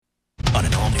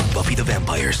Buffy the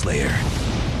Vampire Slayer,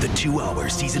 the 2-hour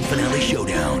season finale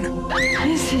showdown.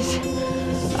 This is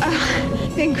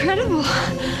incredible.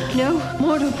 No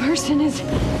mortal person has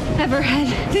ever had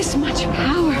this much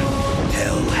power.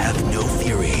 Hell hath no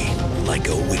fury like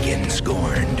a Wiccan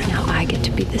scorned. Now I get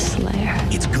to be the Slayer.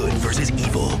 It's good versus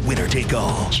evil, winner take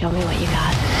all. Show me what you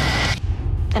got,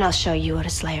 and I'll show you what a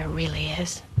Slayer really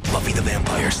is. Buffy the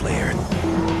Vampire Slayer.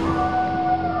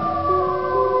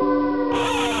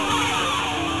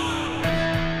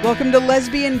 Welcome to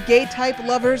Lesbian Gay Type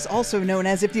Lovers, also known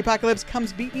as If the Apocalypse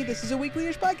Comes Beat Me. This is a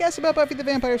weekly-ish podcast about Buffy the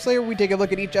Vampire Slayer. We take a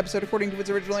look at each episode according to its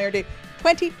original air date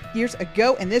 20 years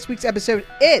ago, and this week's episode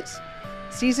is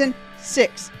Season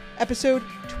 6, Episode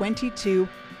 22,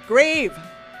 Grave.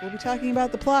 We'll be talking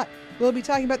about the plot. We'll be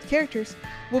talking about the characters.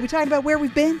 We'll be talking about where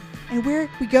we've been and where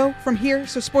we go from here.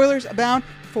 So spoilers abound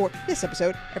for this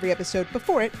episode, every episode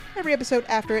before it, every episode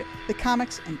after it, the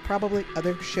comics, and probably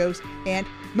other shows and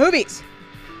movies.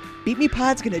 Beat Me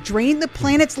Pod's gonna drain the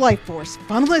planet's life force,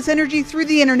 funnel its energy through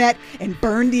the internet, and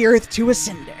burn the earth to a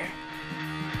cinder.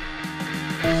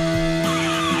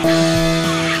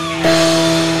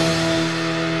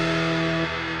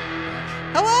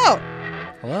 Hello!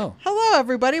 Hello. Hello,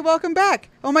 everybody. Welcome back.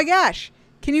 Oh my gosh.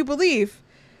 Can you believe,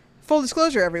 full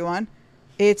disclosure, everyone,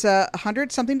 it's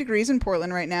 100-something degrees in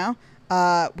Portland right now.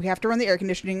 We have to run the air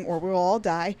conditioning or we'll all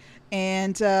die.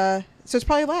 And so it's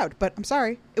probably loud, but I'm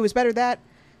sorry. It was better that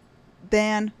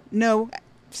than no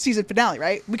season finale,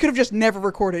 right? We could have just never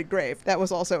recorded Grave. That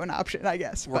was also an option, I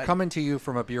guess. We're coming to you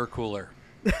from a beer cooler.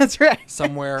 That's right.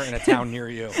 Somewhere in a town near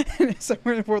you.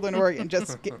 Somewhere in Portland, Oregon.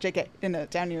 Just JK, in a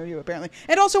town near you, apparently.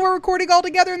 And also we're recording all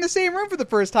together in the same room for the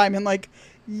first time in, like,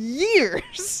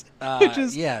 years. Which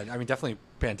is... Yeah, I mean, definitely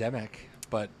pandemic.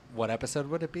 But what episode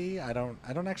would it be? I don't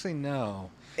actually know.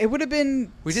 It would have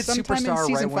been We did sometime in Superstar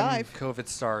season right 5. when COVID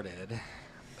started.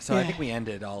 So Yeah. I think we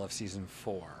ended all of season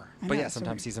 4. I But know, yeah, so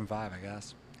sometime weird. season 5, I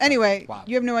guess. Anyway, Wow.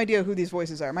 you have no idea who these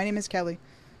voices are. My name is Kelly,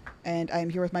 and I am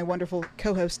here with my wonderful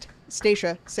co-host,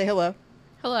 Stacia. Say hello.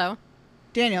 Hello.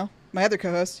 Daniel, my other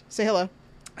co-host. Say hello.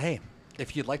 Hey,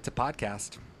 if you'd like to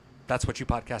podcast, that's what you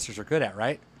podcasters are good at,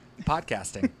 right?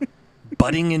 Podcasting.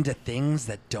 Butting into things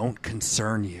that don't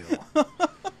concern you.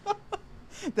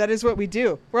 That is what we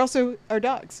do. We're also our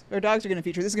dogs. Our dogs are going to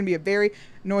feature. This is going to be a very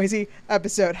noisy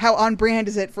episode. How on brand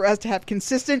is it for us to have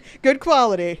consistent, good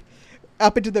quality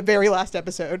up into the very last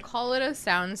episode? Call it a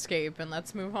soundscape and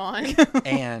let's move on.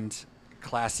 And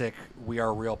classic We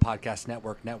Are Real Podcast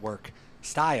Network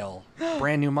style,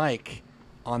 brand new mic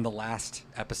on the last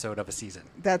episode of a season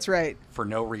That's right. for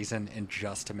no reason and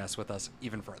just to mess with us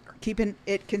even further. Keeping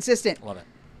it consistent. Love it.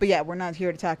 But yeah, we're not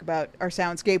here to talk about our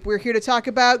soundscape. We're here to talk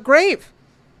about Grave,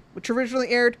 which originally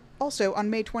aired also on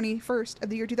May 21st of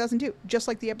the year 2002, just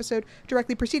like the episode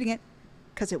directly preceding it,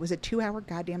 because it was a 2-hour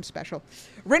goddamn special.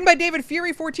 Written by David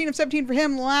Fury, 14 of 17 for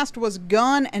him. Last was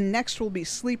Gone, and next will be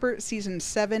Sleeper, Season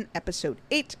 7, Episode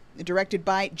 8. Directed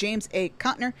by James A.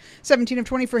 Contner, 17 of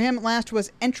 20 for him. Last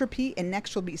was Entropy, and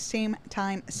next will be Same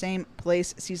Time, Same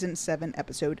Place, Season 7,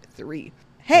 Episode 3.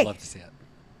 Hey, I'd love to see it.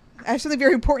 I have something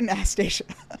very important to ask Stacia.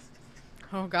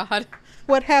 Oh, God.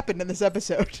 What happened in this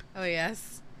episode? Oh,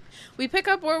 yes. We pick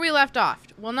up where we left off.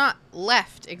 Well, not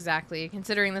left exactly,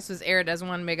 considering this was aired as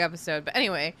one big episode. But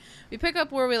anyway, we pick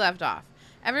up where we left off.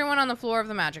 Everyone on the floor of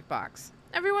the magic box.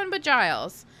 Everyone but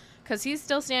Giles, because he's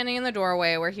still standing in the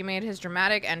doorway where he made his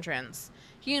dramatic entrance.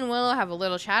 He and Willow have a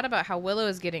little chat about how Willow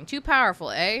is getting too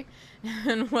powerful, eh?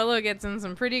 And Willow gets in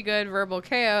some pretty good verbal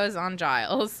KOs on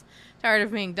Giles. Tired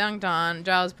of being dunked on,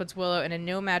 Giles puts Willow in a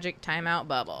no magic timeout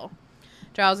bubble.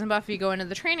 Giles and Buffy go into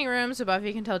the training room so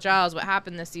Buffy can tell Giles what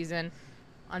happened this season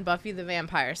on Buffy the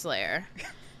Vampire Slayer.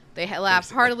 They laugh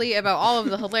heartily about all of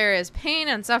the hilarious pain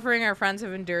and suffering our friends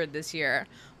have endured this year.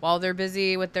 While they're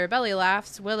busy with their belly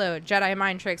laughs, Willow Jedi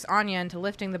mind tricks Anya into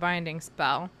lifting the binding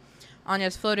spell.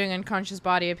 Anya's floating unconscious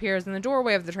body appears in the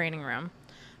doorway of the training room.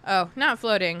 Oh, not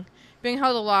floating. Being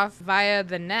held aloft via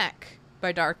the neck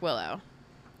by Dark Willow.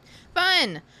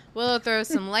 Fun! Willow throws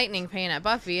some lightning paint at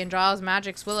Buffy, and Giles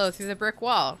magics Willow through the brick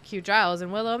wall. Cue Giles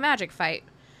and Willow magic fight.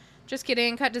 Just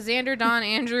kidding. Cut to Xander, Dawn,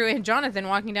 Andrew, and Jonathan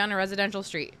walking down a residential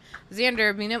street.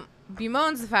 Xander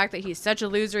bemoans the fact that he's such a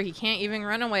loser he can't even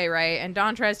run away right, and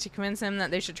Dawn tries to convince him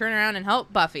that they should turn around and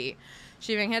help Buffy.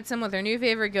 She even hits him with her new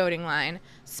favorite goading line.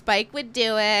 Spike would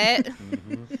do it.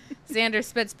 Xander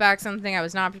spits back something I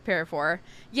was not prepared for.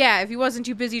 Yeah, if he wasn't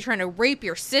too busy trying to rape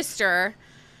your sister.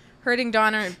 Hurting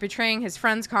Dawn and betraying his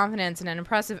friend's confidence in an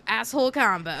impressive asshole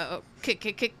combo.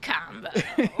 Combo.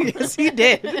 Yes, he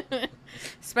did.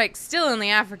 Spike's still in the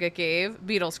Africa cave.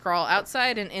 Beetles crawl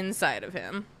outside and inside of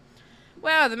him.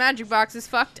 Wow, the magic box is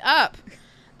fucked up.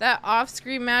 That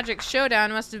off-screen magic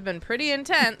showdown must have been pretty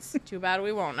intense. Too bad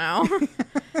we won't know.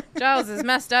 Giles is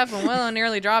messed up and Willow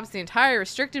nearly drops the entire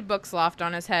restricted books loft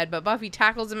on his head, but Buffy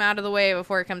tackles him out of the way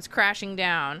before it comes crashing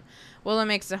down. Willow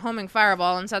makes a homing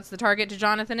fireball and sets the target to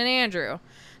Jonathan and Andrew.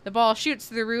 The ball shoots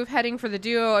through the roof, heading for the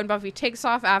duo, and Buffy takes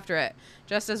off after it,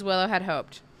 just as Willow had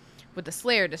hoped. With the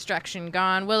Slayer distraction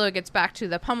gone, Willow gets back to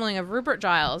the pummeling of Rupert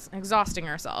Giles, exhausting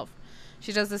herself.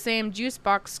 She does the same juice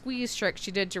box squeeze trick she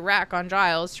did to Rack on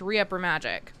Giles to re-up her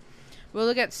magic.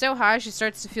 Willow gets so high she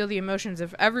starts to feel the emotions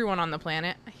of everyone on the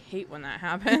planet. I hate when that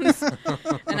happens.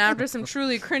 And after some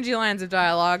truly cringy lines of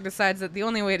dialogue, decides that the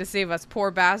only way to save us poor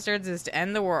bastards is to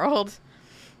end the world.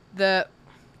 The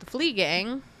Flea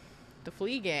Gang...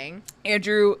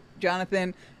 Andrew,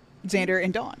 Jonathan, Xander,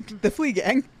 and Dawn. The Flea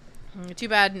Gang. Too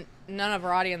bad none of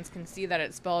our audience can see that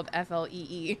it's spelled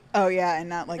F-L-E-E. Oh, yeah, and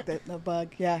not like the bug.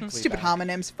 Yeah, stupid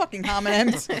homonyms. Fucking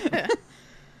homonyms.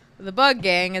 The Bug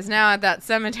Gang is now at that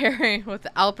cemetery with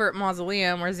the Alpert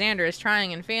Mausoleum where Xander is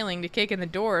trying and failing to kick in the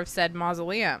door of said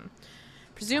mausoleum.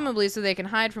 Presumably so they can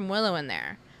hide from Willow in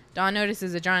there. Dawn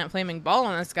notices a giant flaming ball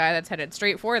in the sky that's headed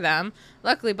straight for them.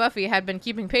 Luckily, Buffy had been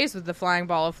keeping pace with the flying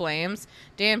ball of flames.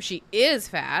 Damn, she is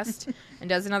fast. And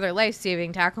does another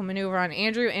life-saving tackle maneuver on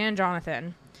Andrew and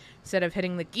Jonathan. Instead of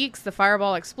hitting the geeks, the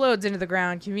fireball explodes into the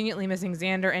ground, conveniently missing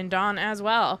Xander and Dawn as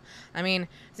well. I mean,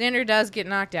 Xander does get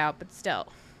knocked out, but still.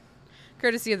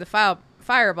 Courtesy of the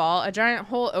fireball, a giant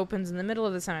hole opens in the middle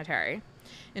of the cemetery,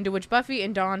 into which Buffy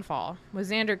and Dawn fall. With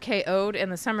Xander KO'd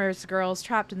and the Summers girls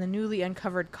trapped in the newly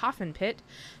uncovered coffin pit,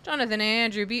 Jonathan and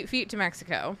Andrew beat feet to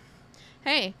Mexico.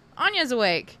 Hey, Anya's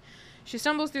awake! She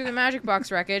stumbles through the magic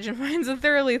box wreckage and finds a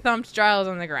thoroughly thumped Giles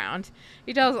on the ground.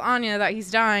 He tells Anya that he's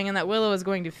dying and that Willow is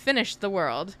going to finish the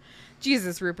world.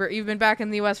 Jesus, Rupert, you've been back in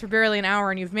the U.S. for barely an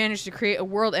hour and you've managed to create a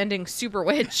world-ending super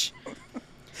witch.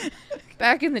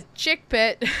 Back in the chick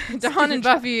pit, Dawn and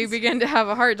Buffy begin to have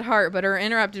a heart-to-heart, but are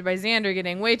interrupted by Xander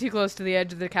getting way too close to the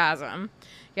edge of the chasm.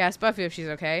 He asks Buffy if she's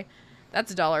okay.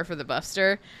 That's $1 for the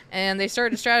Buffster. And they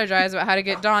start to strategize about how to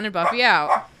get Dawn and Buffy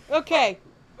out. Okay.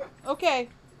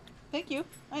 Thank you.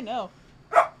 I know.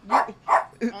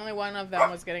 Only one of them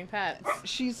was getting pets.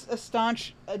 She's a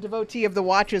staunch devotee of the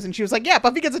watches, and she was like, yeah,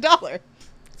 Buffy gets $1. Is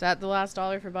that the last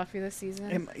 $1 for Buffy this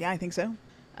season? Yeah, I think so.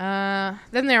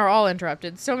 Then they were all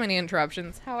interrupted. So many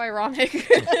interruptions. How ironic.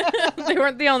 They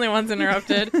weren't the only ones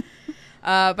interrupted.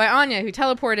 By Anya, who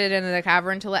teleported into the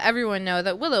cavern to let everyone know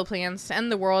that Willow plans to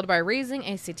end the world by raising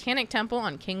a satanic temple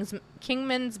on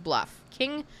Kingman's Bluff.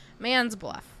 Kingman's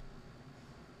Bluff.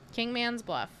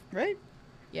 Right?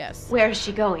 Yes. Where is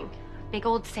she going? Big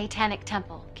old satanic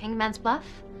temple. Kingman's Bluff?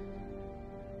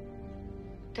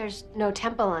 There's no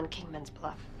temple on Kingman's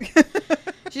Bluff.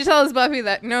 She tells Buffy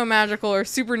that no magical or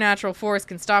supernatural force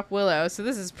can stop Willow, so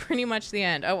this is pretty much the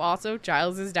end. Oh, also,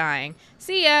 Giles is dying.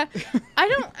 See ya.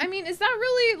 I mean, is that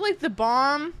really, like, the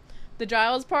bomb? The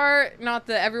Giles part? Not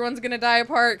the everyone's gonna die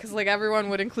part? Because, like, everyone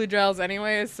would include Giles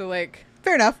anyways, so, like...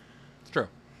 Fair enough. It's true.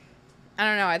 I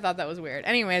don't know, I thought that was weird.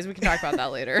 Anyways, we can talk about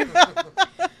that later.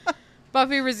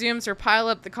 Buffy resumes her pile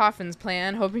up the coffins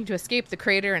plan, hoping to escape the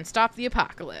crater and stop the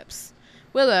apocalypse.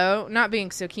 Willow, not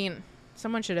being so keen...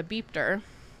 Someone should have beeped her.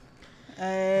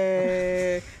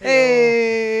 Hey.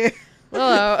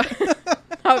 Willow,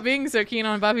 not being so keen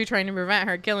on Buffy trying to prevent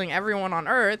her killing everyone on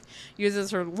Earth, uses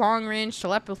her long-range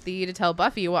telepathy to tell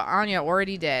Buffy what Anya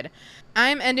already did.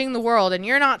 I'm ending the world and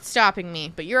you're not stopping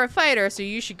me, but you're a fighter, so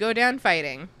you should go down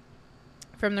fighting.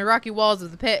 From the rocky walls of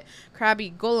the pit,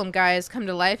 crabby golem guys come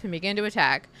to life and begin to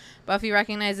attack. Buffy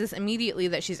recognizes immediately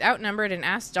that she's outnumbered and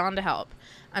asks Dawn to help.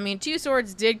 I mean, 2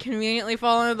 swords did conveniently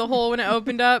fall into the hole when it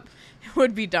opened up. It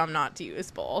would be dumb not to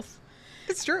use both.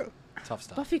 It's true. Tough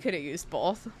stuff. Buffy could have used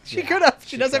both. She could have.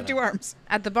 She does have 2 arms.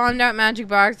 At the bombed out magic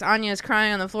box, Anya is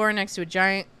crying on the floor next to a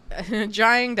dying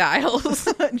Giles.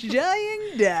 Dying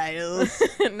Giles.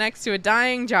 Next to a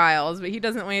dying Giles, but he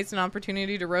doesn't waste an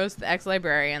opportunity to roast the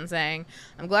ex-librarian, saying,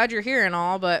 I'm glad you're here and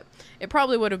all, but it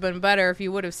probably would have been better if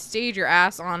you would have stayed your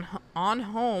ass on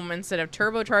home instead of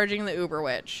turbocharging the Uber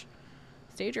Witch.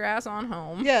 Stayed your ass on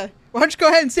home. Yeah. Why don't you go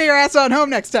ahead and stay your ass on home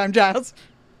next time, Giles?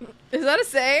 Is that a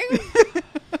saying?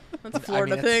 That's a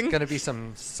Florida thing. It's going to be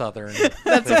some southern...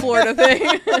 That's a Florida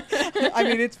thing. I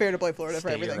mean, it's fair to play Florida for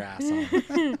Stay everything. your ass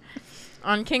on.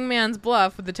 On Kingman's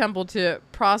Bluff, with the temple to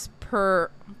Proserpexa.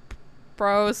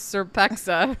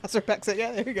 Proserpexa,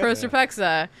 yeah, there you go.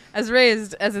 Proserpexa, as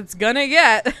raised as it's gonna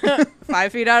get,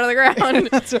 5 feet out of the ground.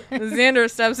 That's right. Xander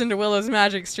steps into Willow's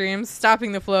magic stream,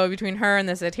 stopping the flow between her and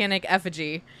the satanic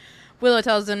effigy. Willow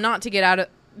tells him to get out of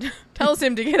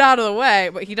the way,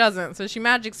 but he doesn't, so she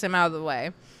magics him out of the way.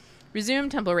 Resume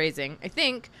temple raising, I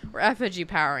think, or effigy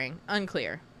powering,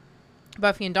 unclear.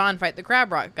 Buffy and Dawn fight the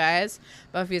Crab Rock guys.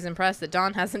 Buffy is impressed that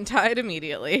Dawn hasn't died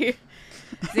immediately.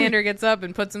 Xander gets up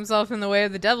and puts himself in the way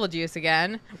of the devil juice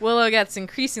again. Willow gets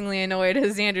increasingly annoyed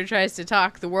as Xander tries to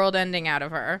talk the world ending out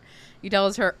of her. He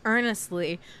tells her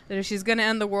earnestly that if she's going to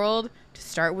end the world, to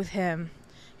start with him.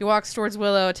 He walks towards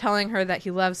Willow, telling her that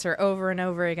he loves her over and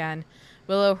over again.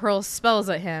 Willow hurls spells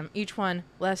at him, each one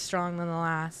less strong than the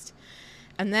last.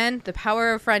 And then the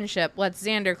power of friendship lets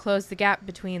Xander close the gap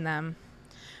between them.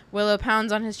 Willow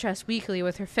pounds on his chest weakly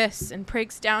with her fists and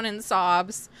breaks down in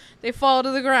sobs. They fall to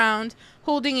the ground,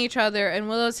 holding each other, and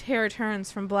Willow's hair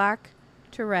turns from black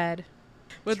to red.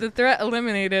 With the threat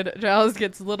eliminated, Giles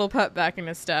gets a little pep back in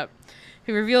his step.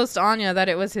 He reveals to Anya that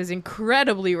it was his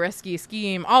incredibly risky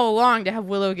scheme all along to have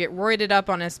Willow get roided up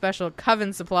on his special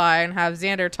Coven supply and have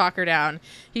Xander talk her down.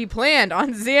 He planned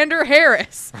on Xander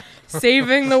Harris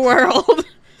saving the world.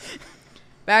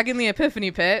 Back in the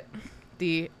Epiphany Pit,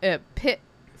 the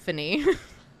Epiphany.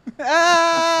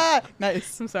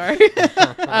 Nice. I'm sorry.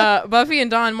 Buffy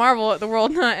and Dawn marvel at the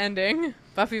world not ending.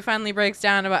 Buffy finally breaks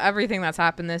down about everything that's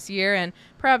happened this year and,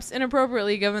 perhaps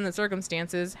inappropriately given the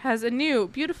circumstances, has a new,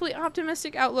 beautifully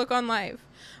optimistic outlook on life.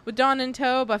 With Dawn in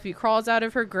tow, Buffy crawls out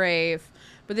of her grave,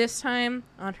 but this time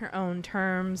on her own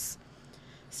terms.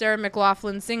 Sarah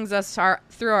McLaughlin sings us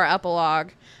through our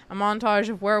epilogue, a montage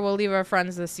of where we'll leave our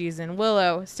friends this season.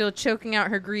 Willow, still choking out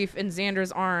her grief in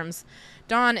Xander's arms.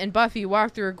 Dawn and Buffy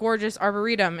walk through a gorgeous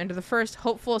arboretum into the first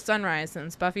hopeful sunrise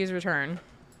since Buffy's return.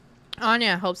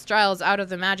 Anya helps Giles out of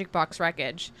the magic box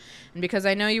wreckage. And because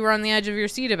I know you were on the edge of your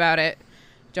seat about it,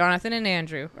 Jonathan and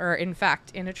Andrew are, in fact,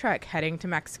 in a trek heading to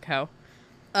Mexico.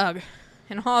 Ugh.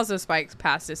 And also Spike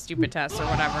passed his stupid test or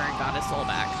whatever and got his soul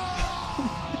back.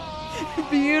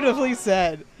 Beautifully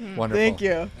said. Wonderful. Thank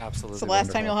you. Absolutely. It's the last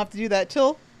time wonderful. you'll have to do that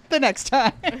till the next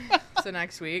time. So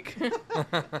next week.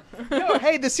 No,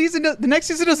 hey, the next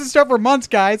season doesn't start for months,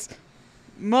 guys.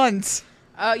 Months.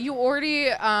 You already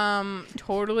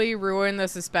totally ruined the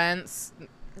suspense.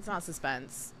 It's not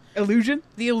suspense. Illusion?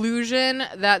 The illusion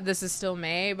that this is still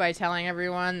May by telling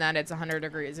everyone that it's 100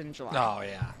 degrees in July. Oh,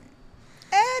 yeah.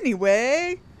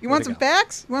 Anyway, you want to some go.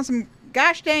 facts? You want some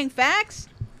gosh dang facts?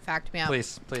 Fact me out.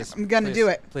 Please. I'm gonna do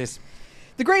it. Please.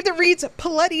 The grave that reads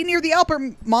Paletti near the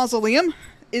Alpert Mausoleum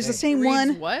is the same Reads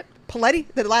one. what? Paletti,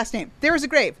 the last name. There is a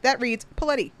grave that reads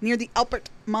Paletti near the Alpert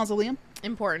Mausoleum.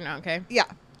 Important, okay. Yeah.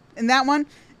 In that one,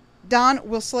 Dawn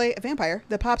will slay a vampire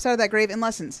that pops out of that grave in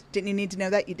lessons. Didn't you need to know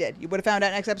that? You did. You would have found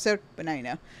out next episode, but now you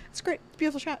know. It's great. It's a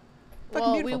beautiful shot. Fucking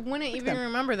Well, beautiful. we wouldn't Look at even them.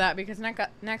 remember that because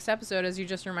next episode, as you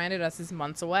just reminded us, is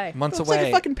months away. Months It looks away. like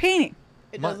a fucking painting.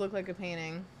 It Mon- does look like a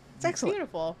painting. It's excellent.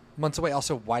 Beautiful. Months away.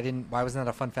 Also, why wasn't that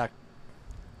a fun fact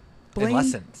in Blame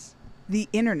lessons? the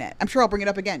internet. I'm sure I'll bring it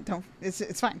up again. Don't.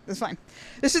 It's fine. It's fine.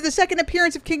 This is the second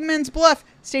appearance of Kingman's Bluff.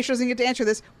 Stacia doesn't get to answer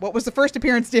this. What was the first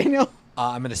appearance, Daniel?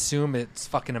 I'm gonna assume it's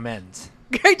fucking amends,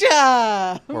 Great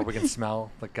job. or we can smell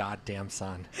the goddamn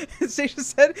sun. Stacia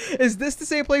said, "Is this the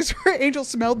same place where Angel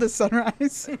smelled the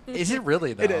sunrise?" Is it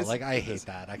really though? It is. Like I hate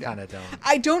that. I kind of don't.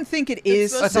 I don't think it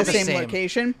is supposed the to be. same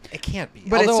location. It can't be.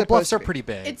 But it's Although supposed bluffs to are be. pretty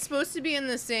big It's supposed to be in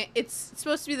the same. It's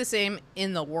supposed to be the same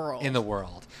in the world. in the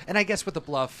world, and I guess with the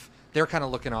bluff, they're kind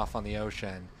of looking off on the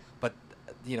ocean, but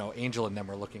Angel and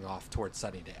them are looking off towards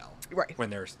Sunnydale. Right. When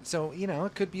there's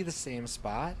it could be the same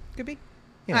spot. Could be.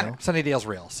 You I know, don't Sunnydale's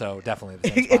real, so definitely the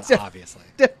same It's spot, def- obviously.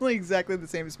 Definitely exactly the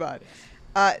same spot.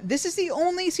 This is the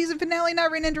only season finale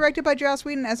not written and directed by Joss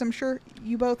Whedon, as I'm sure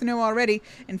you both know already.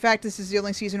 In fact, this is the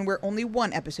only season where only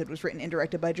one episode was written and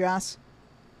directed by Joss.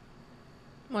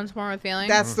 Once more with feeling.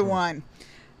 That's the one.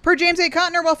 Per James A.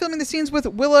 Contner, while filming the scenes with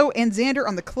Willow and Xander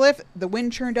on the cliff, the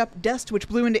wind churned up dust which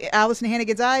blew into Allison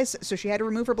Hannigan's eyes, so she had to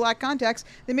remove her black contacts.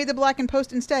 They made the black in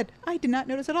post instead. I did not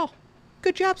notice at all.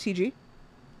 Good job, CG.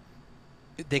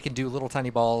 They can do little tiny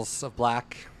balls of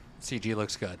black. CG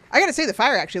looks good. I gotta say, the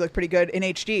fire actually looked pretty good in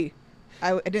HD.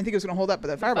 I didn't think it was going to hold up, but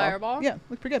the fireball. fireball? Yeah,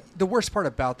 looked pretty good. The worst part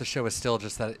about the show is still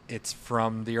just that it's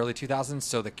from the early 2000s,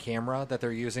 so the camera that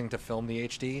they're using to film the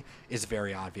HD is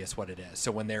very obvious what it is.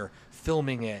 So when they're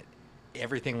filming it,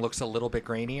 everything looks a little bit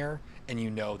grainier, and you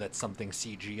know that something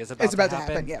CG is about to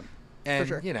happen. Yeah. And,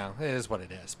 sure. it is what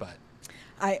it is, but...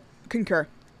 I concur.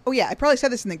 Oh, yeah, I probably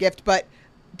said this in the gift, but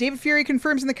David Fury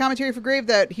confirms in the commentary for Grave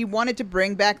that he wanted to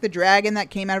bring back the dragon that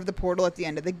came out of the portal at the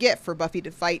end of the gift for Buffy to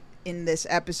fight in this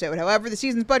episode. However, the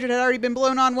season's budget had already been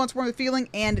blown on once more with feeling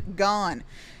and gone.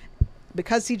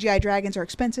 Because CGI dragons are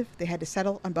expensive, they had to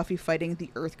settle on Buffy fighting the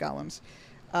Earth Golems.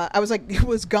 I was like,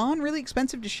 was Gone really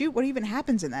expensive to shoot? What even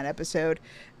happens in that episode?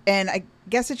 And I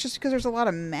guess it's just because there's a lot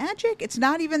of magic. It's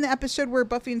not even the episode where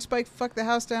Buffy and Spike fuck the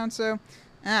house down, so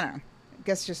I don't know. I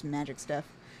guess it's just magic stuff.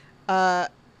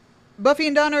 Buffy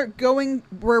and Dawn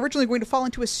were originally going to fall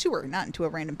into a sewer, not into a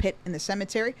random pit in the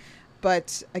cemetery.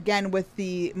 But again, with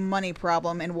the money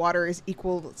problem and water is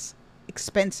equals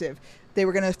expensive, they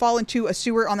were going to fall into a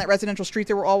sewer on that residential street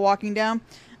they were all walking down.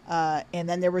 And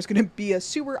then there was going to be a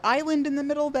sewer island in the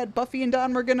middle that Buffy and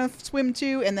Dawn were going to swim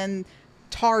to. And then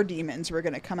tar demons were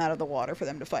going to come out of the water for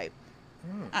them to fight.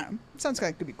 I don't know. It sounds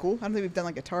like it could be cool. I don't think we've done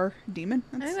like a tar demon.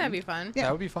 I think that'd be fun. Yeah.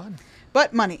 That would be fun.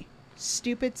 But money.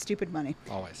 Stupid, stupid money.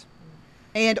 Always.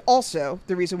 And also,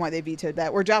 the reason why they vetoed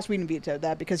that, or Joss Whedon vetoed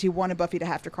that, because he wanted Buffy to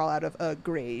have to crawl out of a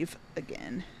grave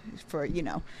again for,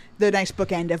 the nice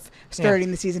bookend of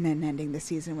starting the season and ending the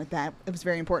season with that. It was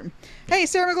very important. Hey,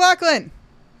 Sarah McLachlan!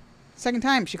 Second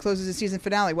time she closes the season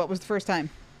finale. What was the first time?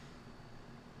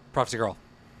 Prophecy Girl.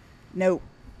 No.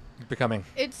 Becoming.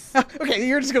 It's Okay,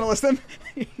 you're just going to list them.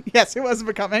 Yes, it was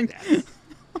Becoming. Yes.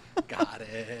 Got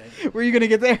it. Were you going to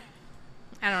get there?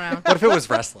 I don't know. What if it was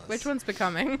Restless? Which one's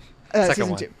Becoming? Second Season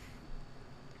one. 2.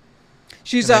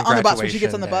 She's And then on the bus when she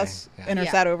gets on the graduation bus day. in her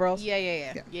Yeah. sad overalls.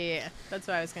 Yeah. That's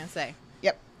what I was gonna say.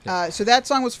 Yep. So that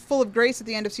song was Full of Grace at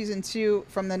the end of season 2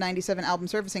 from the 97 album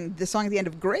Surfacing. The song at the end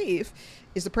of Grave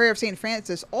is the Prayer of St.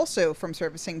 Francis, also from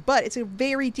Surfacing, but it's a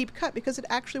very deep cut because it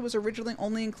actually was originally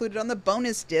only included on the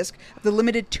bonus disc of the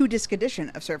limited 2-disc edition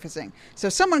of Surfacing. So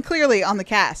someone clearly on the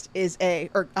cast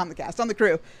on the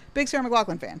crew, big Sarah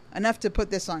McLachlan fan, enough to put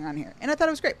this song on here. And I thought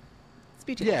it was great. It's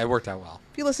beautiful. Yeah, it worked out well.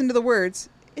 If you listen to the words,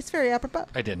 it's very apropos.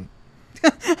 I didn't.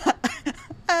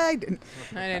 I didn't.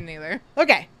 I didn't either.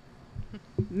 Okay.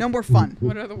 No more fun.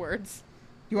 What are the words?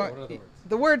 You want What are the words?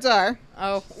 the words are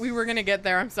Oh, we were gonna get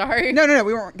there. I'm sorry. no,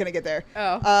 we weren't gonna get there.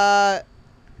 Oh.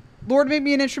 Lord, make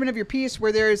me an instrument of your peace.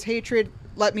 Where there is hatred,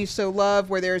 let me sow love.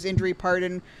 Where there is injury,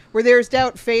 pardon. Where there is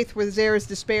doubt, faith. Where there is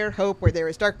despair, hope. Where there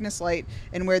is darkness, light.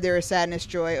 And where there is sadness,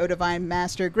 joy. O divine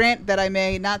Master, grant that I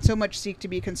may not so much seek to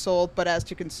be consoled, but as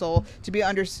to console,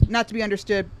 not to be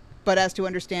understood, but as to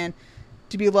understand,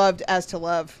 to be loved as to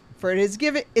love. For it is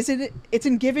it's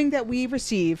in giving that we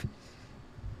receive.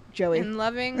 Joey. In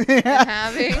loving and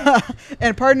having.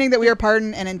 And pardoning that we are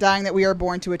pardoned, and in dying that we are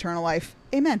born to eternal life.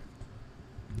 Amen.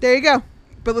 There you go.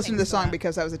 But listen to the Thanks for song that.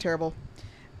 because that was a terrible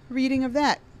reading of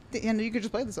that. And you could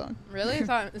just play the song. Really? I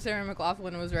thought Sarah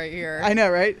McLachlan was right here. I know,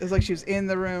 right? It was like she was in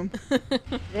the room.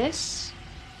 This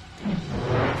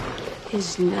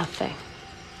is nothing.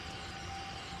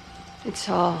 It's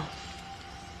all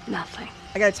nothing.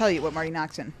 I gotta tell you what Marty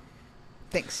Noxon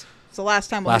thinks. It's the last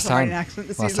time we'll Last listen to time. Marty Noxon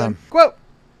this Last season. time. Quote: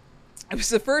 "It was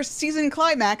the first season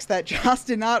climax that Joss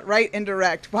did not write and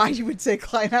direct." Why you would say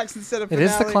climax instead of It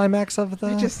finale? is the climax of the...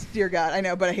 I just, dear God, I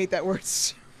know, but I hate that word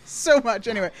so much.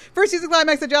 Anyway, first season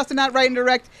climax that Joss did not write and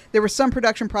direct. There were some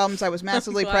production problems. I was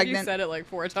massively Glad pregnant. You said it like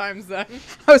 4 times then.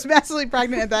 I was massivly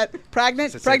pregnant at that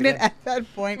pregnant Say it again. at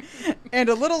that point, and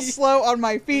a little slow on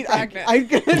my feet. Pregnant.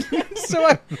 So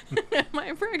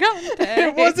My pregante.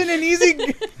 it wasn't an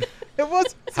easy. It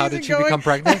was. How did you become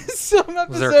pregnant? Some episodes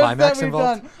Was there a climax that we've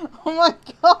involved? done. Oh my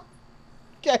God.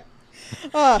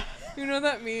 Okay. You know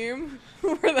that meme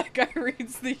where that guy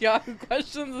reads the Yahoo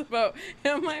questions about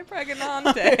am I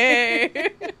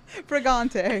pregnante?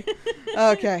 Pregante.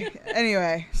 Okay.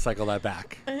 Anyway, Cycle that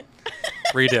back.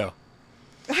 Redo.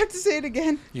 I have to say it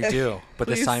again. You do, but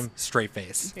this Please. time, straight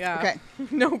face. Yeah. Okay.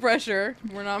 No pressure.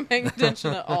 We're not paying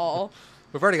attention at all.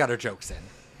 We've already got our jokes in.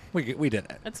 We did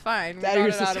it. It's fine. We That got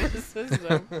is it out of the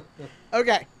system.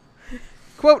 Okay.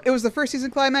 Quote, "It was the first season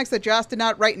climax that Joss did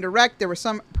not write and direct. There were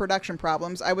some production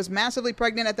problems. I was massively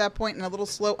pregnant at that point and a little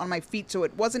slow on my feet, so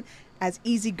it wasn't as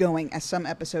easygoing as some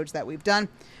episodes that we've done."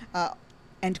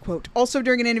 End quote. Also,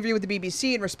 during an interview with the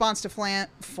BBC in response to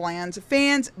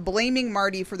fans blaming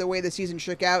Marty for the way the season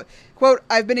shook out, quote,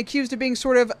 "I've been accused of being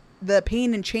sort of the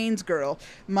pain and chains girl.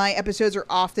 My episodes are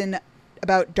often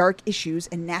about dark issues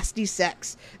and nasty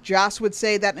sex. Joss would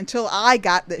say that until I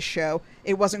got this show,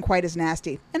 it wasn't quite as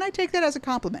nasty. And I take that as a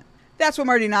compliment." That's what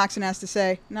Marty Noxon has to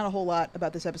say. Not a whole lot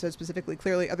about this episode specifically,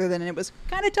 clearly, other than it was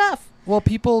kind of tough. Well,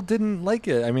 people didn't like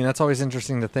it. I mean, that's always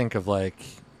interesting to think of, like,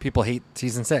 people hate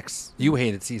season 6. You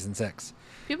hated season 6.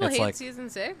 People It's hate like- season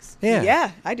 6?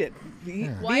 Yeah. I did.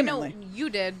 Well, I know Vehemently. you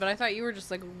did, but I thought you were just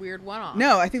like a weird one-off.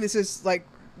 No, I think this is like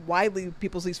widely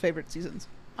people's least favorite seasons.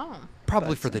 Oh. Probably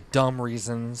But- for the dumb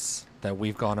reasons that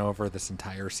we've gone over this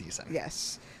entire season.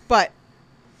 Yes. But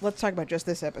let's talk about just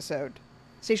this episode.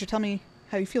 Stacia, tell me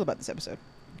how you feel about this episode.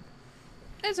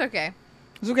 It's okay.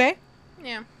 It's okay?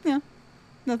 Yeah. Yeah.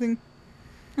 Nothing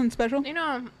special? You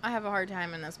know, I have a hard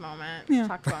time in this moment Yeah. to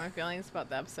talk about my feelings about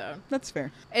the episode. That's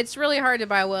fair. It's really hard to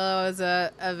buy Willow as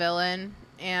a villain,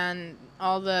 and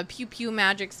all the pew-pew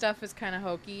magic stuff is kind of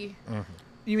hokey.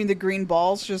 You mean the green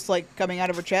balls just like coming out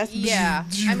of her chest? Yeah.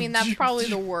 I mean, that's probably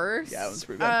the worst. Yeah, that was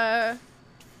pretty bad.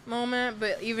 Moment,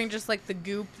 but even just like the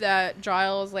goop that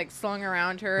Giles like slung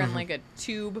around her in like a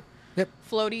tube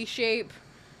floaty shape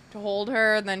to hold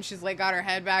her, and then she's like got her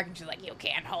head back and she's like, you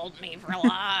can't hold me for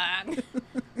long.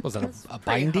 Was that a pretty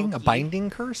binding? A hokey. binding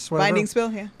curse? Whatever? Binding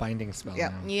spell, yeah. Binding spell.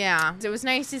 Yeah. Yeah. It was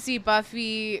nice to see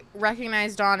Buffy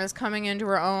recognize Dawn as coming into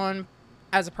her own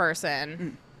as a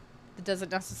person. That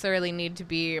doesn't necessarily need to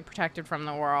be protected from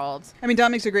the world. I mean, Don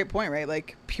makes a great point, right?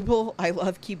 Like, people I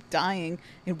love keep dying,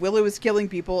 and Willow is killing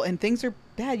people, and things are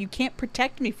bad. You can't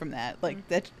protect me from that. Like,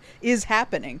 that is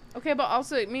happening. Okay, but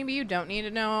also maybe you don't need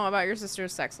to know about your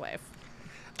sister's sex life.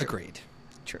 Agreed.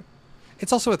 True.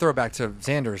 It's also a throwback to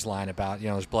Xander's line about,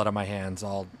 there's blood on my hands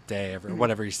all day,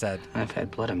 whatever he said. I've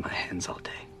had blood on my hands all day.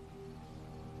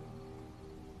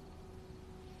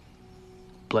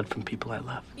 Blood from people I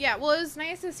love. Yeah, well, it was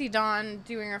nice to see Dawn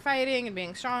doing her fighting and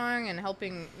being strong and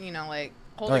helping, like,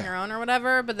 holding her own or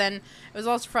whatever. But then it was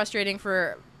also frustrating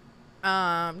for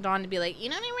Dawn to be like, you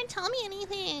don't even tell me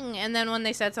anything. And then when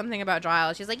they said something about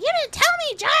Giles, she's like, you didn't tell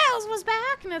me Giles was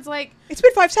back. And it's like, it's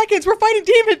been 5 seconds. We're fighting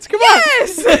demons. Come on.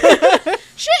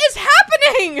 Shit is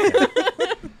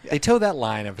happening. They toe that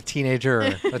line of a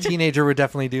teenager would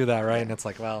definitely do that, right? And it's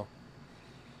like, well,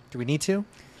 do we need to?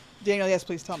 Daniel, yes,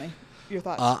 please tell me your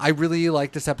thoughts. I really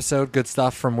like this episode. Good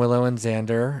stuff from Willow and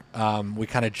Xander. We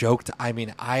kind of joked. I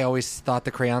mean, I always thought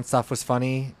the crayon stuff was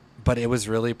funny, but it was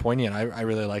really poignant. I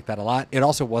really like that a lot. It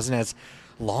also wasn't as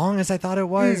long as I thought it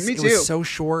was. Me It too. was so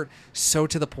short, so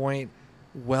to the point.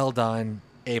 Well done.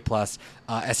 A+.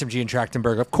 SMG and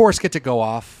Trachtenberg, of course, get to go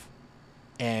off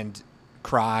and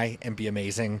cry and be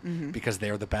amazing because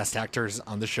they're the best actors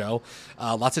on the show.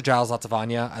 Lots of Giles, lots of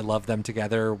Anya. I love them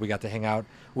together. We got to hang out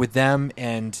with them,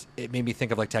 and it made me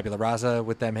think of like Tabula Rasa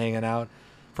with them hanging out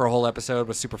for a whole episode. It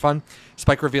was super fun.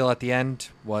 Spike reveal at the end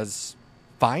was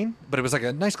fine, but it was like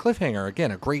a nice cliffhanger.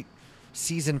 Again, a great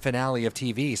season finale of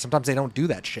TV. Sometimes they don't do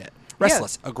that shit.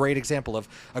 Restless, a great example of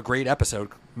a great episode,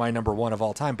 my number one of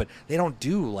all time, but they don't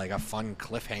do like a fun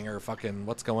cliffhanger, fucking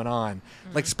what's going on.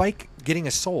 Like Spike getting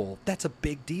a soul, that's a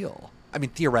big deal. I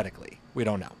mean, theoretically, we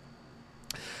don't know.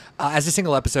 As a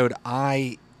single episode,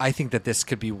 I think that this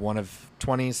could be one of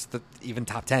 20s, even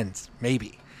top 10s,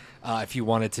 maybe, if you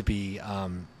wanted to be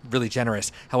really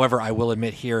generous. However, I will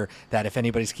admit here that if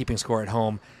anybody's keeping score at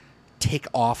home, take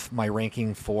off my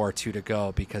ranking for Two to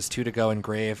Go, because Two to Go and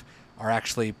Grave are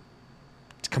actually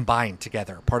combined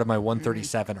together. Part of my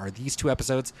 137 are these two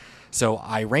episodes. So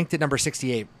I ranked it number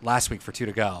 68 last week for Two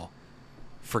to Go.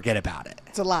 Forget about it.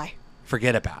 It's a lie.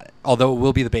 Forget about it. Although it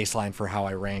will be the baseline for how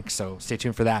I rank, so stay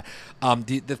tuned for that.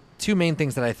 The two main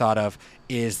things that I thought of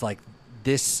is like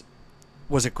this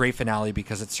was a great finale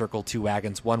because it circled two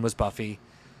wagons. One was Buffy.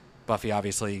 Buffy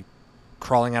obviously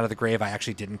crawling out of the grave. I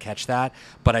actually didn't catch that,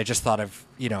 but I just thought of,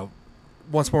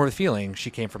 once more with feeling, she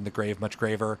came from the grave much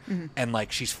graver, and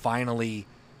like she's finally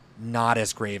not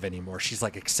as grave anymore. She's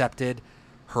like accepted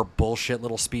her bullshit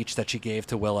little speech that she gave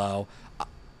to Willow.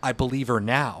 I believe her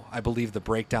now. I believe the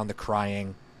breakdown, the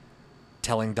crying,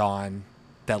 telling Dawn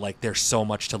that like there's so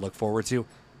much to look forward to.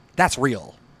 That's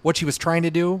real. What she was trying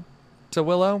to do to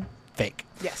Willow, fake.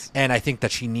 Yes. And I think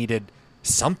that she needed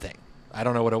something. I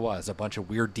don't know what it was. A bunch of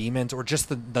weird demons or just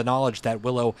the knowledge that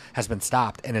Willow has been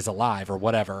stopped and is alive or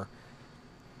whatever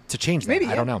to change that. Maybe,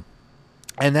 I don't know.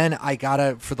 And then I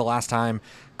gotta, for the last time,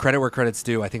 credit where credit's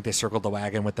due. I think they circled the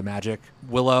wagon with the magic.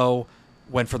 Willow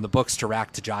went from the books to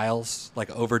Rack to Giles. Like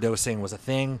overdosing was a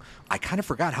thing. I kind of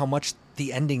forgot how much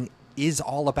the ending is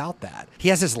all about that. He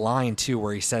has this line too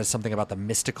where he says something about the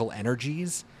mystical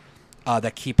energies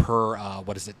that keep her,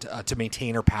 to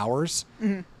maintain her powers.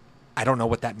 I don't know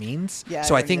what that means. Yeah,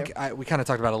 so I don't think we kind of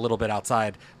talked about it a little bit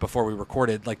outside before we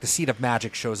recorded. Like the Seed of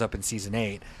Magic shows up in season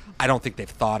 8. I don't think they've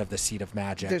thought of the Seed of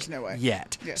Magic. There's no way.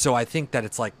 Yet. Yeah. So I think that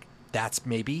it's like that's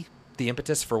maybe the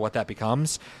impetus for what that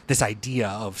becomes. This idea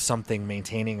of something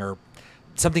maintaining or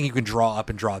something you can draw up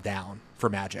and draw down for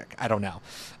magic. I don't know.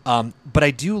 But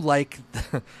I do like,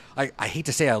 I hate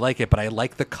to say I like it, but I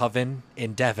like the coven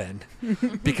in Devon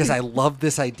because I love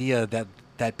this idea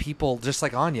that people, just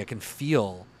like Anya, can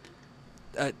feel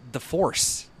the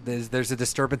force. There's a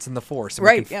disturbance in the force, and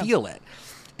we can feel it.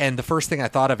 And the first thing I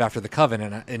thought of after the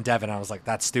coven in Devon, I was like,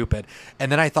 that's stupid.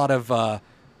 And then I thought of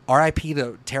R.I.P.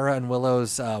 to Tara and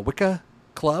Willow's Wicca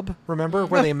club, remember,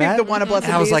 where they met? The one of Blessed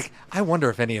And I was Bees. like, I wonder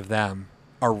if any of them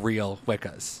are real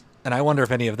Wiccas. And I wonder if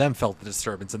any of them felt the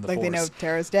disturbance in the Like force. they know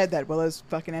Tara's dead, that Willow's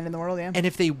fucking ending the world, yeah. And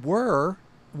if they were,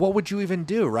 what would you even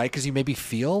do, right? Because you maybe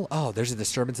feel, oh, there's a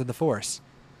disturbance in the force.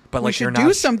 but We like should you're do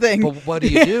not something. But what do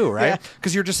you do, right? Yeah.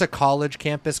 Because you're just a college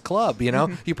campus club. You know,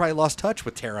 you probably lost touch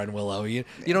with Tara and Willow. You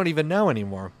don't even know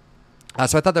anymore.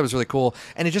 So I thought that was really cool,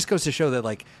 and it just goes to show that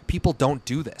like people don't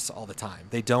do this all the time.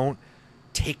 They don't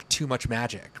take too much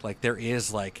magic. Like there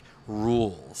is like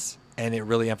rules, and it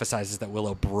really emphasizes that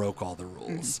Willow broke all the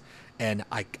rules. And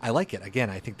I like it. Again,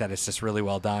 I think that it's just really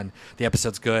well done. The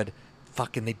episode's good.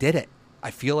 Fucking they did it. I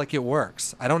feel like it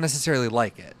works. I don't necessarily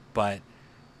like it, but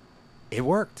it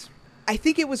worked. I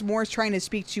think it was more trying to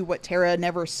speak to what Tara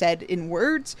never said in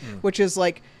words, which is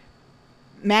like,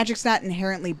 magic's not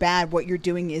inherently bad. What you're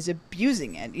doing is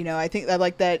abusing it. You know, I think I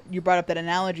like that you brought up that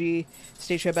analogy,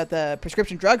 Stacia, about the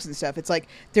prescription drugs and stuff. It's like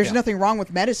there's nothing wrong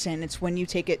with medicine. It's when you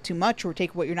take it too much or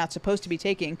take what you're not supposed to be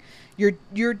taking.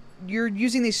 You're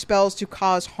using these spells to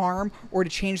cause harm or to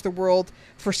change the world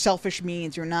for selfish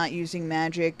means. You're not using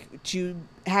magic to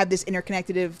have this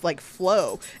interconnected like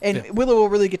flow. And Willow will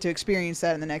really get to experience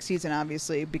that in the next season,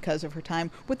 obviously, because of her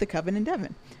time with the Coven and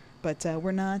Devon. But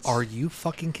we're not. Are you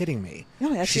fucking kidding me? No,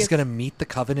 actually, she's gonna meet the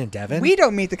Coven in Devon. We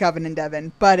don't meet the Coven in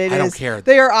Devon, but I don't care.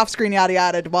 They are off screen, yada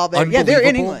yada. While they're they're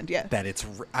in England. Yeah, that it's.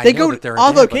 They go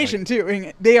on location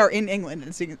too. They are in England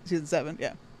in season 7.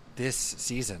 Yeah, this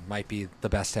season might be the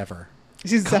best ever.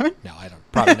 Season 7? No, I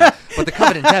don't. Probably not. But the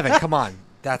Coven in Devon. Come on,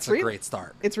 that's a great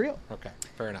start. It's real. Okay,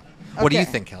 fair enough. What do you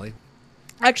think, Kelly?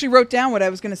 I actually wrote down what I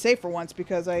was going to say for once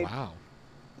because I. Wow.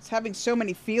 It's having so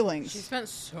many feelings. She spent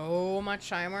so much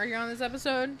time working on this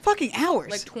episode. Fucking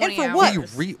hours. Like 20 and for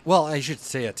hours. what? Well, I should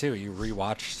say it too. You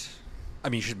rewatched. I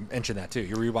mean, you should mention that too.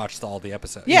 You rewatched all the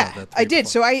episodes. Yeah, you know, I did.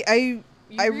 So I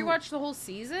You rewatched the whole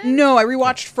season? No, I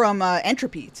rewatched from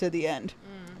Entropy to the end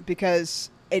because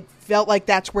it felt like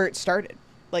that's where it started.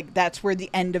 Like that's where the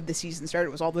end of the season started.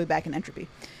 It was all the way back in Entropy.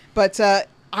 But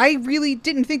I really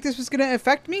didn't think this was going to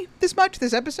affect me this much,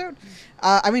 this episode.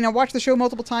 I mean, I watched the show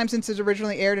multiple times since it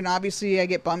originally aired, and obviously I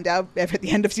get bummed out at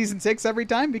the end of season 6 every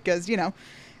time because, you know,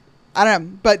 I don't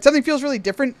know. But something feels really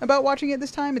different about watching it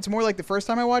this time. It's more like the first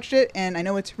time I watched it, and I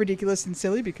know it's ridiculous and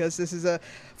silly because this is a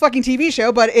fucking TV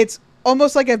show, but it's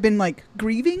almost like I've been, like,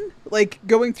 grieving, like,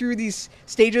 going through these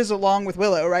stages along with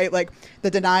Willow, right? Like, the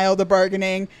denial, the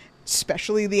bargaining,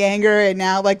 especially the anger, and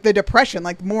now like the depression,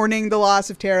 like mourning the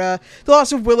loss of Tara, the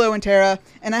loss of Willow and Tara.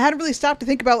 And I hadn't really stopped to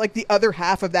think about like the other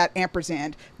half of that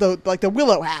ampersand, the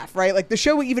Willow half, right? Like the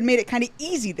show even made it kind of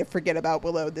easy to forget about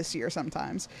Willow this year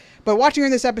sometimes. But watching her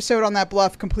in this episode on that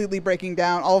bluff, completely breaking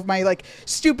down, all of my like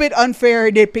stupid, unfair,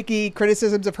 nitpicky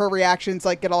criticisms of her reactions,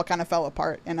 like it all kind of fell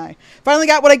apart. And I finally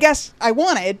got what I guess I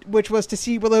wanted, which was to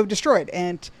see Willow destroyed.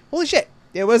 And holy shit,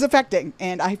 it was affecting.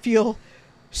 And I feel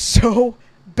so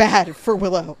bad for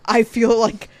Willow. I feel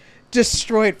like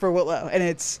destroyed for Willow, and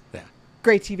it's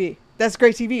great TV. That's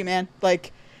great TV, man.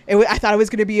 Like, I thought it was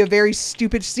going to be a very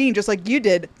stupid scene, just like you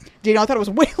did. You know, I thought it was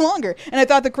way longer, and I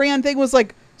thought the crayon thing was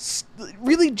like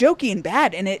really jokey and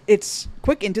bad, and it's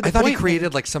quick into the point. I thought he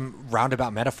created like some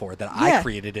roundabout metaphor that I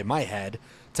created in my head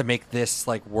to make this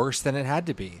like worse than it had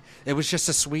to be. It was just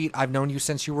a sweet, I've known you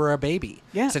since you were a baby.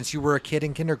 Yeah. Since you were a kid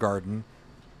in kindergarten.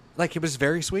 Like, it was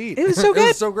very sweet. It was so good. It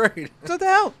was so great. So what the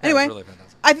hell? Anyway, really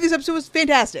I think this episode was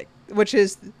fantastic, which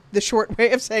is the short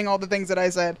way of saying all the things that I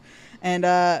said. And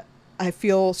I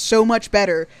feel so much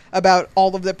better about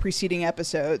all of the preceding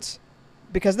episodes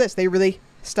because of this. They really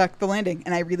stuck the landing,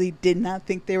 and I really did not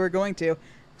think they were going to.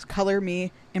 Color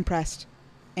me impressed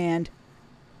and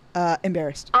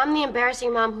embarrassed. I'm the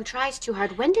embarrassing mom who tries too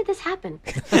hard. When did this happen?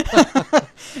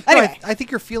 Anyway. I think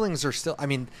your feelings are still, I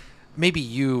mean, maybe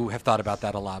you have thought about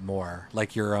that a lot more,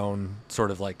 like your own sort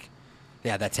of like,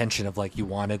 that tension of like you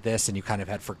wanted this and you kind of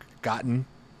had forgotten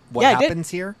what happens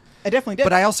here. I definitely did.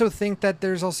 But I also think that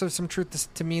there's also some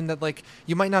truth to mean that like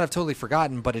you might not have totally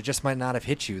forgotten, but it just might not have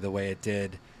hit you the way it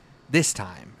did this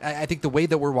time. I think the way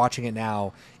that we're watching it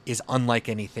now is unlike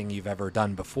anything you've ever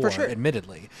done before,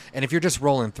 admittedly. And if you're just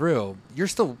rolling through, you're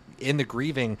still in the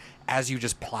grieving as you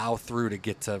just plow through to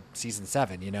get to season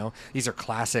 7, you know? These are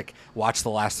classic, watch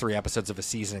the last 3 episodes of a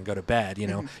season and go to bed, you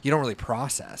know? You don't really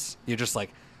process. You're just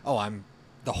like,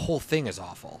 the whole thing is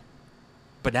awful.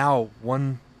 But now,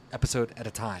 one episode at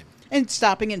a time. And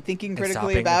stopping and thinking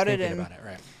critically about it.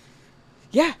 Right.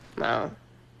 Yeah. No.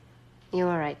 You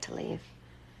were right to leave.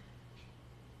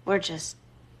 We're just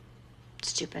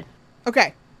stupid.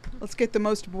 Okay. Let's get the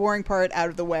most boring part out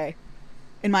of the way.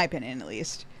 In my opinion, at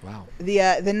least. Wow.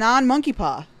 The non-monkey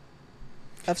paw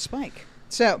of Spike.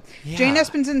 So, Jane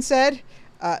Espenson said,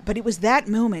 but it was that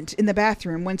moment in the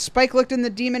bathroom when Spike looked in the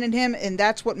demon in him, and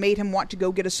that's what made him want to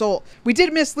go get a soul. We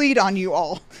did mislead on you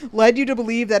all. Led you to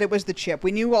believe that it was the chip.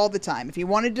 We knew all the time. If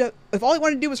all he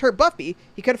wanted to do was hurt Buffy,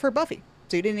 he could have hurt Buffy.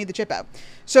 So he didn't need the chip out.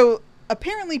 So,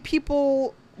 apparently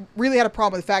people really had a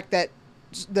problem with the fact that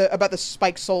about the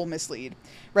Spike soul mislead,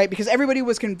 right? Because everybody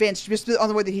was convinced, just on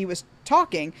the way that he was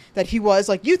talking, that he was,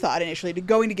 like you thought initially,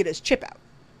 going to get his chip out.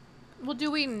 Well,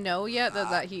 do we know yet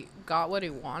that he got what he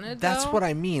wanted, That's though? what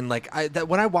I mean. Like,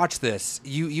 when I watched this,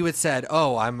 you had said,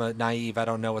 "Oh, I'm naive. I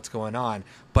don't know what's going on."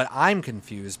 But I'm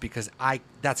confused because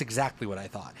that's exactly what I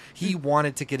thought. He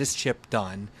wanted to get his chip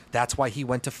done. That's why he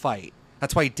went to fight.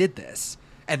 That's why he did this.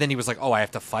 And then he was like, "Oh, I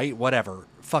have to fight? Whatever.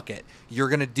 Fuck it. You're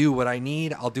going to do what I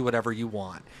need. I'll do whatever you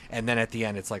want." And then at the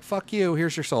end, it's like, "Fuck you.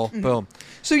 Here's your soul." Boom.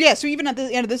 So yeah, so even at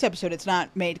the end of this episode, it's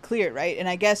not made clear, right? And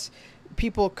I guess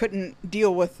people couldn't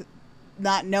deal with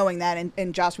not knowing that,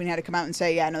 and Joss Whedon had to come out and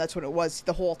say, "Yeah, no, that's what it was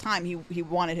the whole time. He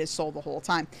wanted his soul the whole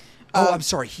time." I'm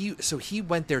sorry. He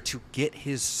went there to get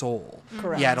his soul.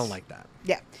 Correct. Yeah, I don't like that.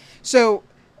 Yeah. So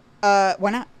why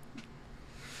not?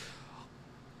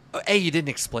 You didn't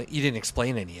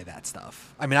explain any of that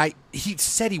stuff. I mean, he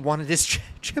said he wanted his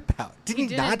chip out. Didn't he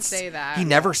didn't not say that. He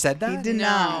never said that. He did No.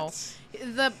 not.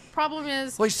 The problem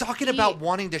is... Well, he's talking about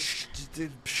wanting to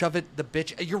shove it the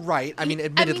bitch. You're right. I mean,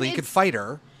 admittedly, he could it's- fight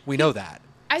her. We know that.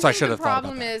 I So I think should the have thought about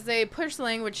problem that. is they push the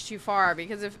language too far,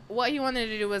 because if what he wanted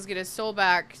to do was get his soul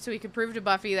back so he could prove to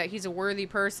Buffy that he's a worthy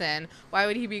person, why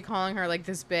would he be calling her like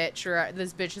this bitch, or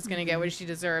this bitch is going to get what she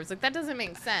deserves? Like, that doesn't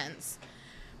make sense.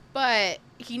 But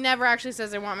he never actually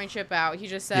says, "I want my chip out." He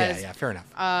just says, Yeah, fair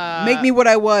enough. Make me what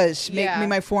I was. Make yeah. me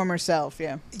my former self.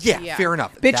 Yeah. yeah. Fair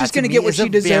enough. Bitch That is to gonna me get what is she a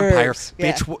vampire. deserves.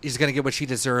 Yeah. Bitch is going to get what she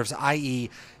deserves, i.e.,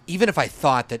 even if I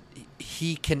thought that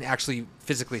he can actually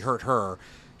physically hurt her,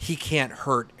 he can't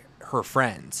hurt her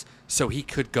friends. So he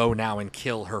could go now and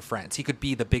kill her friends. He could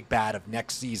be the big bad of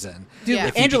next season. Dude, Yeah.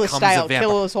 if he Angela becomes a style, vampire.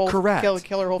 kill his whole, Correct.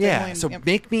 kill her whole Yeah, family. so yep.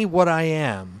 make me what I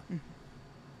am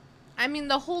I mean,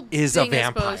 the whole is a thing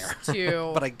vampire. is supposed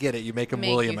to But I get it. You make him make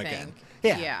William you again.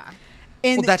 think. Yeah.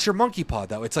 And Well, that's your monkey paw,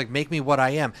 though. It's like, make me what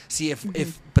I am. See,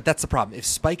 but that's the problem. If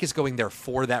Spike is going there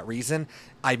for that reason,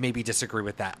 I maybe disagree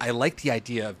with that. I like the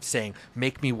idea of saying,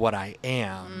 make me what I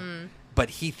am. But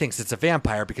he thinks it's a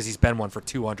vampire because he's been one for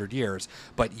 200 years.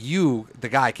 But you, the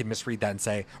guy, can misread that and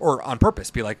say, or on purpose,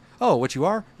 be like, "Oh, what you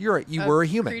are? You were a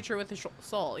human creature with a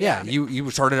soul." Yeah, you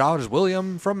started out as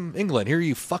William from England. Here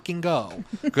you fucking go.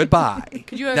 Goodbye."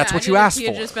 Could you That's what you imagine if asked he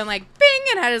for. had just been like, "Bing,"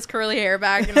 and had his curly hair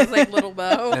back and his like little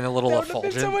bow. And a little That would've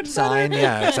been so effulgent much sign. better.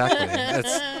 Yeah,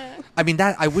 exactly. I mean,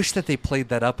 I wish that they played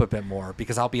that up a bit more,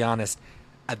 because I'll be honest,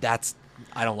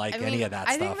 I don't like any of that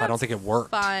stuff. I don't think it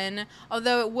worked. Fun,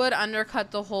 although it would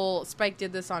undercut the whole Spike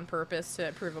did this on purpose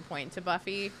to prove a point to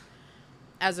Buffy,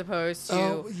 as opposed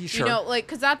to sure. you know, like,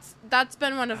 because that's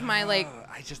been one of my like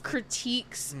I just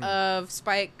critiques of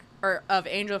Spike, or of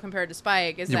Angel compared to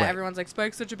Spike, is that You're right. everyone's like,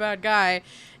 Spike's such a bad guy,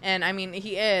 and I mean,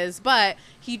 he is, but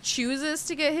he chooses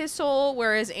to get his soul,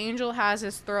 whereas Angel has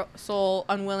his soul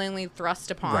unwillingly thrust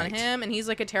upon Right. him, and he's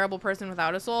like a terrible person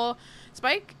without a soul.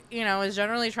 Spike, you know, is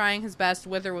generally trying his best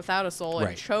with or without a soul, and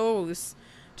Right. chose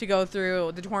to go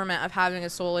through the torment of having a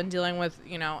soul and dealing with,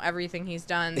 you know, everything he's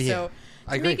done. Yeah, So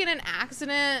I to agree. make it an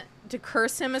accident to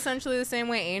curse him essentially the same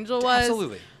way Angel was,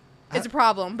 Absolutely. it's a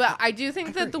problem. But I do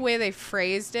think that the way they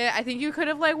phrased it, I think you could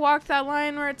have like walked that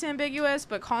line where it's ambiguous,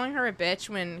 but calling her a bitch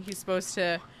when he's supposed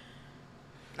to,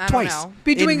 I Twice. don't know.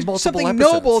 be in doing multiple something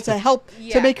episodes. noble to help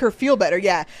Yeah. to make her feel better.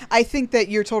 Yeah, I think that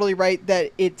you're totally right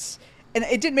that it's, and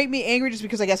it didn't make me angry just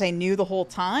because I guess I knew the whole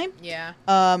time. Yeah.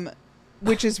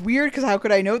 Which is weird because how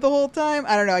could I know the whole time?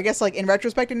 I don't know. I guess like in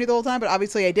retrospect I knew the whole time, but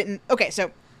obviously I didn't. Okay, so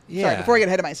sorry, Yeah. before I get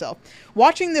ahead of myself,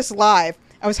 watching this live,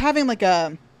 I was having like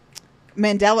a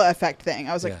Mandela effect thing.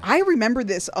 I was like, Yeah. I remember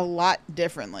this a lot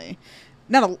differently.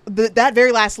 That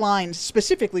very last line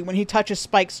specifically when he touches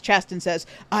Spike's chest and says,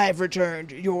 "I've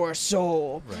returned your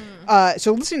soul."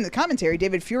 So listening to the commentary,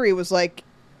 David Fury was like,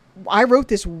 I wrote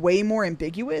this way more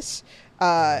ambiguous.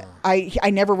 I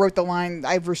never wrote the line,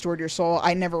 "I've restored your soul."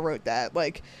 I never wrote that.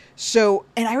 Like, so,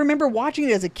 and I remember watching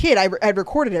it as a kid. I'd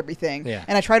recorded everything, Yeah.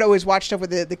 and I tried to always watch stuff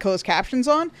with the closed captions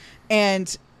on,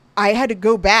 and I had to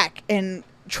go back and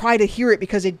try to hear it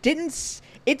because it didn't.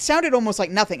 It sounded almost like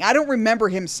nothing. I don't remember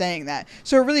him saying that.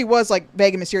 So it really was like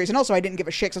vague and mysterious. And also I didn't give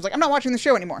a shit. So I was like, I'm not watching the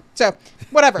show anymore. So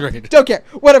whatever. Right. Don't care.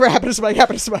 Whatever happened to Spike,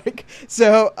 happened to Spike.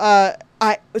 So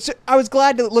I was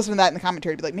glad to listen to that in the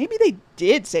commentary. Be like, maybe they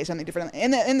did say something different.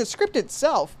 In the script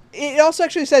itself, it also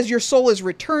actually says your soul is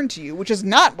returned to you, which is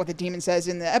not what the demon says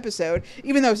in the episode.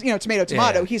 Even though, you know, tomato,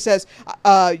 Yeah. he says,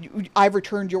 I've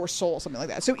returned your soul, something like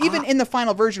that. So even in the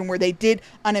final version where they did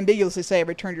unambiguously say, "I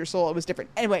returned your soul," it was different.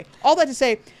 Anyway, all that to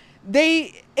say,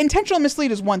 intentional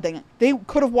mislead is one thing. They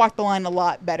could have walked the line a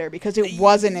lot better because it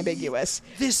wasn't ambiguous.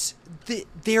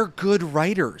 They're good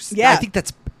writers. Yeah. I think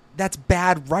that's that's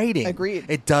bad writing. Agreed.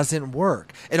 It doesn't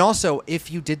work. And also,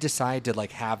 if you did decide to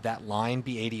like have that line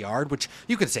be 80 yard, which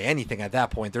you could say anything at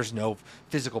that point, there's no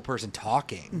physical person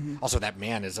talking. Also, that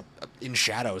man is in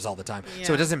shadows all the time,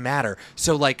 so it doesn't matter.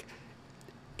 So like,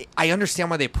 I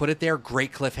understand why they put it there.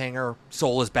 Great cliffhanger.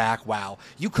 Soul is back. Wow.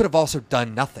 You could have also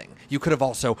done nothing. You could have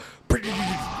also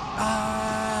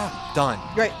done.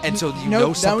 Right. And so you No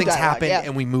know something's dialogue, happened yeah.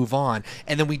 and we move on.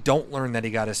 And then we don't learn that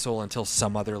he got his soul until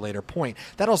some other later point.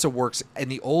 That also works in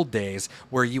the old days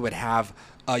where you would have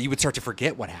you would start to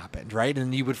forget what happened, right?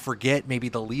 And you would forget maybe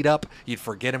the lead up. You'd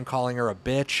forget him calling her a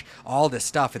bitch, all this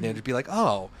stuff. And then it'd be like,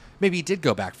 oh, maybe he did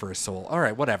go back for his soul. All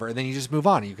right, whatever. And then you just move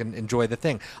on and you can enjoy the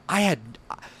thing.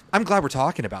 I'm glad we're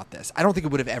talking about this. I don't think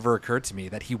it would have ever occurred to me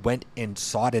that he went and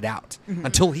sought it out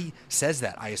until he says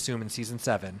that, I assume, in season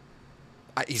 7.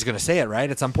 He's going to say it, right,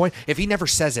 at some point. If he never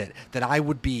says it, then I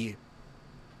would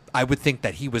think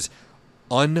that he was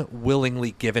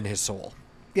unwillingly given his soul.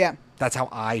 Yeah. That's how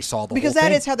I saw the Because whole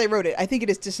thing. that is how they wrote it. I think it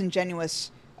is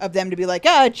disingenuous of them to be like,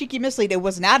 cheeky mislead. It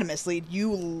was not a mislead.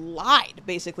 You lied,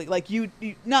 basically. Like, you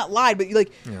not lied, but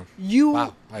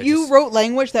you wrote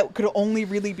language that could only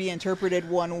really be interpreted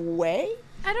one way.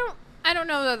 I don't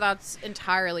know that that's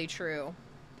entirely true.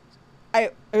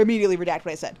 I immediately redact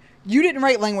what I said. You didn't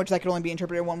write language that could only be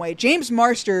interpreted one way. James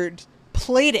Marsters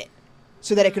played it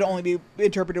so that it could only be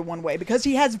interpreted one way because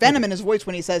he has venom in his voice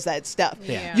when he says that stuff.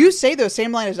 Yeah. You say those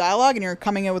same line of dialogue and you're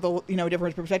coming in with a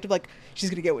different perspective. Like, she's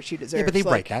going to get what she deserves. Yeah, but they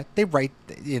like, write that. They write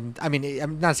in. I mean,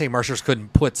 I'm not saying Marsters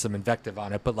couldn't put some invective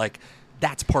on it, but like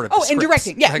that's part of the scripts. and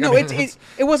directing. Yeah, Like, no, I mean,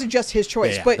 it wasn't just his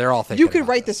choice. Yeah, but they're all thinking you could about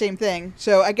write the this. same thing.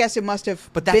 So I guess it must have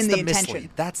But that's been the the intention. mislead.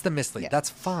 That's the mislead. Yeah. That's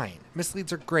fine.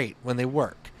 Misleads are great when they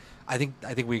work. I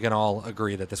think we can all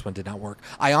agree that this one did not work.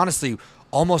 I honestly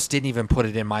almost didn't even put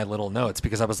it in my little notes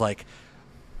because I was like,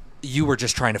 you were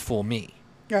just trying to fool me.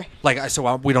 Right. Like,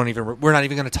 so we're not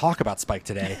even going to talk about Spike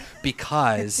today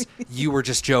because you were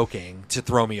just joking to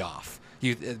throw me off.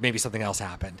 Maybe something else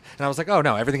happened. And I was like, oh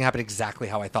no, everything happened exactly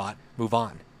how I thought. Move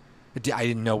on. I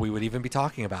didn't know we would even be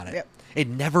talking about it. Yep. It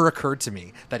never occurred to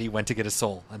me that he went to get his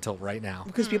soul until right now.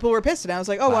 Because people were pissed. And I was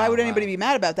like, why would anybody be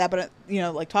mad about that? But,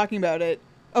 like talking about it.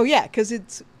 Oh, yeah, because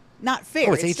it's not fair.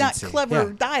 Oh, it's not agency. clever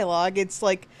Yeah. dialogue. It's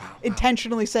like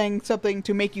intentionally saying something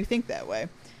to make you think that way.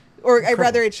 Or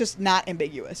rather, it's just not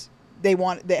ambiguous. They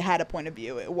had a point of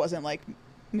view. It wasn't like,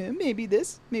 maybe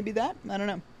this, maybe that. I don't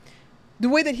know. The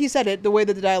way that he said it, the way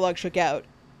that the dialogue shook out,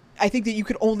 I think that you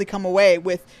could only come away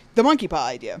with the monkey paw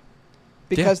idea.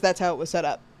 Because that's how it was set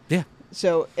up. Yeah.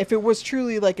 So if it was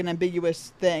truly like an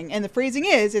ambiguous thing, and the phrasing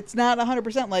is, it's not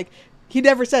 100% like, he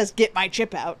never says, get my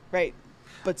chip out, right?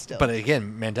 But still. But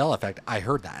again, Mandela effect, I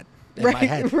heard that in Right, my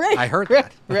head. right, I heard right,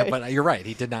 that. right. But you're right.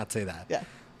 He did not say that. Yeah.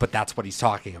 But that's what he's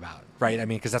talking about, right? I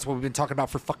mean, because that's what we've been talking about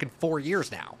for fucking 4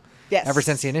 years now. Yes. Ever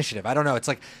since the initiative. I don't know. It's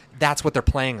like, that's what they're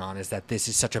playing on, is that this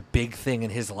is such a big thing in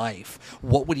his life.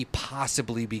 What would he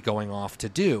possibly be going off to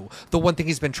do? The one thing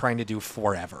he's been trying to do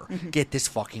forever. Get this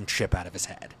fucking chip out of his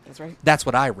head. That's right. That's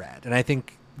what I read. And I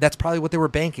think that's probably what they were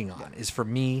banking on, is for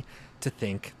me to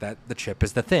think that the chip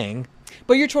is the thing.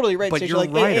 But you're totally right. But Stacey. you're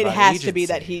Like, right it about has to be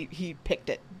that agency. he picked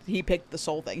it. He picked the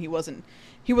soul thing. He wasn't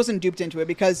duped into it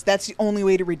because that's the only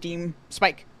way to redeem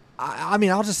Spike. I mean,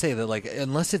 I'll just say that, like,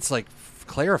 unless it's like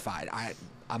clarified,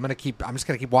 I'm just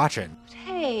gonna keep watching.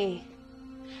 Hey,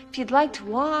 if you'd like to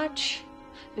watch,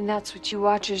 and that's what you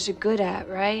watchers are good at,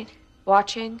 right?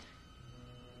 Watching?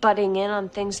 Butting in on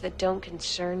things that don't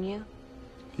concern you?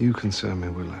 You concern me,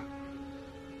 Willow.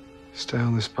 Stay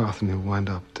on this path and you'll wind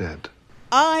up dead.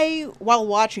 I, while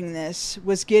watching this,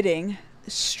 was getting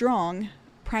strong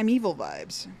Primeval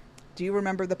vibes. Do you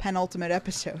remember the penultimate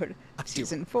episode of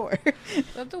season 4? Is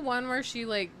that the one where she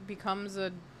like becomes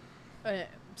a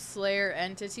Slayer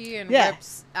entity and Yeah.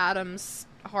 rips Adam's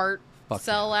heart Fuck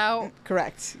cell out?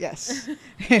 Correct. Yes.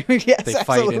 Yes. They fight in the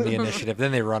absolutely. initiative,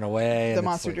 then they run away. The and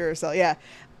monster it's like, Duracell. Yeah.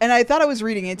 And I thought I was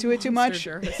reading into it too much.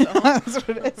 Monster Duracell. That's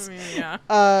what it is. I mean, yeah.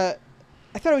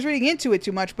 I thought I was reading into it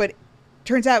too much, but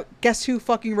turns out, guess who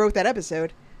fucking wrote that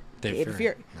episode? David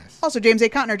Fury. Nice. Also, James A.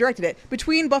 Contner directed it.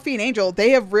 Between Buffy and Angel,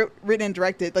 they have written and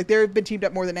directed. Like, they've been teamed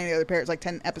up more than any other pair. It's like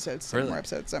 10 episodes, 7 more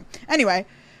episodes. So, anyway,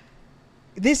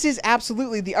 this is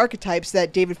absolutely the archetypes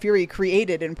that David Fury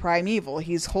created in Primeval.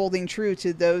 He's holding true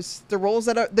to the roles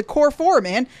that are the core 4,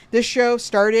 man. This show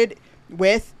started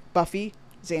with Buffy,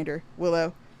 Xander,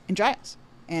 Willow, and Giles.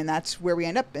 And that's where we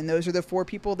end up. And those are the 4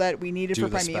 people that we needed Do for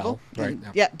the Primeval. spell, right, And,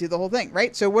 yeah. do the whole thing,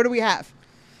 right? So what do we have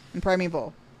in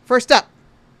Primeval? First up,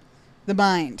 the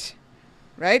mind,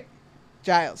 right?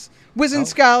 Giles. Wizened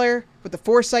scholar with the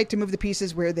foresight to move the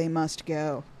pieces where they must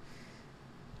go.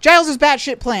 Giles'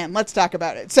 batshit plan. Let's talk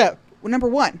about it. So, number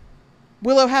 1,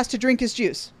 Willow has to drink his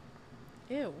juice.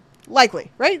 Ew.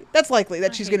 Likely, right? That's likely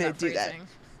that she's going to do that.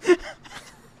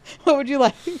 What would you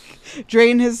like?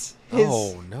 Drain his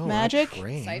magic?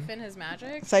 Siphon his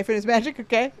magic? Siphon his magic?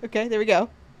 Okay, there we go.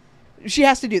 She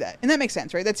has to do that. And that makes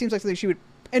sense, right? That seems like something she would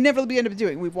inevitably end up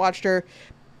doing. We've watched her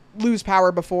lose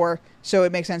power before, so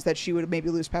it makes sense that she would maybe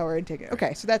lose power and take it.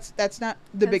 Okay, so that's not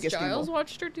the biggest Has Giles gamble.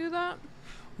 watched her do that?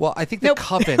 Well, I think the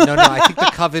Coven... No, I think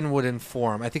the Coven would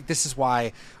inform. I think this is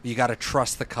why you got to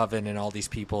trust the Coven and all these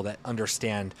people that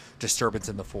understand disturbance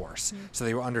in the Force. Mm-hmm. So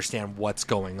they will understand what's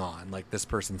going on. Like, this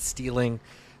person's stealing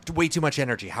way too much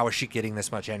energy. How is she getting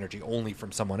this much energy? Only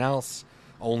from someone else?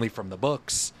 Only from the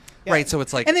books? Yeah. Right, so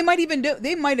it's like... And they might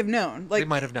have known. Like, they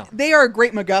might have known. They are a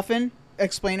great MacGuffin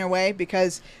explainer way,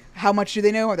 because how much do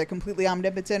they know? Are they completely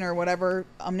omnipotent or whatever,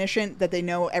 omniscient, that they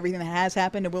know everything that has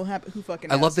happened and will happen? Who fucking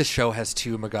knows? I love this show has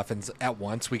two MacGuffins at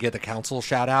once. We get the council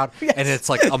shout out, and it's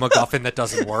like a MacGuffin that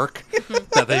doesn't work,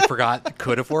 that they forgot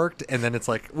could have worked, and then it's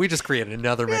like, we just created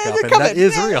another MacGuffin that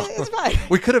is real. It's fine.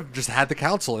 We could have just had the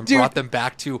council and brought them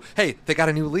back to, hey, they got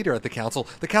a new leader at the council.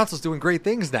 The council's doing great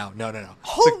things now. No.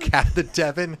 The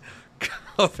Devon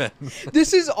Coven.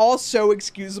 This is all so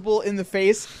excusable in the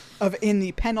face of, in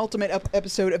the penultimate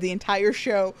episode of the entire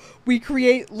show, we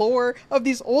create lore of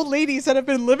these old ladies that have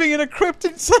been living in a crypt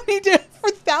in Sunnydale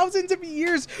for thousands of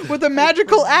years with a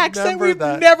magical axe that we've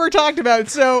never talked about.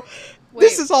 So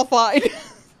this is all fine.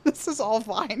 This is all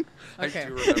fine. Okay. I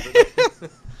do remember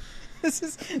that. This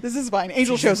is fine.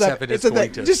 Angel shows up. It's a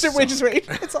thing. Just wait.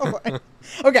 It's all fine.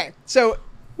 Okay, so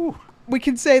we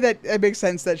can say that it makes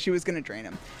sense that she was going to drain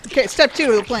him. Okay, step 2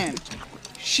 of the plan.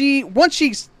 Once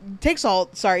she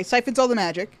siphons all the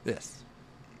magic. Yes.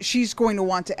 She's going to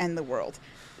want to end the world.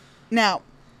 Now,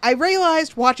 I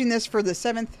realized watching this for the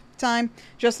 7th time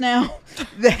just now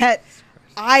that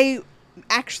I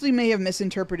actually may have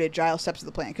misinterpreted Giles' steps of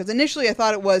the plan, because initially I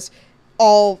thought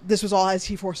this was all as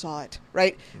he foresaw it,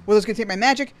 right? Willow's going to take my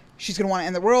magic. She's going to want to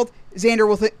end the world. Xander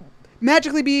will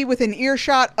magically be within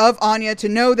earshot of Anya to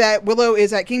know that Willow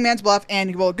is at Kingman's Bluff, and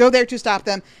he will go there to stop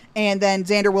them, and then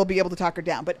Xander will be able to talk her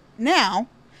down. But now,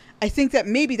 I think that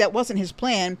maybe that wasn't his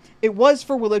plan. It was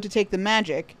for Willow to take the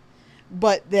magic,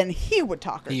 but then he would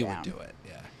talk her down. He would do it,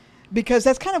 yeah. Because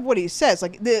that's kind of what he says.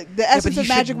 Like, the essence of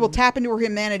magic will tap into her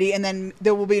humanity, and then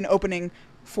there will be an opening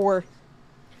for...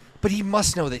 But he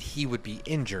must know that he would be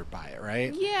injured by it,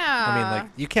 right? Yeah. I mean,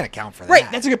 like, you can't account for that.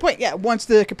 Right, that's a good point. Yeah, once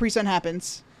the Capri Sun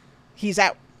happens, he's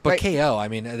out. But right? KO, I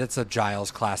mean, that's a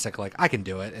Giles classic, like, I can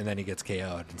do it, and then he gets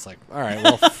KO'd. It's like, all right,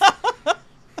 well,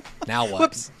 now what?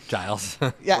 Whoops. Giles.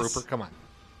 Yes. Rupert, come on.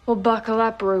 Well, buckle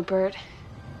up, Rupert.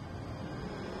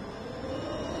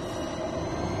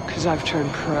 Because I've turned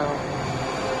pro.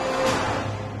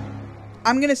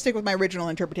 I'm going to stick with my original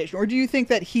interpretation. Or do you think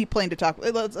that he planned to talk...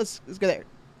 Let's go there.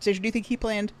 Station, do you think he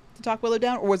planned to talk Willow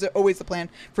down? Or was it always the plan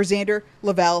for Xander,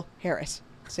 Lavelle, Harris?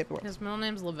 Save the world. His middle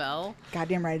name's Lavelle.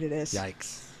 Goddamn right it is.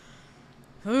 Yikes.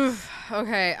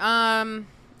 Okay. I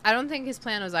don't think his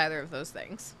plan was either of those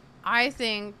things. I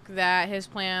think that his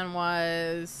plan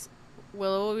was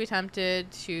Willow will be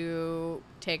tempted to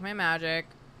take my magic,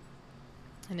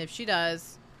 and if she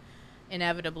does,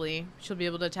 inevitably, she'll be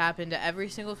able to tap into every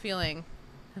single feeling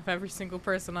of every single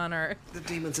person on Earth. The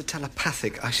demons are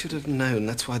telepathic. I should have known.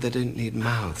 That's why they don't need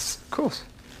mouths. Of course.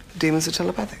 The demons are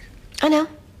telepathic. I know.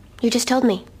 You just told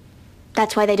me.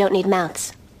 That's why they don't need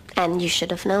mouths. And you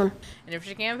should have known. And if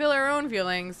she can't feel her own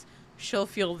feelings, she'll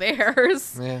feel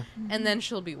theirs. Yeah. And then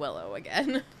she'll be Willow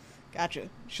again. Gotcha.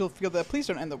 She'll feel that please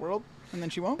don't end the world, and then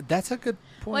she won't. That's a good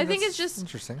point. Well, I think That's it's just...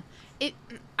 interesting.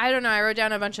 I don't know. I wrote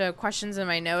down a bunch of questions in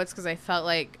my notes because I felt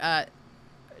like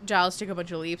Giles took a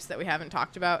bunch of leaps that we haven't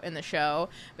talked about in the show.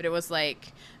 But it was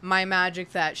like, my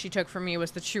magic that she took from me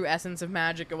was the true essence of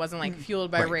magic. It wasn't like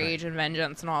fueled by rage and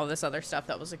vengeance and all this other stuff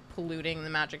that was like polluting the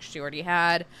magic she already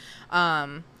had.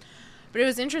 But it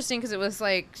was interesting because it was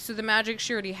like, so the magic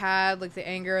she already had, like the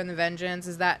anger and the vengeance,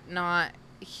 is that not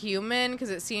human? Because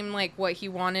it seemed like what he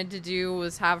wanted to do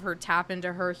was have her tap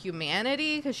into her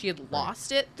humanity because she had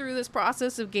lost it through this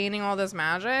process of gaining all this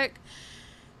magic.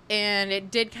 And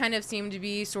it did kind of seem to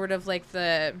be sort of like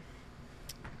the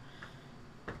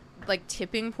like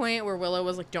tipping point where Willow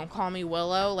was like, don't call me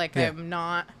Willow, like I'm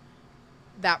not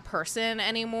that person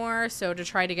anymore. So to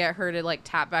try to get her to like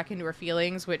tap back into her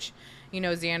feelings, which, you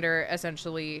know, Xander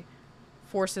essentially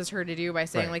forces her to do by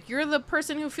saying like, you're the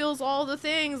person who feels all the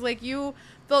things, like you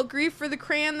felt grief for the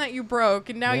crayon that you broke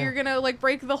and now you're gonna like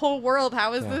break the whole world.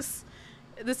 How is this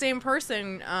the same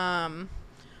person?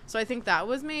 So I think that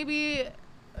was maybe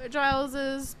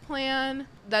Giles's plan,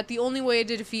 that the only way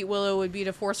to defeat Willow would be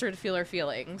to force her to feel her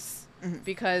feelings.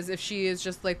 Because if she is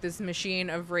just like this machine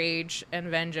of rage and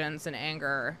vengeance and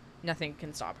anger, nothing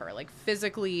can stop her. Like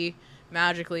physically,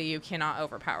 magically, you cannot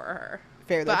overpower her.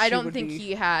 Fair, but that I she don't would think be-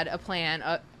 he had a plan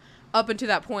up until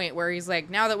that point where he's like,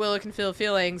 now that Willow can feel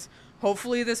feelings,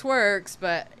 hopefully this works.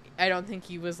 But I don't think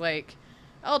he was like,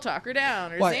 I'll talk her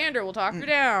down, or Well, Xander will talk her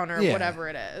down, or yeah. whatever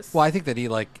it is. Well, I think that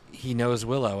he knows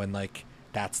Willow, and like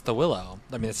that's the Willow.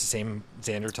 I mean, it's the same.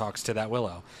 Xander talks to that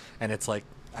Willow, and it's like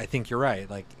I think you're right.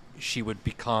 Like she would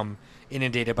become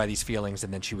inundated by these feelings,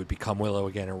 and then she would become Willow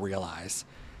again and realize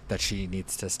that she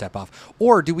needs to step off.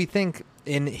 Or do we think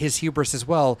in his hubris as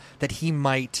well that he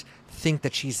might think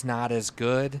that she's not as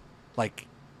good, like,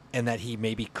 and that he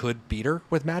maybe could beat her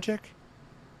with magic?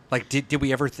 Like, did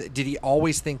we ever? Did he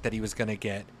always think that he was going to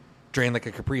get drained like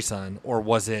a Capri Sun, or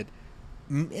was it?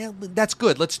 That's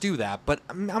good. Let's do that. But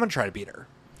I'm going to try to beat her.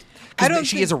 I don't Because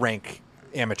she think- is a rank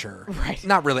amateur, Right.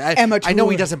 Not really. Amateur. I know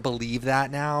he doesn't believe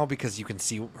that now because you can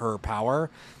see her power,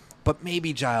 but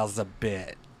maybe Giles is a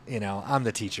bit. You know, I'm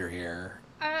the teacher here.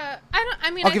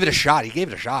 I'll give it a shot. He gave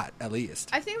it a shot at least.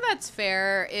 I think that's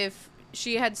fair if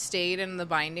she had stayed in the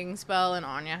binding spell and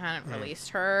Anya hadn't released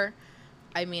her.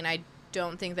 I mean, I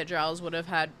don't think that Giles would have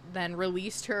had then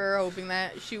released her, hoping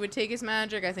that she would take his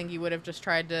magic. I think he would have just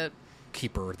tried to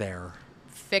Keep her there.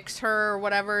 fix her or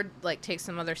whatever, like take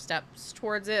some other steps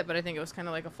towards it. But I think it was kind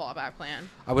of like a fallback plan.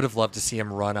 I would have loved to see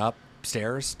him run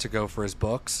upstairs to go for his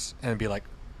books and be like,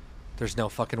 "There's no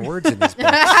fucking words in these books.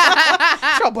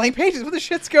 It's all blank pages. What the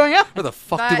shit's going on? Where the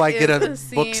fuck That do I get is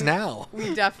the books scene now?"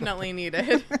 We definitely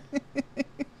needed.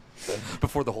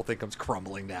 Before the whole thing comes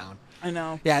crumbling down. I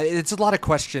know. Yeah, it's a lot of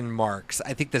question marks.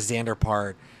 I think the Xander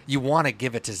part, you want to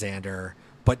give it to Xander,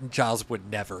 but Giles would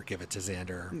never give it to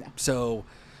Xander. No. So,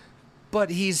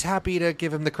 but he's happy to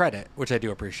give him the credit, which I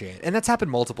do appreciate. And that's happened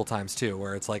multiple times too,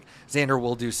 where it's like Xander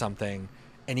will do something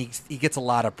and he gets a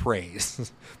lot of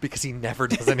praise because he never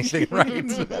does anything right.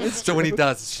 So when he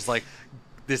does, it's just like,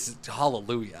 this is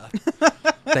hallelujah.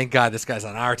 Thank God this guy's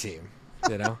on our team,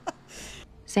 you know?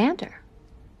 Xander.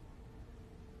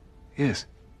 Yes.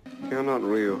 You're not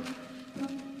real.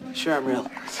 Sure, I'm real.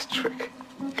 It's a trick.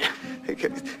 It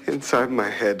gets inside my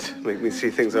head, make me see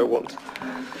things I want.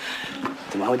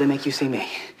 Then why would they make you see me?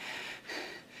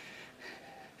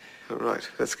 All right,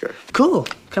 let's go. Cool.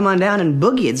 Come on down and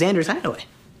boogie at Xander's hideaway.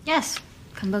 Yes,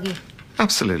 come boogie.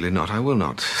 Absolutely not. I will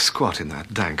not squat in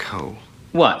that dank hole.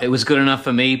 What? It was good enough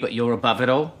for me, but you're above it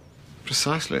all?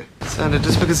 Precisely. Xander,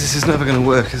 just because this is never going to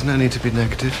work, there's no need to be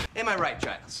negative. Am I right,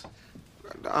 Giles?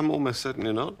 I'm almost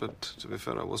certainly not, but to be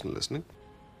fair, I wasn't listening.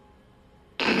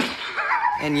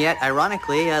 And yet,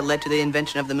 ironically, led to the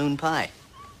invention of the moon pie.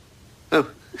 Oh.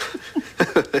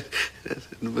 The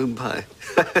moon pie.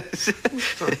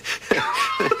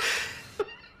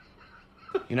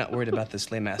 You're not worried about the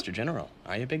Slaymaster General,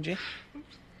 are you, Big G?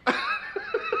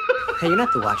 Hey, you're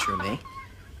not the watcher of me.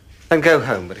 Then go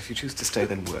home, but if you choose to stay,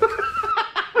 then work.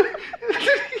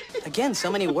 Again,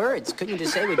 so many words. Couldn't you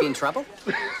just say we'd be in trouble?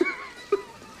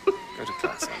 Go to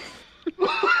class, Anna.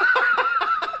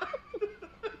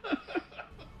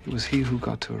 It was he who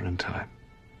got to her in time.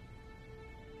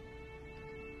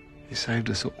 He saved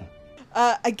us all.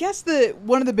 I guess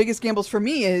one of the biggest gambles for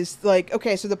me is like,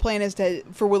 okay, so the plan is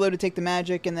for Willow to take the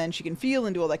magic and then she can feel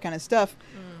and do all that kind of stuff.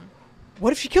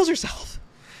 What if she kills herself?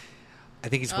 I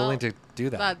think he's willing to do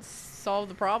that. That solved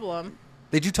the problem.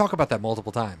 They do talk about that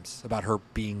multiple times, about her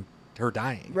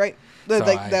dying. Right. So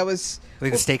That was... I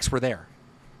think the stakes were there.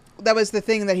 That was the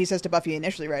thing that he says to Buffy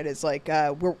initially, right? It's like,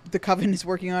 the Coven is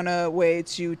working on a way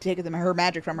to take her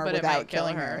magic from her But it might without kill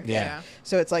killing her. her. Yeah.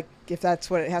 So it's like, if that's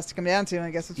what it has to come down to,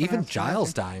 I guess it's Even what it has to come down Giles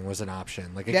to. dying was an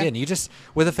option. Like, Yeah. again, you just,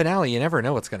 with a finale, you never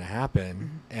know what's going to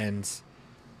happen. And,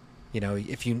 you know,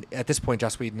 if you, at this point,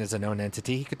 Joss Whedon is a known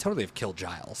entity, he could totally have killed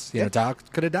Giles. You know,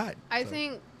 Doc could have died. I So.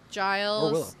 think Or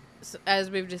Giles, Willow.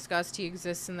 as we've discussed, he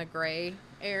exists in the gray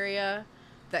area.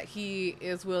 That he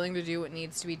is willing to do what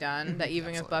needs to be done. That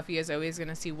even if Buffy is always going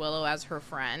to see Willow as her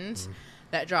friend,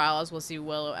 that Giles will see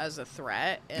Willow as a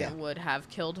threat and would have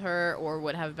killed her or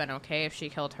would have been okay if she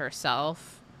killed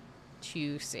herself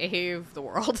to save the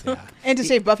world. And to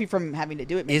save Buffy from having to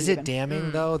do it. maybe Is it even.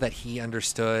 damning, though, that he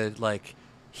understood, like,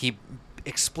 he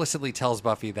explicitly tells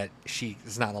Buffy that she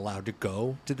is not allowed to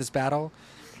go to this battle?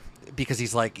 Because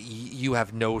he's like, you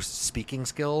have no speaking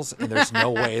skills, and there's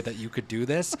no way that you could do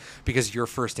this because your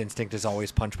first instinct is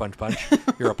always punch, punch, punch.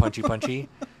 You're a punchy, punchy,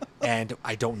 and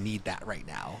I don't need that right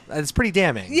now. It's pretty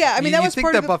damning. Yeah, I mean, that was think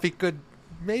part that of the- Buffy could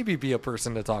maybe be a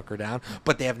person to talk her down,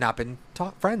 but they have not been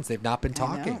friends. They've not been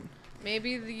talking.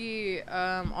 Maybe the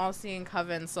all-seeing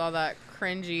coven saw that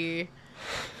cringy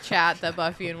chat that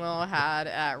Buffy and Willow had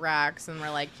at Rax, and we're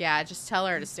like, yeah, just tell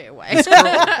her to stay away.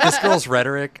 This girl's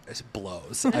rhetoric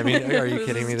blows. I mean, are you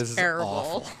kidding me? This terrible. is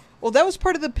awful. Well, that was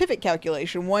part of the pivot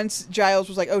calculation. Once Giles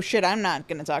was like, oh shit, I'm not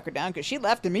going to talk her down because she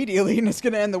left immediately and it's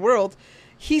going to end the world,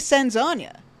 he sends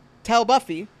Anya. Tell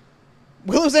Buffy,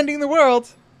 Willow's ending the world.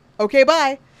 Okay,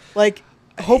 bye. Like,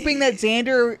 hoping that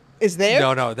Xander is there.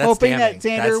 No, that's hoping damning. that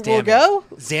Xander That's will damning. go.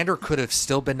 Xander could have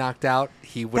still been knocked out.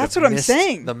 He would That's have what I'm missed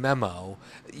saying. the memo.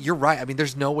 You're right. I mean,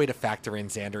 there's no way to factor in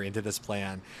Xander into this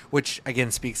plan, which again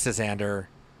speaks to Xander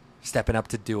stepping up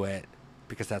to do it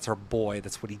because that's our boy.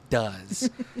 That's what he does.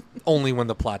 Only when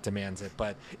the plot demands it.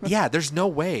 But yeah, there's no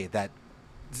way that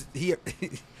he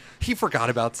forgot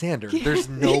about Xander. There's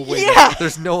no way. Yeah.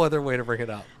 There's no other way to bring it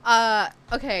up.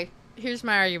 Okay, here's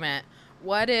my argument.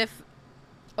 What if...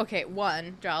 Okay,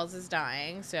 one, Giles is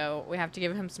dying, so we have to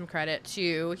give him some credit.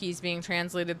 Two, he's being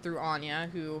translated through Anya,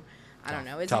 who, I don't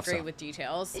know, isn't great with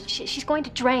details. She's going to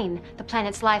drain the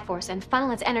planet's life force and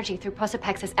funnel its energy through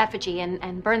Posapex's effigy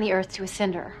and burn the Earth to a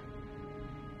cinder.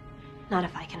 Not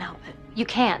if I can help it. You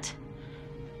can't.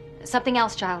 Something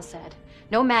else Giles said.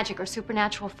 No magic or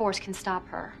supernatural force can stop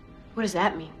her. What does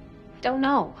that mean? Don't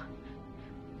know.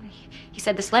 He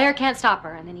said the Slayer can't stop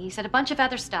her, and then he said a bunch of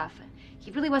other stuff. He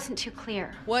really wasn't too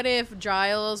clear. What if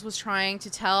Giles was trying to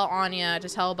tell Anya, to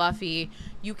tell Buffy,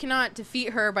 you cannot defeat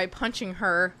her by punching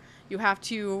her. You have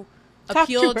to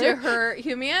appeal to her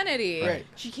humanity. Right.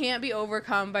 She can't be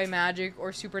overcome by magic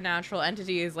or supernatural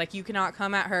entities. Like, you cannot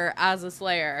come at her as a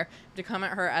Slayer, to come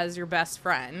at her as your best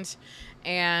friend.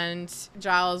 And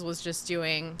Giles was just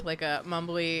doing like a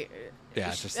mumbly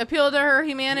just appeal to her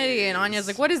humanity, and Anya's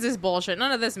like, what is this bullshit?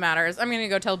 None of this matters. I'm gonna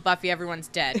go tell Buffy everyone's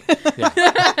dead.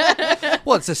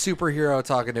 Well, it's a superhero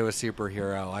talking to a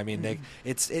superhero. I mean,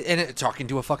 it's talking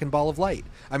to a fucking ball of light.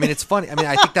 I mean, it's funny. I mean,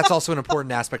 I think that's also an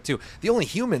important aspect too. The only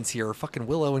humans here are fucking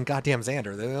Willow and goddamn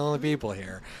Xander. They're the only people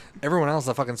here. Everyone else is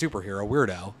a fucking superhero.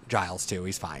 Weirdo. Giles too.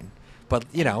 He's fine. But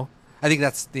you know, I think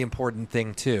that's the important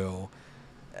thing too.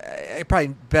 Probably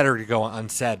better to go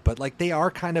unsaid, but like, they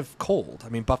are kind of cold. I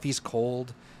mean, Buffy's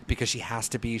cold because she has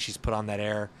to be. She's put on that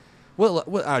air. Well,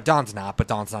 Dawn's not, but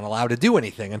Dawn's not allowed to do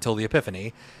anything until the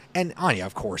Epiphany. And Anya,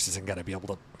 of course, isn't going to be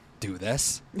able to do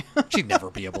this. She'd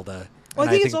never be able to. Well, And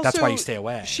I think it's that's why also- you stay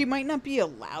away. She might not be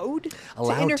allowed to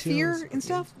to, interfere in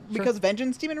stuff because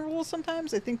Vengeance Demon rules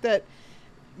sometimes. I think that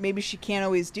maybe she can't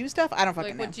always do stuff. I don't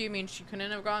fucking Like, know. what do you mean? She couldn't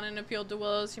have gone and appealed to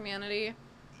Willow's humanity?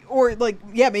 Or like,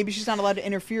 yeah, maybe she's not allowed to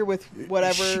interfere with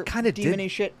whatever She kind of demon-y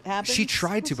did. shit happens. She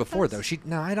tried to before, though.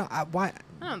 Why?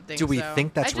 I don't think Do we so.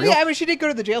 think that's I real? Yeah, I mean, she did go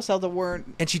to the jail cell that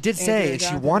weren't. And she did Andrea say, and she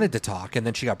Jonathan. wanted to talk, and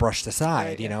then she got brushed aside,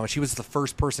 Right, you know, and she was the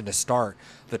first person to start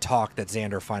the talk that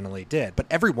Xander finally did. But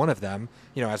every one of them,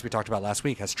 you know, as we talked about last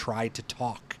week, has tried to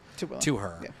talk to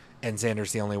her. Yeah. And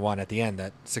Xander's the only one at the end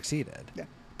that succeeded. Yeah.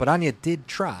 But Anya did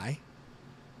try.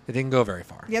 It didn't go very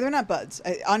far. Yeah, they're not buds.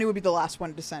 Anya would be the last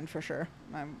one to send for sure.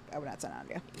 I would not send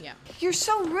Anya. Yeah. You're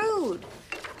so rude.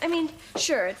 I mean,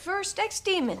 sure, at first,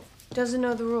 ex-demon. Doesn't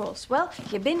know the rules. Well,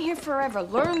 you've been here forever.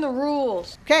 Learn the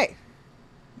rules. Okay.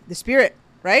 The spirit,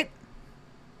 right?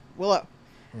 Willow.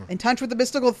 In touch with the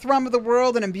mystical thrum of the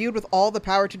world and imbued with all the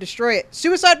power to destroy it.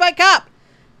 Suicide by cop!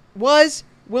 Was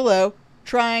Willow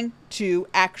trying to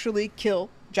actually kill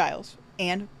Giles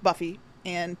and Buffy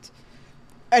and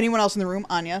anyone else in the room,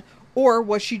 Anya? Or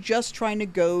was she just trying to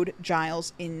goad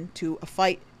Giles into a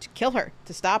fight to kill her,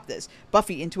 to stop this?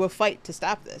 Buffy into a fight to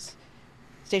stop this?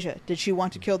 Stacia, did she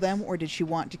want to kill them or did she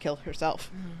want to kill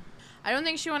herself? I don't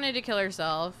think she wanted to kill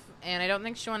herself, and I don't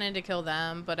think she wanted to kill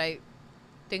them, but I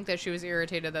think that she was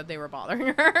irritated that they were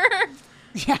bothering her.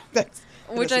 Yeah, that's...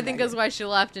 Which I think is why she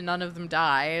left and none of them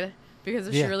died. Because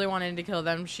if she Yeah. really wanted to kill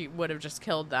them, she would have just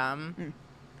killed them.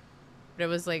 But it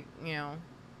was like, you know,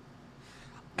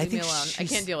 leave me alone. I she's-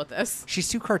 can't deal with this. She's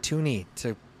too cartoony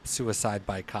to suicide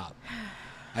by cop.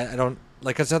 I don't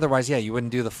like, because otherwise, yeah, you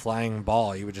wouldn't do the flying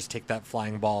ball. You would just take that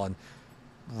flying ball and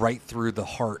right through the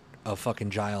heart of fucking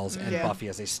Giles and Yeah. Buffy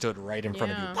as they stood right in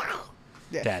front of you.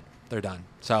 Yeah. Dead. They're done.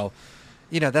 So,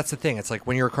 you know, that's the thing. It's like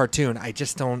when you're a cartoon, I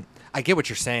just don't. I get what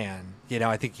you're saying. You know,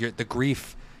 I think the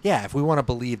grief. Yeah, if we want to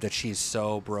believe that she's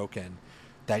so broken,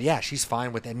 that yeah, she's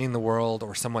fine with ending the world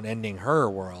or someone ending her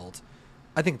world.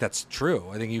 I think that's true.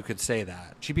 I think you could say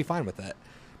that she'd be fine with it,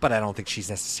 but I don't think she's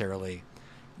necessarily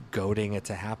goading it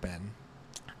to happen.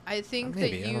 I think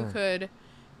Maybe, that I you don't know. could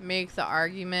make the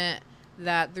argument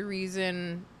that the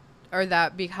reason, or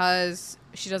that because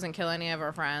she doesn't kill any of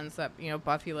her friends, that, you know,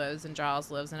 Buffy lives and Giles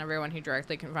lives and everyone who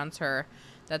directly confronts her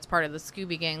that's part of the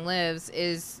Scooby Gang lives,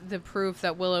 is the proof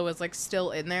that Willow is like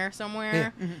still in there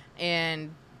somewhere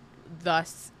and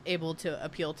thus able to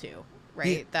appeal to.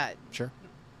 right? Yeah. That Sure.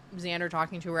 Xander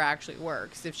talking to her actually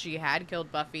works. If she had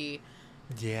killed Buffy,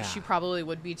 Yeah. she probably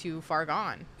would be too far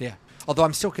gone. Yeah. Although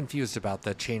I'm still confused about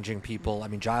the changing people. I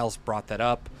mean, Giles brought that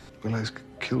up. Willow's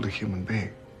killed a human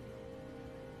being.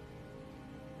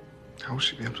 How will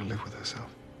she be able to live with herself?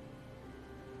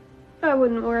 I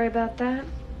wouldn't worry about that.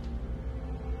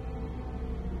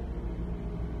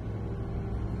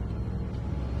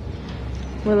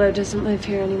 Willow doesn't live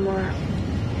here anymore.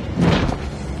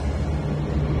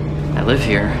 I live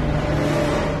here.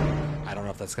 I don't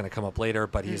know if that's going to come up later,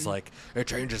 but he's like, it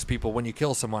changes people when you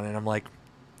kill someone. And I'm like,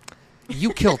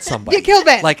 you killed somebody. You killed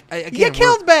Ben. Like, again, You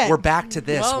killed Ben. We're back to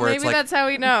this Well, where maybe it's like, that's how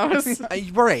he knows.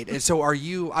 Right. So are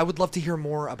you, I would love to hear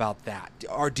more about that.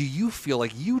 Or do you feel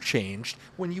like you changed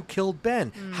when you killed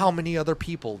Ben? How many other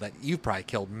people that you've probably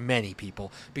killed? Many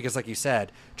people. Because like you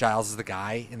said, Giles is the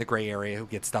guy in the gray area who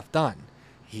gets stuff done.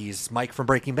 He's Mike from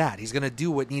Breaking Bad. He's going to do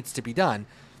what needs to be done.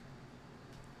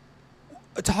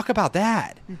 Talk about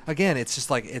that. Again, it's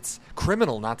just like, it's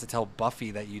criminal not to tell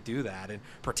Buffy that you do that and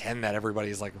pretend that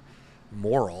everybody's like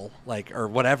moral, like, or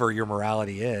whatever your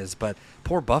morality is. But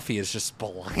poor Buffy is just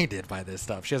blinded by this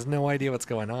stuff. She has no idea what's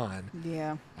going on.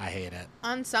 Yeah. I hate it.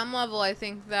 On some level, I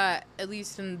think that, at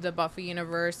least in the Buffy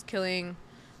universe, killing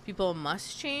people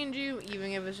must change you,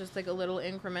 even if it's just like a little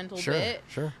incremental bit.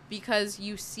 Sure. Because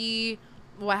you see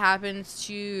what happens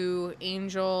to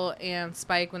Angel and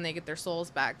Spike when they get their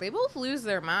souls back. They both lose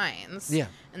their minds. Yeah.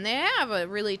 And they have a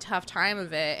really tough time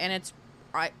of it. And it's,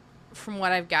 from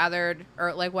what I've gathered,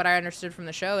 or like what I understood from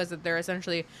the show, is that they're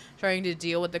essentially trying to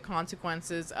deal with the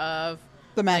consequences of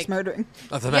The mass murdering.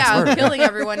 Of the mass murder. killing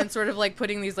everyone and sort of like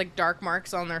putting these like dark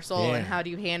marks on their soul. Yeah. And how do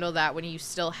you handle that when you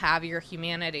still have your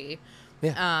humanity?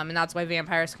 Yeah. And that's why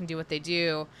vampires can do what they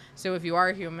do. So if you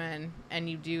are human and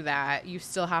you do that, you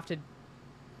still have to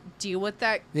deal with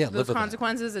that. Yeah, live those with that.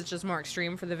 consequences. It's just more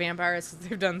extreme for the vampires because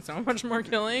they've done so much more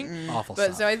killing. Awful But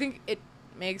stuff. so I think it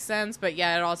makes sense. But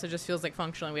yeah, it also just feels like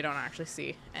functionally we don't actually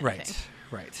see anything.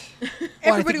 Right. Everybody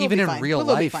Well, I think will even be in fine. real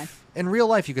We'll all be fine. life, in real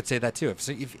life, you could say that too.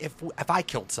 If I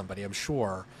killed somebody, I'm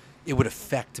sure it would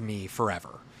affect me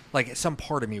forever. Like some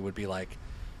part of me would be like,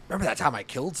 remember that time I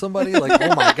killed somebody? Like,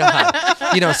 oh my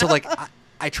god, So like,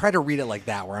 I try to read it like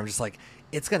that, where I'm just like,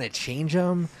 it's gonna change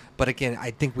them. But again,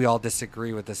 I think we all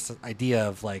disagree with this idea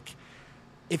of like,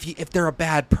 if they're a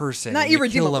bad person, Not and you kill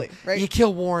irredeemably, them, right? You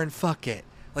kill Warren, fuck it.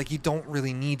 Like, you don't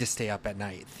really need to stay up at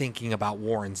night thinking about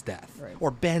Warren's death Right.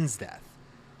 or Ben's death.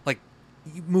 Like,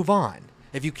 you move on.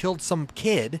 If you killed some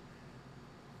kid,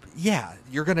 yeah,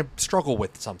 you're going to struggle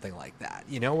with something like that,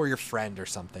 or your friend or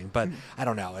something. But I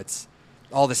don't know. It's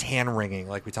all this hand-wringing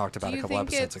like we talked about Do a you couple think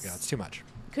episodes ago. It's too much.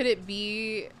 Could it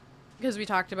be because we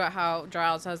talked about how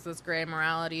Giles has this gray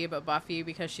morality, but Buffy,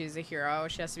 because she's a hero,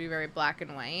 she has to be very black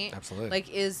and white? Absolutely. Like,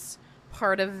 is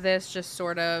part of this just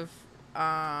sort of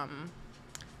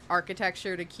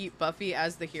architecture to keep Buffy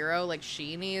as the hero? Like,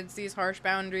 she needs these harsh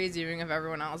boundaries, even if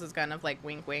everyone else is kind of like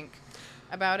wink wink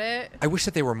about it? I wish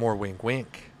that they were more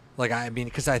wink-wink. Like, I mean,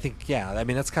 because I think,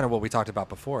 that's kind of what we talked about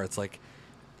before. It's like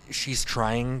she's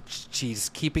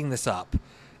keeping this up,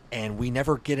 and we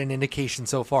never get an indication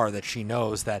so far that she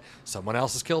knows that someone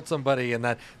else has killed somebody and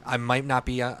that I might not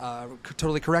be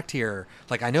totally correct here.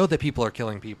 Like, I know that people are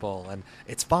killing people, and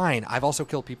it's fine. I've also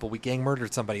killed people. We gang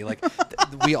murdered somebody. Like,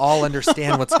 we all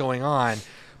understand what's going on.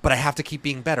 But I have to keep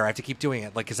being better. I have to keep doing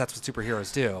it, like, because that's what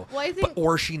superheroes do. Well, I think,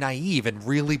 or is she naive and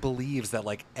really believes that,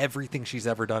 like, everything she's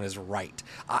ever done is right?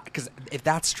 Because if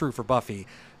that's true for Buffy,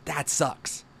 that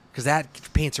sucks. Because that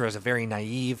paints her as a very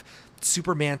naive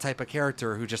Superman type of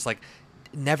character who just, like,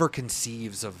 never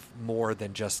conceives of more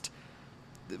than just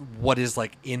what is,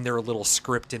 like, in their little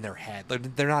script in their head.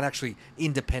 They're not actually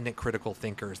independent critical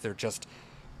thinkers. They're just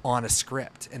on a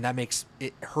script, and that makes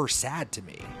her sad to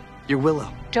me. You're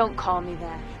Willow. Don't call me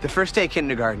that. The first day of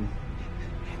kindergarten,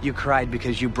 you cried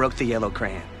because you broke the yellow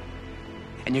crayon.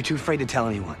 And you're too afraid to tell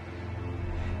anyone.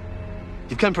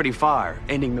 You've come pretty far.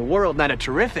 Ending the world, not a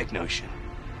terrific notion.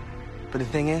 But the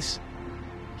thing is,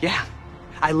 yeah,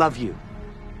 I love you.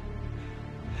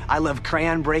 I love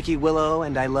crayon breaky Willow,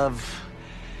 and I love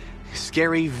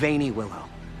scary veiny Willow.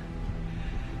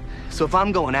 So if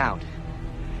I'm going out,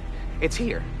 it's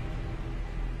here.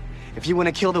 If you want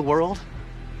to kill the world,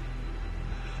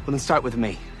 well, then start with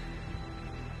me.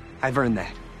 I've earned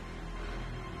that.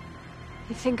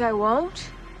 You think I won't?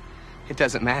 It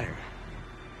doesn't matter.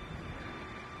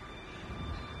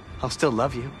 I'll still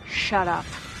love you. Shut up.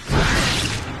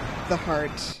 The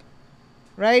heart.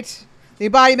 Right? The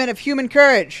embodiment of human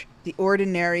courage. The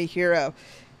ordinary hero.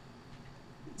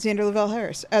 Xander Lavelle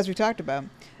Harris, as we talked about.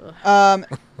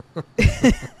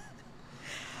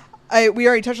 we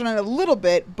already touched on it a little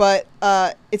bit, but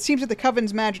it seems that the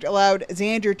Coven's magic allowed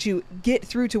Xander to get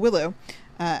through to Willow,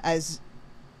 as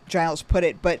Giles put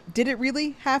it. But did it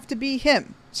really have to be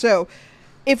him? So,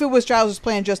 if it was Giles'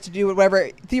 plan just to do it, whatever,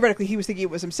 theoretically he was thinking it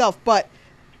was himself. But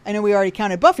I know we already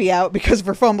counted Buffy out because of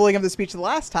her fumbling of the speech the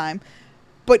last time.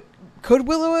 But could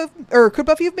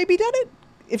Buffy have maybe done it?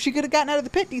 If she could have gotten out of the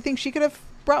pit, do you think she could have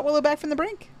brought Willow back from the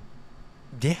brink?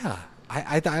 Yeah.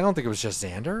 I don't think it was just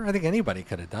Xander. I think anybody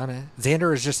could have done it.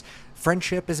 Xander is just,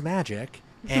 friendship is magic.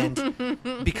 And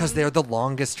because they're the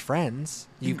longest friends,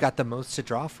 you've got the most to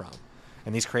draw from.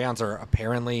 And these crayons are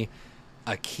apparently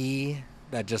a key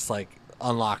that just like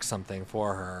unlocks something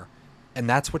for her. And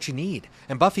that's what you need.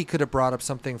 And Buffy could have brought up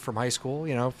something from high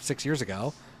school, 6 years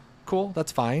ago. Cool,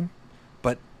 that's fine.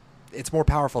 But it's more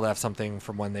powerful to have something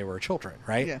from when they were children,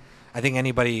 right? Yeah. I think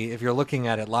anybody, if you're looking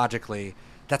at it logically,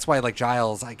 that's why, like,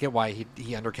 Giles, I get why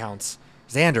he undercounts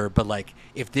Xander, but, like,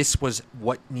 if this was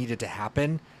what needed to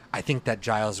happen, I think that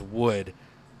Giles would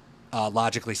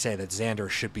logically say that Xander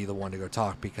should be the one to go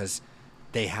talk because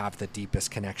they have the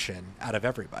deepest connection out of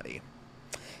everybody.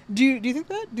 Do you think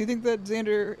that? Do you think that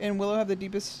Xander and Willow have the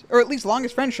deepest, or at least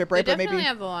longest friendship, right? They But definitely maybe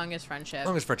have the longest friendship.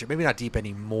 Longest friendship. Maybe not deep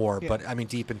anymore, but, I mean,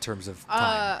 deep in terms of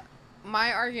time.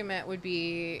 My argument would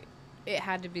be it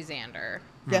had to be Xander.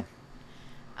 Yeah.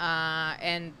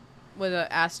 And with an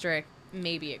asterisk,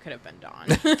 maybe it could have been Dawn.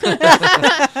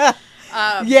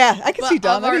 Yeah, I can see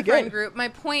Dawn. That'd be good. Group. My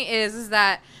point is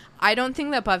that I don't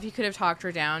think that Buffy could have talked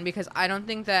her down because I don't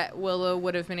think that Willow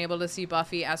would have been able to see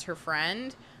Buffy as her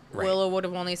friend. Right. Willow would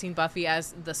have only seen Buffy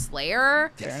as the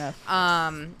Slayer. Fair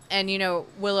enough. And,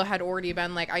 Willow had already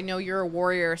been like, I know you're a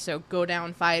warrior, so go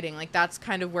down fighting. Like, that's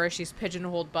kind of where she's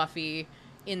pigeonholed Buffy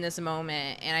in this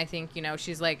moment. And I think,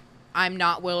 she's like, I'm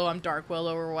not Willow, I'm Dark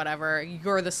Willow or whatever.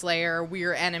 You're the Slayer,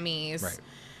 we're enemies. Right.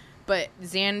 But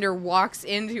Xander walks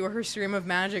into her stream of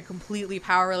magic completely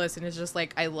powerless and is just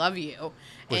like, I love you.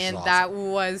 Which and is awesome. that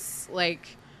was,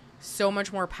 like, so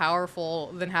much more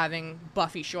powerful than having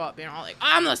Buffy show up being all like,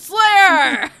 I'm the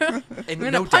Slayer! I'm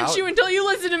going to punch you until you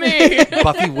listen to me!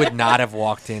 Buffy would not have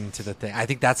walked into the thing. I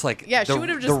think that's like... Yeah, she would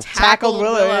have just tackled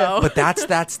Willow. Yeah. But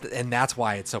that's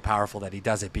why it's so powerful that he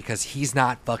does it, because he's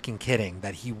not fucking kidding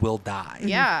that he will die.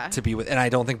 Yeah. To be with... And I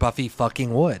don't think Buffy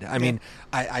fucking would. I mean,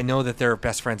 I know that they're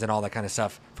best friends and all that kind of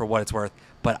stuff for what it's worth,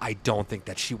 but I don't think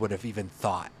that she would have even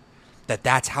thought that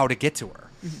that's how to get to her.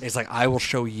 It's like, I will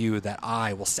show you that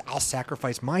I'll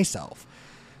sacrifice myself.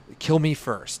 Kill me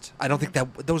first. I don't think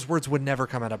that those words would never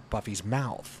come out of Buffy's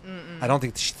mouth. I don't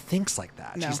think she thinks like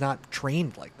that. No. She's not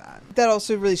trained like that. That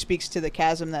also really speaks to the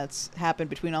chasm that's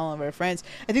happened between all of our friends.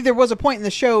 I think there was a point in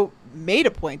the show made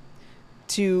a point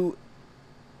to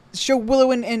show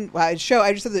Willow I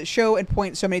just said the show and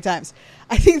point so many times.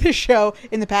 I think the show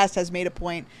in the past has made a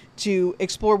point to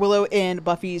explore Willow and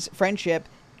Buffy's friendship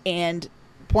and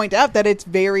point out that it's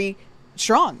very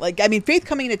strong. Like, I mean, Faith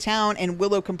coming into town and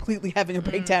Willow completely having a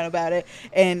breakdown about it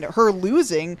and her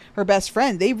losing her best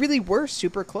friend, they really were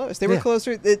super close. They were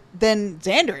closer than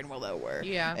Xander and Willow were.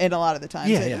 Yeah. And a lot of the times.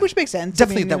 Yeah. Which makes sense.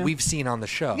 Definitely that we've seen on the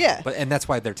show. Yeah. And that's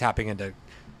why they're tapping into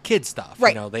kid stuff.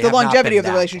 Right. They the have not longevity been of the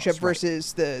that relationship close, right.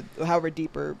 versus the however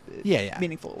deeper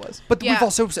meaningful it was. But we've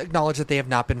also acknowledged that they have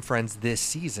not been friends this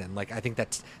season. Like, I think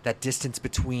that distance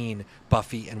between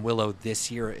Buffy and Willow this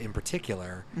year in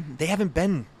particular, they haven't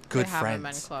been good They haven't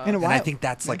friends. been close. In a while. And I think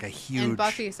that's like a huge... And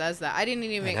Buffy says that.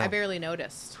 I barely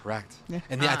noticed. Correct. Yeah.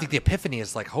 And I think the epiphany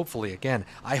is like, hopefully, again,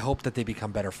 I hope that they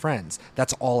become better friends.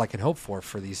 That's all I can hope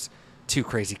for these two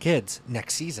crazy kids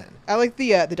next season. I like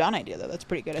the Dawn idea, though. That's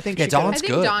pretty good. I think Dawn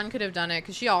could have done it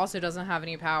because she also doesn't have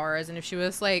any powers. And if she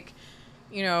was like,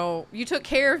 you took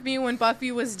care of me when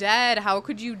Buffy was dead. How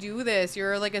could you do this?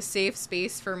 You're like a safe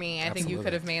space for me. I think you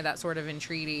could have made that sort of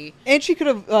entreaty. And she could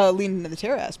have leaned into the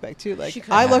Tara aspect too. Like,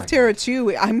 I love Tara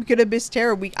too. I'm gonna miss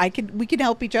Tara. We can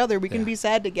help each other. We can be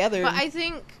sad together. But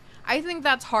I think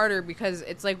that's harder because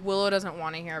it's like Willow doesn't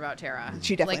want to hear about Tara.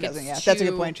 She definitely doesn't. Yeah, that's a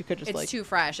good point. She could just it's too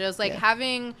fresh. It was like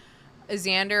having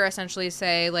Xander essentially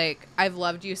say like, I've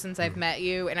loved you since I've met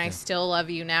you and I still love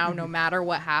you now no matter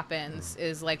what happens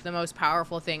is like the most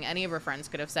powerful thing any of her friends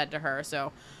could have said to her.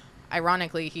 So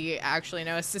ironically, he actually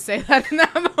knows to say that in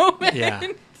that moment. Yeah.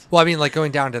 Well, I mean, like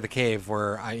going down to the cave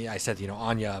where I said,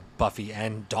 Anya, Buffy,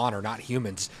 and Dawn are not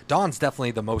humans. Dawn's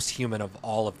definitely the most human of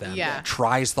all of them. Yeah.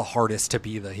 Tries the hardest to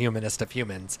be the humanest of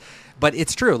humans. But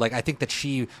it's true. Like, I think that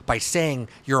she, by saying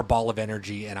you're a ball of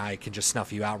energy and I can just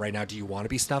snuff you out right now, do you want to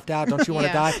be snuffed out? Don't you want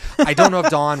to die? I don't know if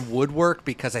Dawn would work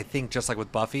because I think just like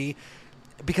with Buffy,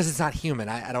 because it's not human.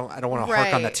 I don't want to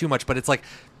hark on that too much, but it's like,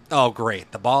 oh,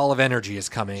 great, the ball of energy is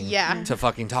coming Yeah. to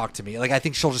fucking talk to me. Like, I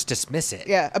think she'll just dismiss it.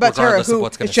 Yeah, about Tara, regardless of who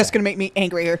what's gonna is just say. going to make me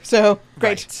angrier. So,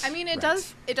 great. Right. I mean, it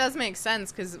does make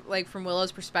sense because, like, from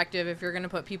Willow's perspective, if you're gonna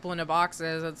put people into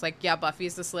boxes, it's like, yeah,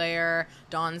 Buffy's the Slayer,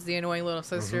 Dawn's the annoying little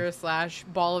sister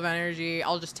 / ball of energy.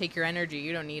 I'll just take your energy.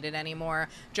 You don't need it anymore.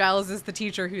 Giles is the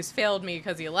teacher who's failed me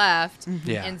because he left,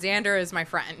 Yeah. and Xander is my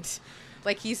friend.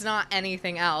 Like, he's not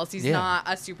anything else. He's Yeah. not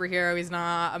a superhero. He's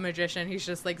not a magician. He's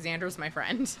just like, Xander's my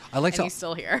friend. I like and to- he's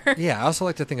still here. Yeah, I also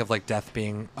like to think of like death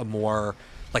being a more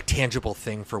like tangible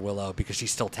thing for Willow because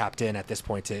she's still tapped in at this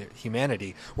point to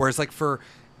humanity. Whereas like for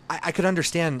I could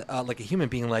understand like a human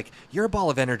being like, you're a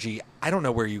ball of energy. I don't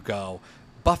know where you go.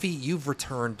 Buffy, you've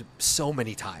returned so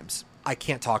many times. I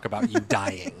can't talk about you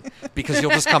dying because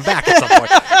you'll just come back at some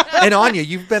point. And Anya,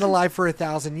 you've been alive for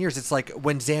 1,000 years. It's like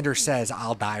when Xander says,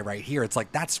 I'll die right here. It's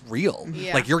like, that's real.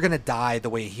 Yeah. Like, you're going to die the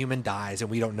way a human dies, and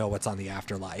we don't know what's on the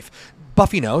afterlife.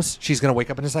 Buffy knows she's going to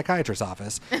wake up in a psychiatrist's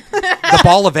office. The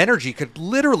ball of energy could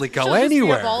literally go She'll just be a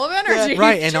anywhere. ball of energy.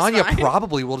 Right. And She's Anya fine.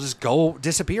 probably will just go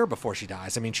disappear before she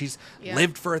dies. I mean, she's Yeah.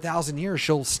 lived for 1,000 years.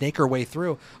 She'll snake her way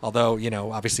through. Although, you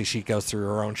know, obviously she goes through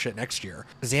her own shit next year.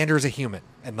 Xander is a human.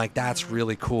 And, like, that's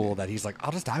really cool that he's like,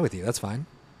 I'll just die with you. That's fine.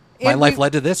 My And life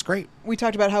led to this. Great. We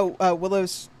talked about how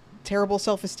Willow's terrible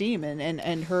self-esteem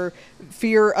and her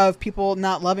fear of people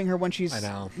not loving her when she's I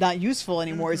know. not useful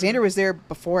anymore. Xander was there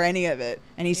before any of it,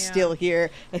 and he's Yeah. still here.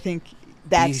 I think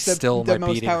that's He's the still the my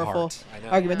most beating powerful heart. I know.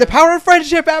 argument. The power of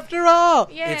friendship, after all.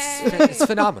 Yay. It's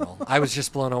phenomenal. I was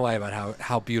just blown away about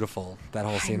how beautiful that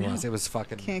whole scene was. It was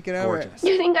fucking Can't get over it. gorgeous.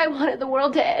 You think I wanted the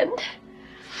world to end?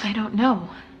 I don't know.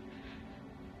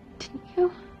 Didn't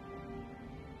you?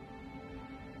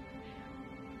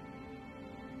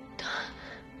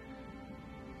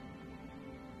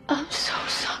 I'm so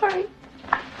sorry.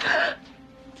 I'm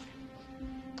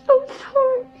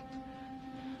sorry.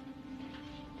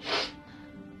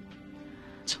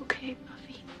 It's okay,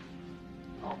 Buffy.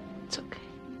 It's okay.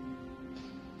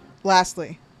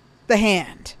 Lastly, the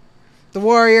Hand, the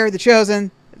Warrior, the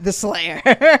Chosen, the Slayer.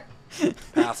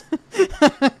 Pass.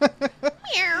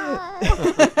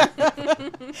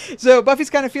 So Buffy's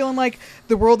kind of feeling like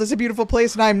the world is a beautiful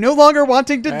place and I'm no longer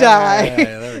wanting to die.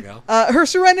 Yeah, there we go. Her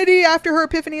serenity after her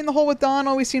epiphany in the hole with Dawn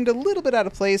always seemed a little bit out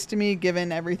of place to me,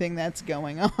 given everything that's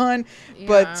going on. Yeah.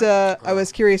 But I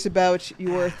was curious about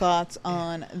your thoughts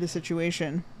on the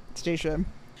situation, Stacia.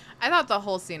 I thought the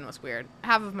whole scene was weird.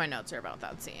 Half of my notes are about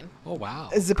that scene. Oh, wow.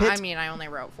 Is the I mean, I only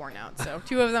wrote 4 notes, so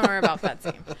 2 of them are about that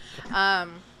scene.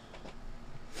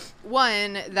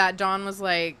 One, that Dawn was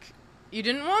like, you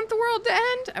didn't want the world to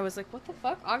end? I was like, what the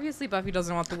fuck? Obviously Buffy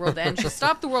doesn't want the world to end. She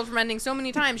stopped the world from ending so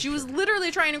many times. She was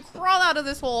literally trying to crawl out of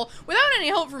this hole, without any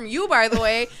help from you, by the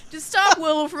way, to stop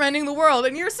Willow from ending the world.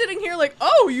 And you're sitting here like,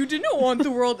 oh, you didn't want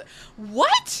the world.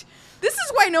 What? This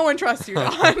is why no one trusts you,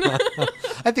 Dawn.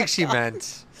 I think she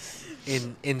meant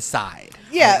inside.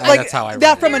 Yeah, I- like that's how I read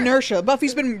that it. from inertia.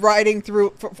 Buffy's been riding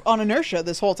through on inertia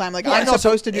this whole time. Like, Yeah, I'm and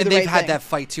supposed to do and the they've right had thing. that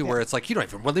fight too, where it's like you don't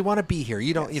even really want to be here.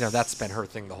 You don't, you know, that's been her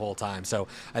thing the whole time. So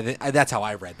that's how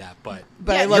I read that. But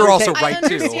I love you're her also take- right I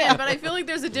too. understand, but I feel like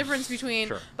there's a difference between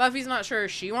Sure. Buffy's not sure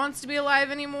she wants to be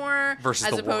alive anymore Versus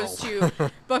as the opposed world.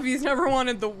 to Buffy's never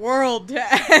wanted the world to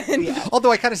end.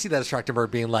 Although I kind of see that as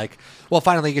Trachtenberg being like, well,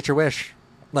 finally you get your wish.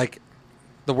 Like,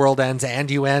 the world ends and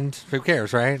you end. Who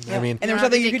cares, right? I mean, and there's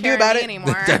nothing you can do about it. they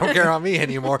don't care about me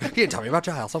anymore. You didn't tell me about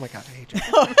Giles. Oh my god, I hate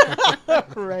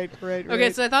you. right.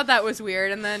 Okay, so I thought that was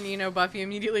weird, and then, you know, Buffy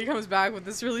immediately comes back with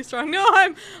this really strong, no,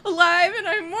 I'm alive, and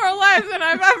I'm more alive than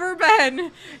I've ever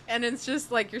been. And it's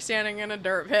just like you're standing in a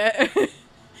dirt pit.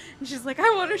 And she's like,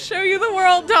 I want to show you the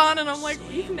world, Dawn. And I'm like,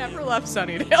 we've never left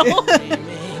Sunnydale.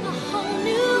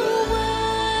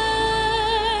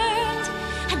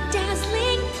 A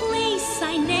dazzling place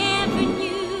I never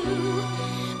knew.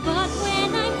 But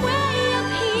when I'm way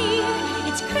up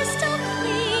here, it's crystal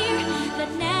clear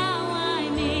that now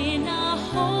I'm in a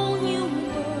whole new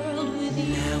world with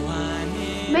you.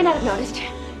 You may not have noticed.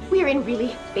 We are in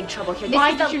really big trouble here.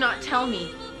 Why did you not tell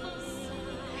me?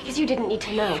 Because you didn't need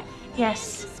to know.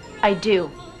 Yes, I do.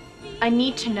 I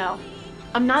need to know.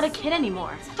 I'm not a kid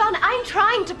anymore. Dawn, I'm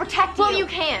trying to protect you. Well, you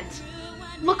can't.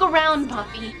 Look around,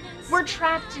 Buffy. We're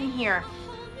trapped in here.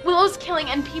 Willow's killing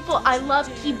and people I love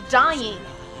keep dying.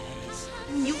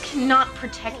 You cannot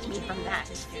protect me from that.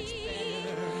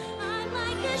 I'm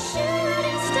like a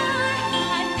shooting star.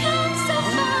 I've come so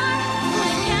far.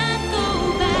 I can't go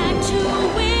back to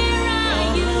where I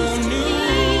used to be.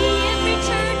 Every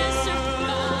turn a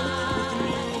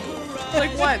surprise.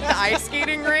 Like what? The ice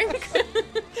skating rink?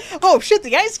 Oh shit,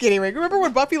 the ice skating rink. Remember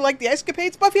when Buffy liked the ice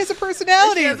capades? Buffy has a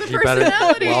personality. She has a You better-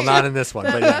 personality. well, not in this one,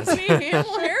 but yes. That's me.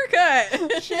 Animal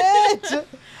haircut. Shit.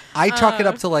 I chalk it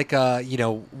up to like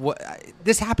what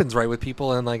this happens right with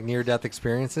people in like near death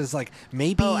experiences. Like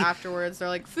maybe Afterwards they're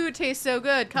like, food tastes so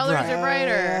good, colors Right. are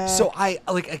brighter. So I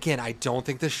I don't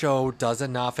think the show does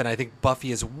enough, and I think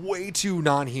Buffy is way too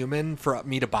non-human for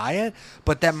me to buy it.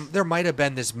 But then there might have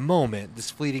been this moment,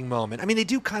 this fleeting moment. I mean, they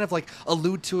do kind of like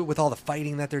allude to it with all the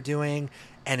fighting that they're doing,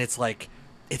 and it's like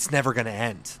it's never going to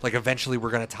end. Like eventually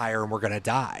we're going to tire and we're going to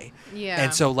die. Yeah.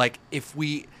 And so like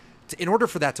in order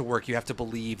for that to work, you have to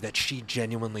believe that she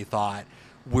genuinely thought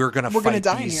we're going to fight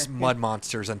die in these here. mud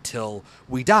monsters until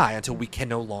we die, until we can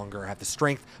no longer have the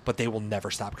strength, but they will never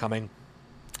stop coming.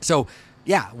 So,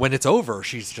 yeah, when it's over,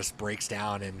 she just breaks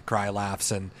down and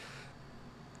laughs. And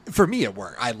for me, it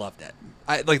worked. I loved it.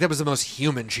 That was the most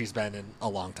human she's been in a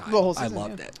long time. The whole season, I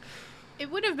loved yeah. it. It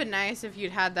would have been nice if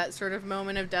you'd had that sort of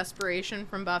moment of desperation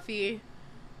from Buffy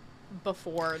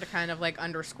before to kind of like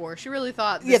underscore she really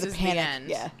thought this the is panic. the end.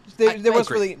 Yeah, there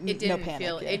was really It didn't no panic.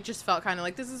 feel. yeah. It just felt kind of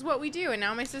like this is what we do, and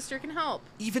now my sister can help.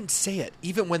 Even say it.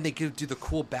 Even when they do the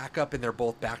cool backup and they're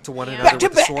both back to one Yeah. another Back to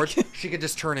with the back. sword, she can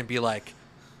just turn and be like,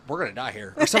 "We're gonna die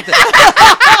here," or something.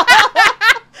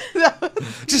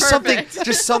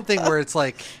 just something where it's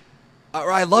like,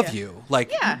 I love you.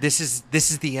 Like this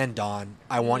is the end, Dawn.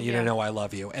 I want you to know I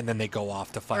love you, and then they go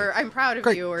off to fight. Or I'm proud of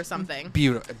Great. you, or something.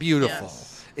 Beautiful. Yes.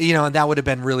 And that would have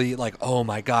been really like, oh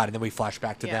my God. And then we flash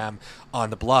back to them on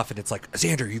the bluff, and it's like,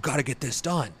 Xander, you got to get this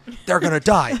done. They're going to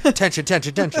die. Tension.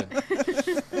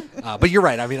 But you're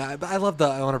right. I mean, I love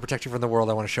I want to protect you from the world.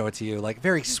 I want to show it to you. Like,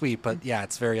 very sweet, but yeah,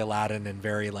 it's very Aladdin and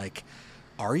very like,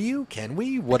 are you? Can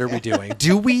we? What are we doing?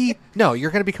 Do we? No,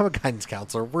 you're going to become a guidance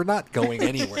counselor. We're not going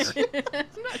anywhere.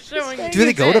 I'm not showing you. Do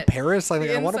they go to shit. Paris? Like,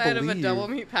 The I want to inside believe. of a Double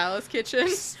Meat Palace kitchen.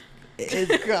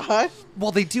 God.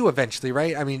 Well, they do eventually,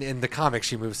 right? I mean, in the comics,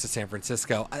 she moves to San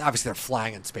Francisco. Obviously, they're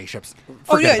flying in spaceships.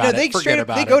 They straight up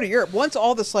they go to Europe. Once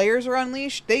all the Slayers are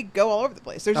unleashed, they go all over the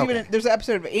place. There's there's an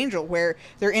episode of Angel where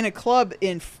they're in a club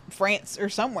in France or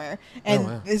somewhere,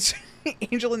 and it's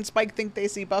Angel and Spike think they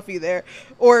see Buffy there,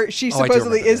 or she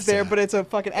supposedly is there, but it's a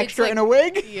fucking extra in a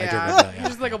wig. Yeah,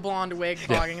 just like a blonde wig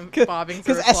bobbing through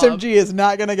Because a club. SMG is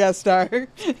not gonna guest star.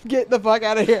 Get the fuck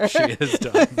out of here. She is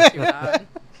done. God.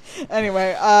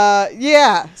 Anyway,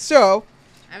 yeah. So,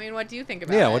 I mean, what do you think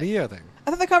about it? Yeah, what do you think? I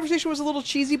thought the conversation was a little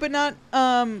cheesy, but not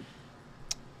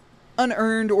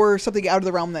unearned or something out of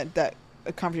the realm that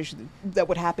a conversation that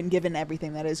would happen given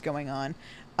everything that is going on.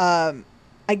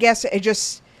 I guess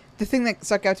the thing that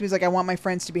stuck out to me is like, I want my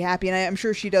friends to be happy, and I'm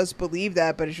sure she does believe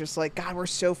that, but it's just like, God, we're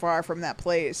so far from that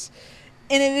place.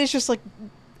 And it is just like,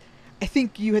 I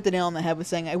think you hit the nail on the head with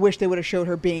saying, I wish they would have showed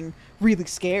her being really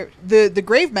scared. The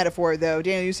grave metaphor, though,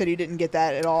 Daniel, you said you didn't get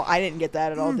that at all. I didn't get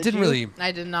that at all. Didn't you? really.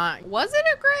 I did not. Was it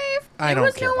a grave? I don't There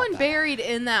was care no about one that. buried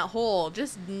in that hole,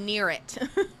 just near it.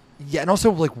 Yeah, and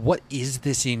also, like, what is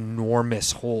this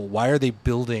enormous hole? Why are they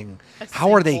building? A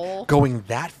How are they sinkhole? going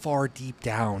that far deep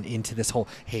down into this hole?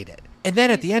 Hate it. And then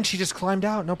at the end, she just climbed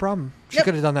out. No problem. She Yep.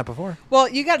 could have done that before. Well,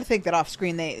 you got to think that off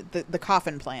screen, the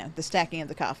coffin plan, the stacking of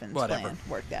the coffins Whatever. plan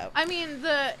worked out. I mean,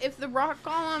 if the rock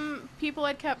golem people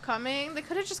had kept coming, they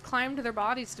could have just climbed to their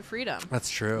bodies to freedom.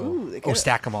 That's true. Ooh, they Oh, could've-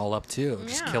 stack them all up, too.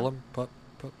 Just Yeah. kill them. Pop.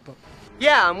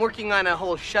 Yeah, I'm working on a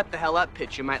whole shut the hell up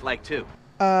pitch you might like too.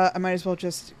 I might as well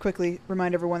just quickly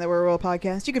remind everyone that we're a real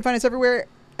podcast. You can find us everywhere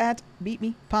at Beat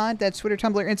Me Pod. That's Twitter,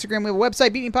 Tumblr, Instagram. We have a website,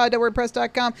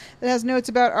 beatmepod.wordpress.com, that has notes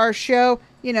about our show.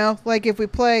 You know, like if we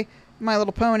play My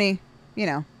Little Pony, you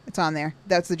know, it's on there.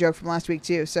 That's the joke from last week,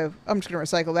 too. So I'm just going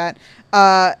to recycle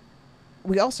that.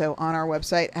 We also, on our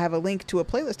website, have a link to a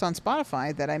playlist on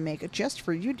Spotify that I make just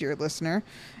for you, dear listener.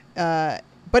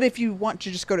 But if you want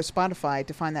to just go to Spotify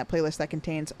to find that playlist that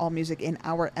contains all music in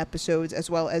our episodes, as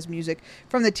well as music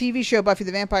from the TV show Buffy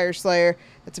the Vampire Slayer,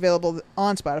 that's available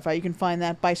on Spotify. You can find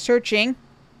that by searching.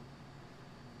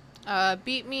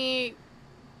 Beat Me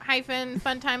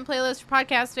Funtime Playlist for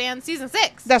Podcast Fans Season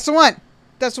 6. That's the one.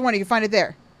 That's the one. You can find it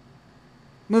there.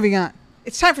 Moving on.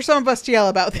 It's time for some of us to yell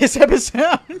about this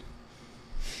episode.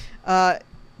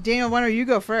 Daniel, why don't you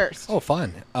go first? Oh,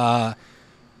 fun.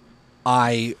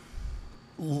 I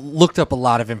looked up a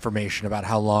lot of information about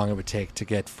how long it would take to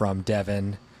get from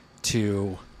Devon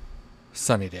to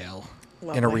Sunnydale in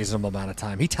a Lovely. reasonable amount of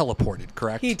time. He teleported,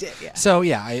 correct? He did, yeah. So,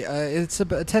 yeah, it's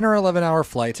a 10 or 11 hour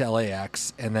flight to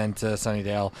LAX and then to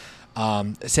Sunnydale.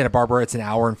 Santa Barbara, it's an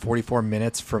hour and 44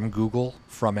 minutes from Google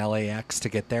from LAX to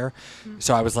get there.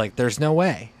 So I was like, there's no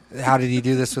way. How did he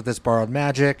do this with this borrowed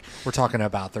magic? We're talking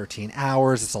about 13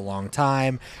 hours. It's a long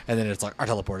time. And then it's like, I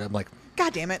teleported. I'm like,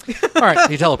 God damn it. all right,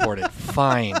 he teleported.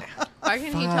 Fine. Why can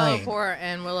he Fine. teleport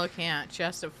and Willow can't? She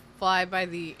has to fly by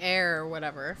the air or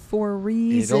whatever. For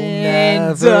reasons. It'll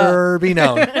never be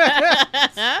known.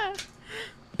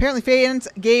 Apparently, fans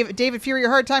gave David Fury a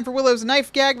hard time for Willow's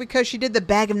knife gag because she did the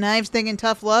bag of knives thing in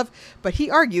Tough Love. But he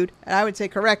argued, and I would say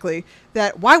correctly,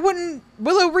 that why wouldn't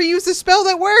Willow reuse the spell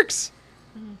that works?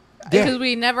 Because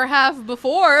we never have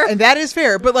before. And that is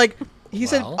fair. But, like, he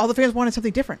said Well. all the fans wanted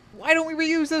something different. Why don't we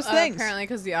reuse those things? Apparently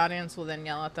because the audience will then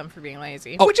yell at them for being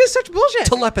lazy. Which is such bullshit.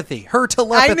 Telepathy. Her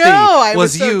telepathy I know. I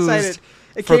was so used excited.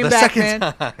 It for came the back, second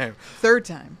man. time. Third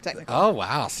time, technically. Oh,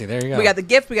 wow. See, there you go. We got the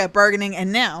gift, we got bargaining,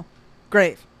 and now,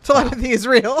 grave. Telepathy is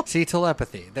real. See,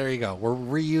 telepathy. There you go. We're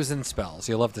reusing spells.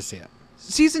 You'll love to see it.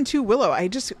 Season 2 Willow, I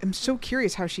just am so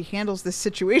curious how she handles this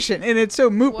situation, and it's so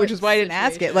moot, which is why I didn't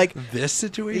ask it. Like this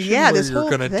situation, yeah, where this you're whole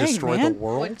going to thing, destroy man. the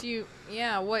world. What do you...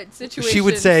 Yeah, what situation? She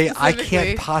would say, "I specifically?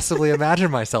 can't possibly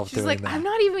imagine myself She's doing like, that." I'm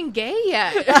not even gay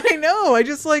yet. I know. I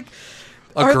just like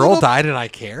A girl died and I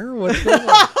care. What's going on?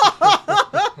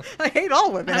 I hate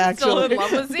all women. I'm actually, still in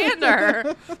love with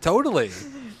Xander. Totally.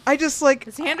 I just like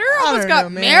Xander I almost don't got know,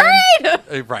 man.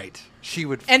 married. Right. She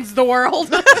would. Ends the world.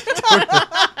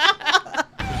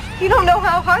 You don't know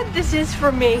how hard this is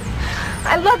for me.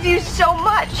 I love you so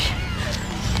much.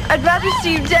 I'd rather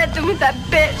see you dead than with that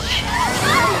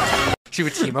bitch. She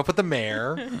would team up with the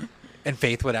mayor, and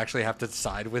Faith would actually have to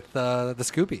side with the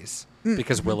Scoobies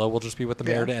because Willow will just be with the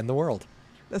mayor to end the world.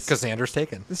 Because Xander's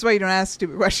taken. This is why you don't ask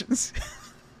stupid questions.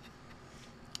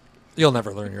 You'll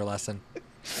never learn your lesson.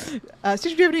 Stitch, do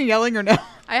you have any yelling or no?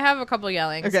 I have a couple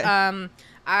yellings. Okay.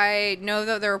 I know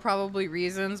that there were probably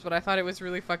reasons, but I thought it was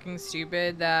really fucking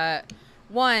stupid that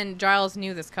one, Giles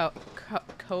knew this Coven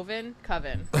and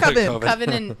Devon. Coven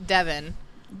and Devon.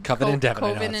 Coven and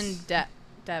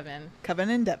Devon. Coven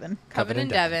and Devon. Coven and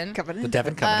Devon. The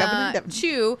Devon Coven. Coven and Devon.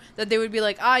 Two, that they would be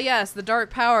like, ah, yes, the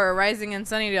dark power rising in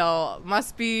Sunnydale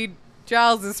must be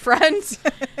Giles' friends.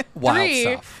 Wild Three,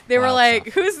 stuff. they were Wild like,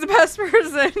 stuff. who's the best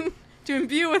person to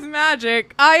imbue with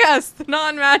magic? Ah, yes, the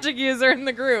non-magic user in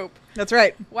the group. That's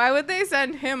right. Why would they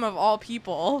send him of all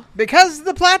people? Because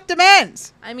the plot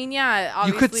demands. I mean, yeah,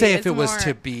 obviously You could say if it's it was more-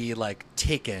 to be like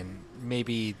taken,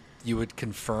 maybe you would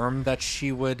confirm that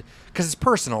she would, because it's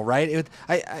personal, right?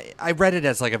 I read it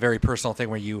as like a very personal thing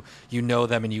where you know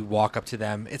them and you walk up to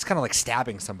them. It's kind of like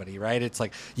stabbing somebody, right? It's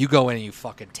like you go in and you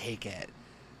fucking take it.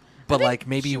 But like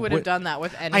maybe she you would have done that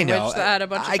with any I know. witch that had a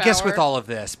bunch of I guess with power. all of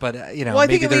this, but Well, I think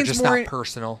maybe it they're leans just more not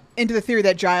personal. into the theory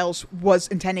that Giles was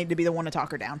intending to be the one to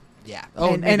talk her down. Yeah.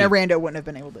 And maybe. Arando wouldn't have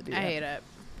been able to do that. I hate it.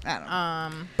 I don't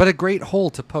know. But a great hole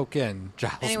to poke in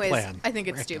Giles' Anyways, plan. I think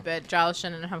it's stupid. Giles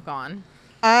shouldn't have gone.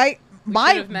 We should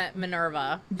my have met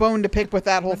Minerva. bone to pick with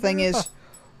that whole thing is,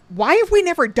 why have we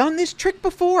never done this trick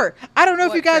before? I don't know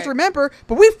if you guys remember,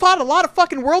 but we fought a lot of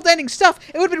fucking world-ending stuff.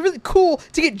 It would have been really cool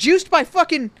to get juiced by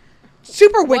fucking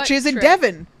super What witches in trick?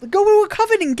 Devon. Go to a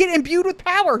coven and get imbued with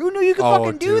power. Who knew you could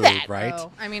fucking do that? Right?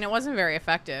 Oh, I mean, it wasn't very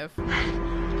effective.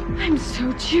 I'm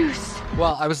so juiced.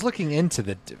 Well, I was looking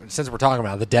into since we're talking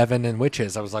about the Devon and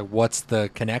witches, I was like, what's the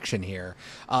connection here?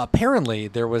 Apparently,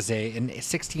 there was in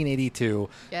 1682,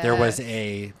 there was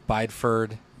a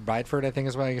Bideford, I think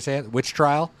is what I can say it, witch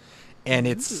trial. And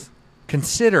it's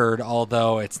considered,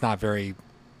 although it's not very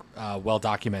well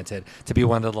documented, to be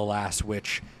one of the last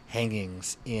witch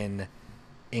hangings in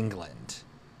England.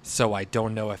 So I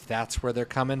don't know if that's where they're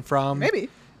coming from. Maybe.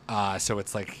 So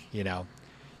it's like,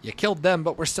 you killed them,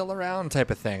 but we're still around type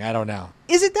of thing. I don't know.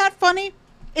 Is it that funny?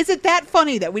 Is it that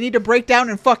funny that we need to break down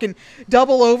and fucking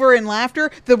double over in laughter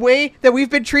the way that we've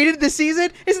been treated this season?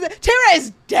 Is that Tara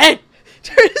is dead?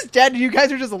 Tara's dead and you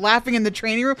guys are just laughing in the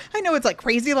training room. I know it's like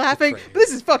crazy laughing, but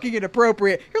this is fucking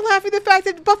inappropriate. You're laughing at the fact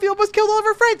that Buffy almost killed all of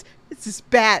her friends. This is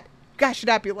bad. You guys should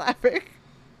not be laughing.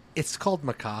 It's called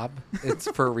macabre. It's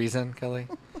for a reason, Kelly.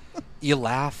 You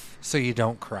laugh so you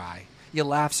don't cry. You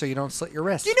laugh so you don't slit your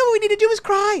wrist. You know what we need to do is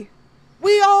cry.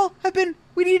 We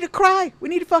need to cry. We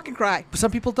need to fucking cry. But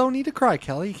some people don't need to cry,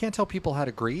 Kelly. You can't tell people how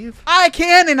to grieve. I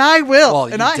can and I will. Well,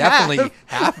 and you I definitely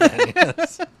have been,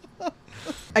 yes.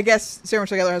 I guess Sarah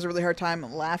Michelle Gellar has a really hard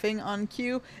time laughing on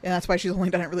cue, and that's why she's only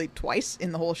done it really twice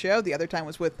in the whole show. The other time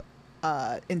was with,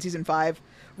 in season 5,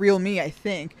 Real Me, I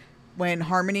think, when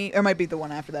Harmony, or it might be the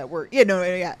one after that, where, in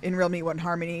Real Me, when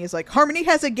Harmony is like, Harmony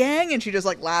has a gang, and she just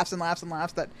like laughs and laughs and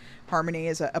laughs that Harmony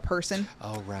is a person.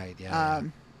 Oh, right, yeah.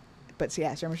 But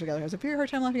yeah, Sarah Michelle Gellar has a very hard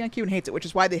time laughing on cue and hates it, which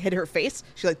is why they hit her face.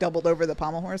 She like doubled over the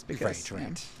pommel horse because.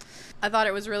 Right. I thought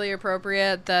it was really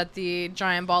appropriate that the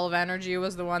giant ball of energy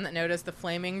was the one that noticed the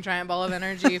flaming giant ball of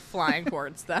energy flying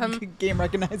towards them. Game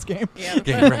recognized game. Yeah.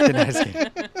 Game recognized game.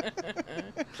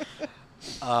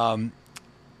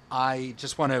 I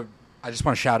just want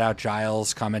to shout out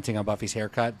Giles commenting on Buffy's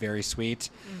haircut. Very sweet.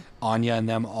 Anya and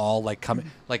them all like coming.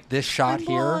 Like this shot I'm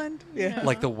here, blonde. Yeah.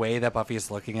 like the way that Buffy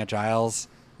is looking at Giles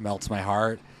melts my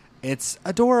heart. It's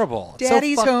adorable.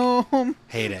 Daddy's so home.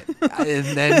 Hate it. And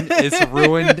then it's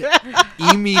ruined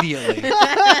immediately.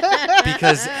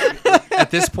 Because at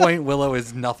this point, Willow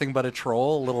is nothing but a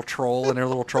little troll in her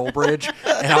little troll bridge.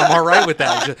 And I'm all right with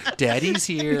that. Just, Daddy's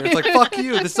here. It's like, fuck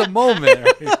you. This is a moment.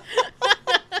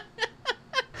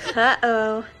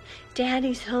 Uh-oh.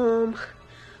 Daddy's home.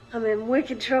 I'm in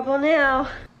wicked trouble now.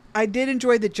 I did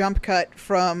enjoy the jump cut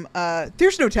from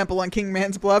 "There's no temple on King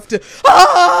Man's Bluff" to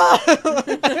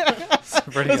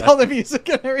with all the music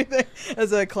and everything.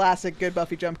 As a classic good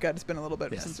Buffy jump cut. It's been a little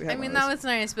bit since we had I mean, one of that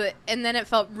those. was nice, and then it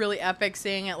felt really epic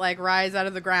seeing it like rise out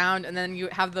of the ground, and then you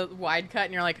have the wide cut,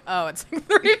 and you're like, oh, it's like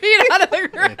 3 feet out of the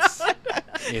ground.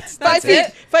 It's 5 feet.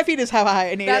 5 feet is how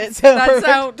high I need That's, it. So that's perfect.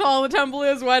 how tall the temple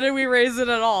is. Why did we raise it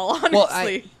at all?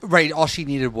 Honestly, right. All she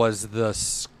needed was the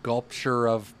sculpture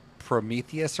of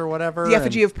Prometheus or whatever. The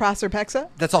effigy of Proserpexia.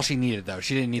 That's all she needed, though.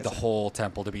 She didn't need the whole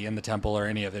temple to be in the temple or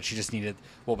any of it. She just needed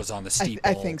what was on the steeple.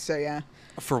 I think so, yeah.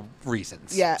 For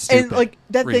reasons. Yeah, Stupid and like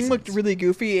that reasons. thing looked really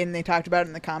goofy, and they talked about it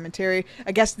in the commentary.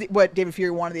 I guess what David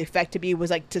Fury wanted the effect to be was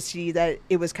like to see that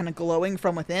it was kind of glowing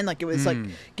from within, like it was like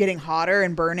getting hotter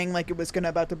and burning, like it was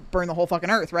about to burn the whole fucking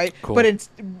earth, right? Cool. But it's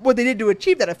what they did to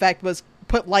achieve that effect was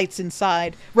put lights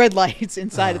inside, red lights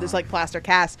inside of this like plaster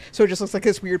cast, so it just looks like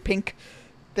this weird pink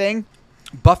thing.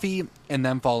 Buffy and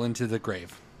them fall into the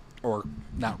grave, or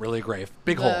not really a grave,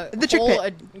 big hole. The chick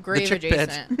pit. Grave the chick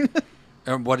adjacent. pit.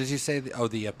 And what did you say?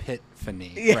 The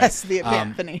epiphany. Yes, right. the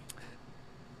epiphany.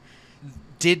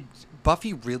 Did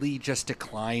Buffy really just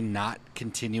decline not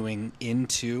continuing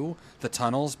into the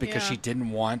tunnels because she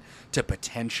didn't want to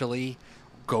potentially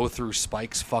go through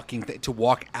Spike's fucking to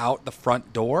walk out the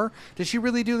front door? Did she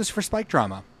really do this for Spike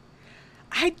drama?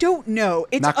 I don't know.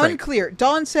 It's Not great. unclear.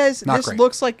 Dawn says Not this great.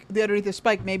 looks like the underneath the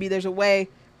Spike. Maybe there's a way,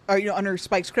 or under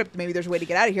Spike's crypt, maybe there's a way to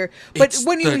get out of here. But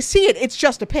when we see it, it's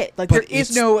just a pit. Like there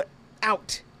is no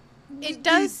out. It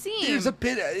does seem There's a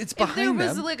bit. It's behind if there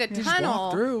was them. like a You just walk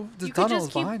tunnel through. The you could tunnel just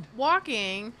is keep behind.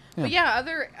 walking. Yeah. But yeah,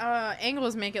 other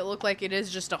angles make it look like it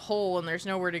is just a hole and there's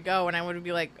nowhere to go. And I would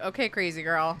be like, okay, crazy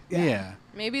girl. Yeah.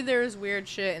 Maybe there's weird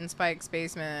shit in Spike's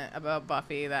basement about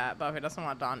Buffy that Buffy doesn't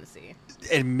want Dawn to see.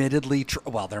 Admittedly,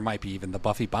 well, there might be even the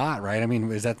Buffy bot, right? I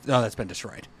mean, is that? No, that's been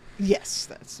destroyed. Yes,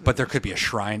 that's. But there could be a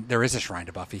shrine. There is a shrine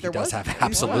to Buffy. He There does was. have He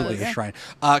absolutely was, a yeah. shrine.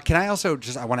 Can I also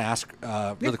I want to ask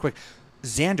really quick,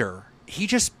 Xander, he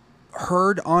just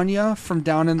heard Anya from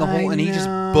down in the hole and he just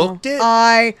booked it?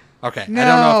 Okay. No. I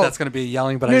don't know if that's going to be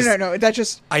yelling, but No. That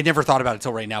just. I never thought about it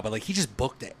till right now, but like he just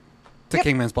booked it to Yep.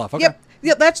 Kingman's Bluff. Okay. Yep.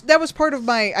 Yeah, that was part of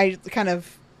my. I kind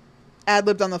of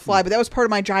ad-libbed on the fly, but that was part of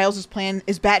my Giles' plan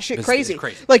is batshit It's crazy.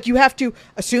 crazy. Like, you have to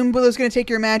assume Willow's going to take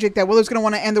your magic, that Willow's going to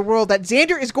want to end the world, that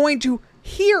Xander is going to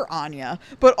hear Anya,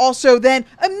 but also then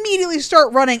immediately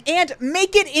start running and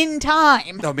make it in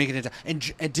time. No, make it into.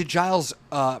 And did Giles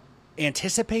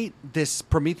anticipate this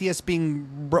Prometheus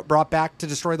being brought back to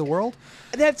destroy the world?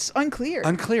 That's unclear.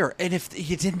 Unclear. And if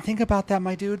you didn't think about that,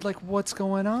 my dude, like, what's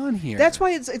going on here? That's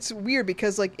why it's weird,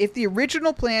 because like if the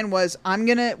original plan was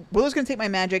Willow's gonna take my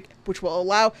magic, which will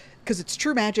allow, because it's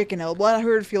true magic and it'll allow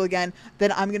her to feel again,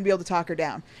 then I'm gonna be able to talk her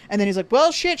down. And then he's like,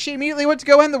 well, shit, she immediately went to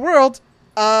go end the world.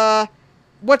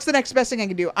 What's the next best thing I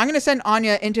can do? I'm going to send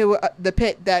Anya into the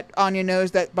pit that Anya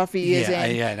knows that Buffy is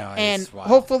in. Yeah, no, and it's wild.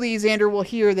 hopefully Xander will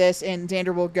hear this and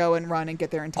Xander will go and run and get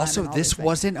there in time. Also, and all this these things.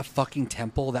 wasn't a fucking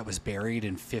temple that was buried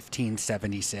in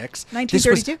 1576. 1932? This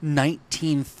was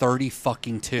 1930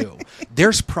 fucking 2.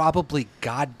 There's probably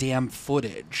goddamn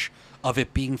footage of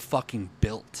it being fucking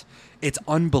built. It's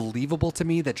unbelievable to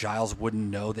me that Giles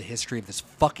wouldn't know the history of this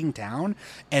fucking town,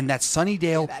 and that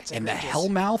Sunnydale and the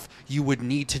Hellmouth, you would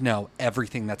need to know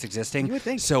everything that's existing. You would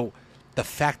think. So the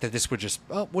fact that this would just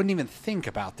wouldn't even think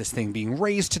about this thing being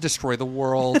raised to destroy the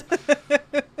world.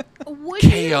 Would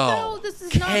you KO. know this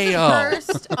is not the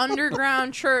first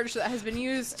underground church that has been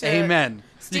used to Amen.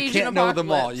 stage You can't an know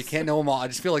them all. apocalypse? You can't know them all. I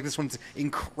just feel like this one's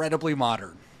incredibly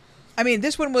modern. I mean,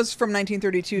 this one was from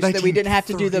 1932, so that we didn't have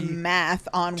to do the math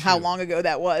on how long ago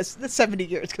that was. That's 70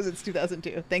 years, because it's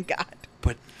 2002. Thank God.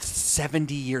 But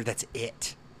 70 years, that's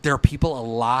it. There are people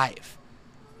alive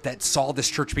that saw this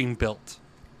church being built.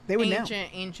 They would know.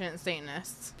 Ancient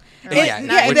Satanists. And- yeah,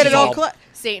 and which then is it all all-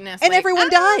 Satanists. and like, everyone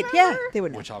died. Yeah, they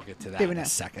would know. Which I'll get to that They would in know. a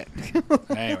second.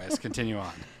 Anyways, continue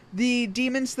on. The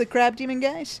demons, the crab demon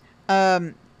guys,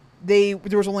 there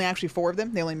was only actually 4 of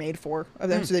them. They only made 4 of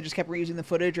them, so they just kept reusing the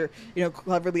footage or,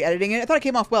 cleverly editing it. I thought it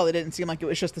came off well. It didn't seem like it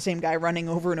was just the same guy running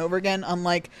over and over again,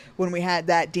 unlike when we had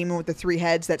that demon with the 3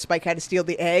 heads that Spike had to steal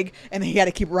the egg, and he had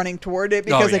to keep running toward it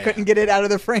because they couldn't get it out of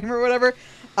the frame or whatever.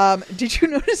 Did you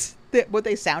notice what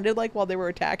they sounded like while they were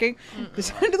attacking? They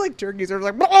sounded like turkeys. They were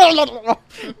like, blah, blah, blah,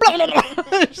 blah, blah.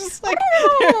 It's just like,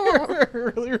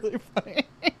 really, really funny.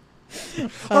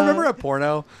 I remember a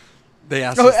porno. They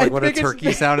asked us what a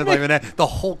turkey sounded like. And the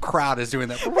whole crowd is doing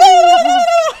that.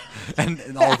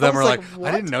 and all of them are like,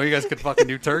 I didn't know you guys could fucking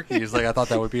do turkeys. Like, I thought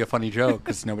that would be a funny joke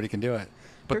because nobody can do it.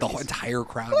 But the whole entire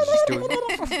crowd is just doing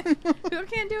it. Who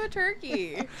can't do a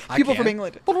turkey? People from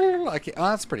England.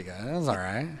 That's pretty good. That's all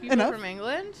right. People from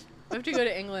England? We have to go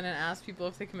to England and ask people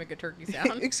if they can make a turkey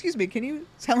sound. Excuse me, can you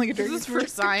sound like a turkey? This is for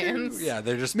science. Yeah,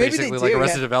 they're just basically like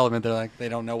Arrested Development. They're like, they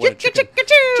don't know what a chicken...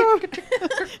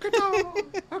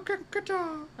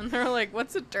 And they're like,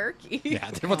 what's a turkey? Yeah,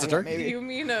 what's a turkey? Do you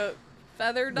mean a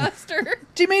feather duster?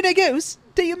 Do you mean a goose?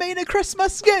 Do you mean a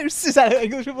Christmas goose? Is that how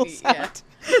English people sound?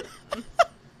 Yeah.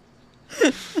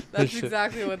 That's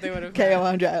exactly what they would have KO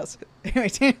on Giles. Anyway,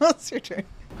 Daniel, it's your turn.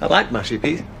 I like mushy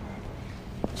peas.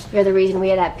 You're the reason we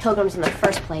had that pilgrims in the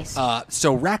first place.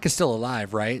 So Rack is still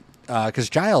alive, right? Because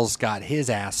Giles got his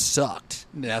ass sucked.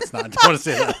 That's not. Don't want to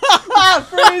say that.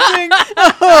 Phrasing.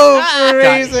 Oh,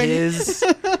 phrasing. Got his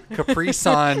Capri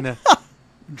Sun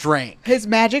drank. His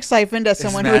magic siphoned, as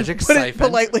someone who would put it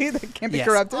politely, that can't be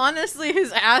corrupted. Honestly,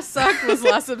 his ass sucked was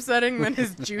less upsetting than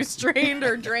his juice drained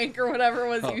or drank or whatever it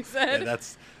was you said. Yeah,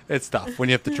 it's tough when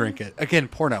you have to drink it. Again,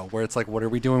 porno, where it's like, what are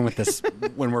we doing with this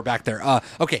when we're back there?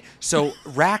 Okay, so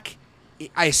Rack,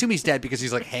 I assume he's dead because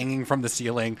he's like hanging from the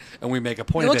ceiling, and we make a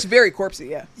point of it. He looks very corpsey,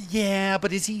 yeah. Yeah,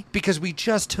 but is he? Because we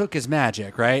just took his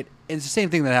magic, right? It's the same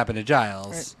thing that happened to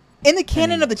Giles. Right. In the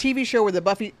canon of the TV show where the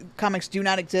Buffy comics do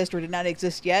not exist or did not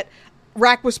exist yet,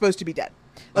 Rack was supposed to be dead.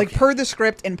 Like, per the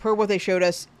script and per what they showed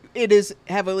us, it is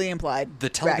heavily implied. The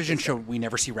television show, we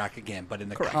never see Rack again, but in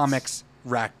the comics,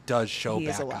 Rack does show he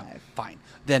back is alive. up. Fine.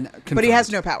 Then confirmed. But he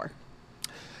has no power.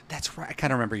 That's right. I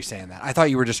kind of remember you saying that. I thought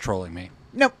you were just trolling me.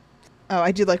 Nope. Oh,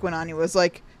 I did like when Anya was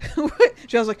like,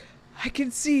 she was like, I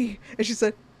can see. And she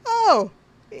said, oh,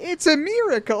 it's a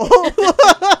miracle.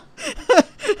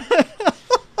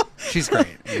 She's great.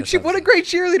 What a great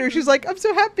cheerleader. She's like, I'm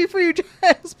so happy for you,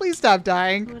 Giles. Please stop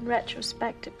dying. In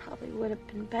retrospect, it probably would have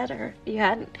been better if you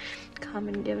hadn't come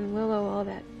and given Willow all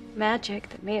that magic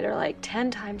that made her like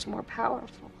 10 times more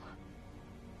powerful.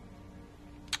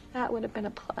 That would have been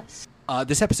a plus.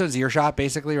 This episode's earshot,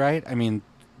 basically, right? I mean,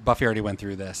 Buffy already went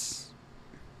through this,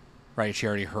 right? She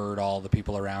already heard all the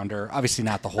people around her. Obviously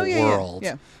not the whole world.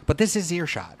 Yeah. But this is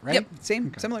earshot, right? Yep.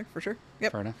 Same, similar, for sure.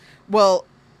 Yep. Fair enough. Well,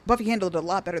 Buffy handled it a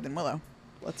lot better than Willow.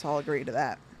 Let's all agree to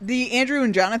that. The Andrew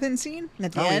and Jonathan scene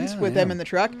at the end with them in the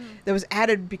truck, that was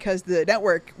added because the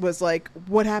network was like,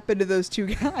 what happened to those 2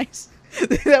 guys?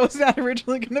 That was not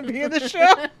originally going to be in the show.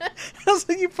 I was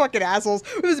like, you fucking assholes.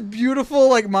 It was a beautiful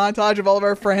like montage of all of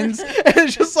our friends. And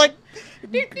it's just like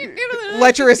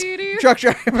lecherous truck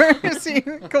driver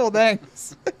scene. Cool,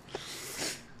 thanks.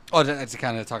 Oh, to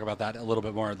kind of talk about that a little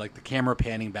bit more, like the camera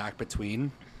panning back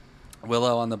between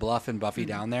Willow on the bluff and Buffy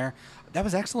down there. That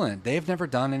was excellent. They've never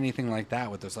done anything like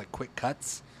that with those like quick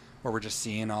cuts where we're just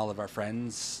seeing all of our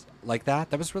friends like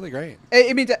that. That was really great.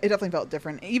 I mean, it definitely felt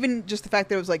different. Even just the fact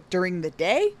that it was like during the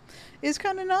day is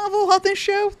kind of novel on this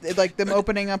show. Like them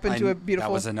opening up into a beautiful.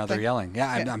 That was another thing. yelling.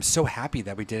 Yeah, I'm so happy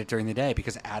that we did it during the day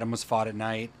because Adam was fought at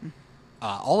night.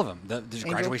 All of them. The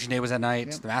graduation day was at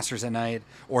night. The Masters at night,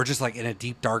 or just like in a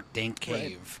deep, dark, dank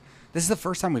cave. Right. This is the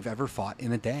first time we've ever fought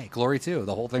in the day. Glory too.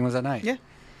 The whole thing was at night. Yeah.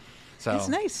 So it's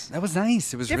nice. That was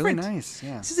nice. It was different. really nice.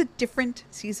 Yeah. This is a different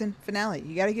season finale.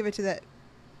 You got to give it to that.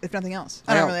 If nothing else,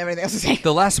 I don't really have anything else to say.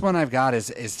 The last one I've got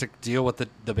is to deal with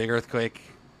the big earthquake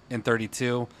in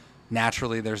 32.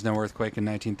 Naturally, there's no earthquake in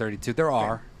 1932. There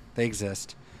are. Right. They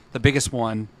exist. The biggest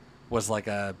one was like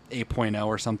a 8.0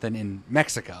 or something in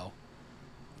Mexico.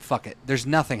 Fuck it. There's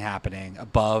nothing happening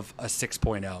above a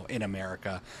 6.0 in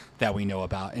America that we know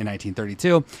about in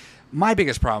 1932. My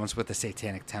biggest problem is with the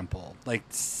Satanic Temple. Like,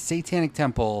 Satanic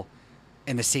Temple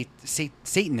and the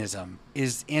Satanism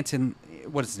is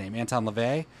what is his name? Anton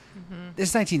LaVey? Mm-hmm.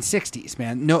 This is 1960s,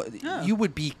 man. No, you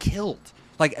would be killed.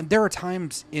 Like, there are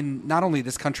times in not only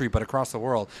this country, but across the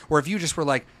world, where if you just were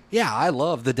like, yeah, I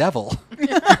love the devil,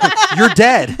 you're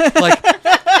dead. Like,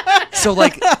 so,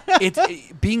 like,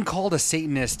 being called a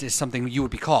Satanist is something you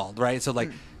would be called, right? So,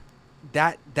 like,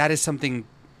 that is something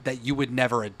that you would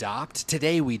never adopt.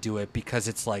 Today we do it because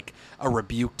it's like a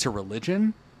rebuke to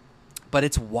religion. But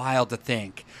it's wild to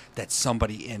think that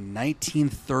somebody in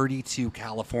 1932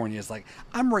 California is like,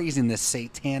 I'm raising this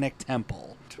satanic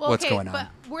temple. Well, What's okay, going on?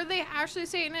 But were they actually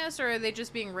Satanists, or are they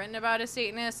just being written about as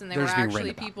Satanists, and they They're were just being actually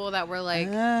written about. people that were like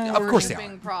Of course they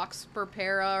worshiping Prox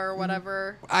Perpera or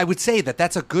whatever? I would say that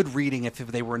that's a good reading if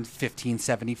they were in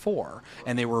 1574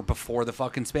 and they were before the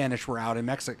fucking Spanish were out in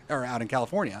Mexico or out in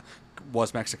California.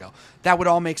 Was Mexico. That would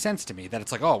all make sense to me. That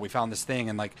it's like, oh, we found this thing,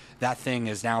 and like that thing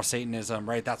is now Satanism,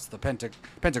 right? That's the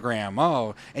pentagram.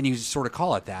 Oh, and you sort of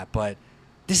call it that, but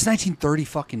this is 1930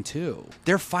 fucking 2.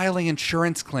 They're filing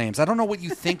insurance claims. I don't know what you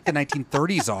think the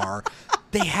 1930s are.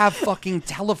 They have fucking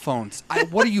telephones.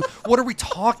 What are we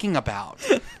talking about?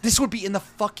 This would be in the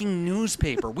fucking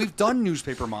newspaper. We've done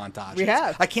newspaper montages. We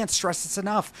have. I can't stress this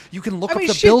enough. You can look I up mean,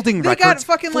 the shit, building they records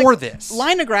got fucking, for like, this.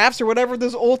 linographs or whatever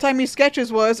those old-timey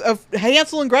sketches was of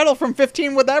Hansel and Gretel from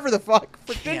 15 whatever the fuck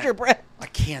for gingerbread. I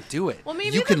can't do it. Well,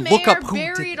 maybe you the can mayor look up who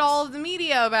buried all of the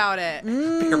media about it.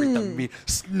 buried the media.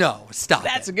 No, stop.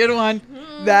 That's a good one.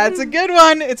 That's a good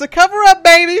one. It's a cover-up,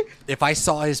 baby. If I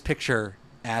saw his picture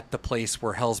at the place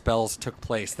where Hell's Bells took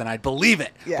place, then I'd believe it.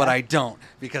 Yeah. But I don't,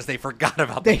 because they forgot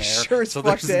about They the mayor. sure as so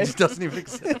fuck there's- did. it doesn't even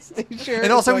exist. They sure And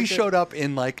as also he fuck did. showed up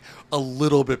in like a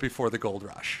little bit before the gold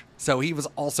rush. So he was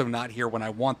also not here when I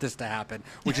want this to happen,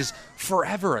 which is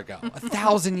forever ago,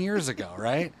 1,000 years ago,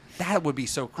 right? That would be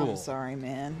so cool. I'm sorry,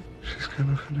 man. She's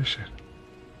gonna finish it.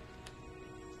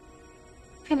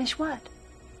 Finish what?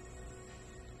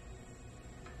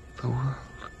 The world.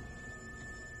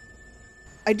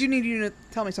 I do need you to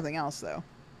tell me something else, though.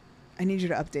 I need you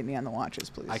to update me on the watches,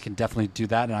 please. I can definitely do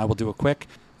that, and I will do a quick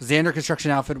Xander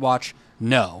Construction Outfit watch.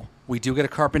 No, we do get a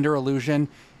Carpenter illusion,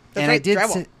 That's and right, I did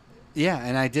drywall. say, yeah,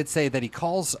 and I did say that he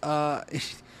calls a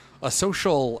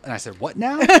social, and I said, what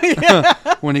now?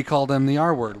 When he called him the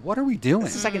R word. What are we doing?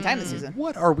 It's the second time this season.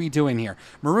 What are we doing here?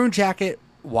 Maroon Jacket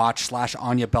watch /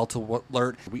 Anya belt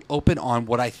alert. We open on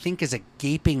what I think is a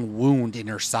gaping wound in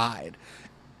her side,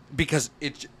 because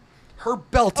her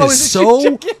belt Oh, is is it so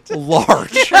gigantic?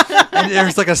 large, and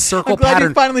there's like a circle I'm glad you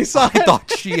pattern. finally saw I it.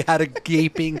 thought she had a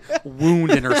gaping wound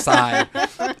in her side.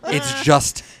 It's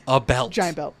just a belt,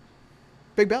 Giant belt.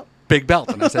 Big belt. big belt,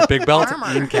 and I said big belt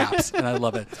Armor. in caps, and I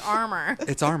love it. It's armor.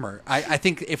 It's armor. I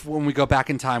think if when we go back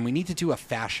in time, we need to do a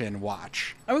fashion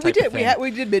watch. I mean, type of thing.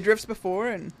 we did midriffs before,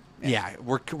 and Yeah,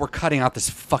 we're cutting out this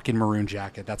fucking maroon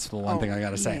jacket. That's the one Oh, thing I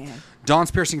gotta say. man. Dawn's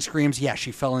piercing screams. Yeah,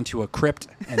 she fell into a crypt,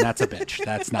 and that's a bitch.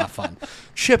 That's not fun.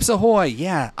 Chips ahoy!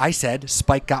 Yeah, I said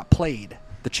Spike got played.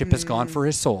 The chip is gone for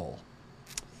his soul.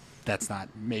 That's not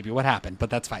maybe what happened,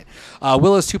 but that's fine.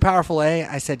 Willow's too powerful, eh?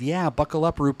 I said, yeah, buckle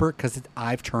up, Rupert, because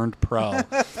I've turned pro.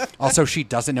 Also, she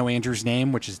doesn't know Andrew's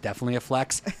name, which is definitely a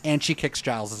flex, and she kicks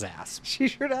Giles' ass. she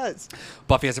sure does.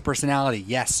 Buffy has a personality.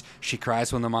 Yes, she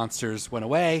cries when the monsters went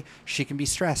away. She can be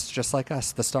stressed, just like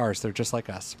us. The stars, they're just like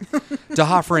us.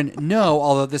 DeHoffrin, no,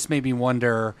 although this made me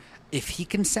wonder if he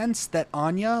can sense that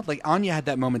Anya had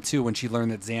that moment too when she learned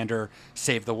that Xander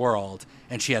saved the world,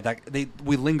 and she had that.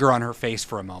 We linger on her face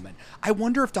for a moment. I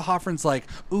wonder if DeHoffrin's like,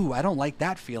 ooh, I don't like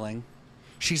that feeling.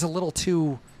 She's a little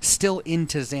too still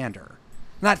into Xander.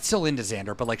 Not still into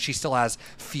Xander, but like she still has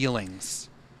feelings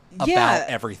about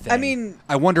everything. I mean,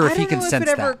 I wonder if he don't can know sense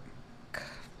it ever, that.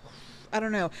 I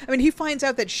don't know. I mean, he finds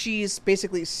out that she's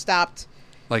basically stopped.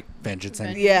 Like vengeance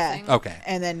and Yeah. Okay.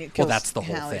 And then it Well, kills that's the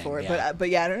whole Hallie thing, for it. yeah. But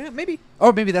yeah, I don't know. Maybe.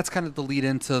 Or maybe that's kind of the lead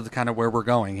into the kind of where we're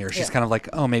going here. She's Yeah. kind of like,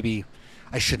 oh, maybe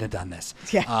I shouldn't have done this.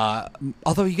 Yeah.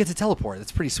 Although you get to teleport.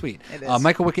 It's pretty sweet. It is.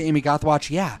 Michael Wicket, Amy Gothwatch.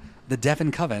 Yeah. The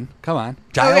Devon Coven. Come on.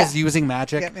 Giles using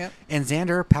magic. Yep, yep. And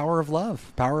Xander, power of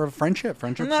love. Power of friendship.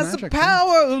 Friendship's And that's magic. the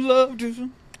power of love.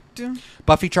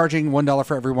 Buffy charging $1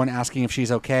 for everyone, asking if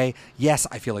she's okay. Yes,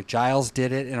 I feel like Giles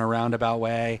did it in a roundabout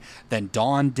way. Then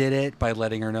Dawn did it by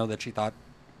letting her know that she thought,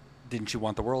 didn't you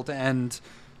want the world to end?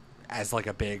 As like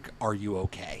a big, are you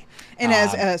okay? And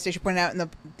as Stacia pointed out in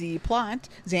the plot,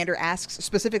 Xander asks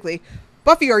specifically,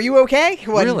 Buffy, are you okay?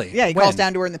 Really? Yeah, he When? calls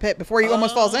down to her in the pit before he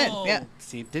almost falls in. Yeah.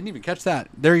 See, didn't even catch that.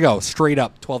 There you go. Straight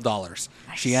up, $12.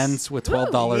 She ends with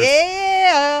 $12.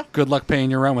 Yeah. Good luck paying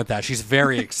your rent with that. She's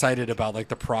very excited about like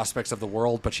the prospects of the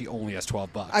world, but she only has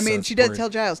 $12. I mean, so she did we're- tell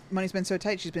Giles, money's been so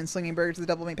tight, she's been slinging burgers to the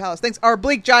Double Main Palace. Things are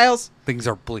bleak, Giles. Things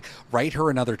are bleak. Write her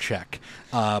another check.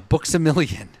 Books a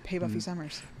million. Pay Buffy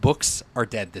Summers. Books are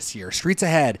dead this year. Streets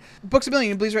ahead. Books a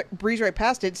million. Breeze right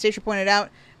past it. Stacia pointed out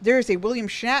there is a William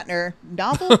Shatner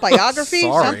novel, biography,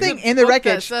 Sorry. something in the Book that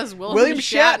wreckage. says William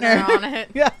Shatner on it.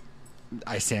 Yeah.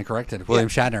 I stand corrected. William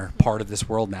Shatner, part of this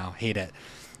world now. Hate it.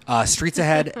 Streets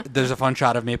ahead. There's a fun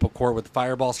shot of Maple Court with the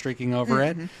fireball streaking over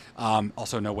it.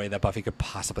 Also, no way that Buffy could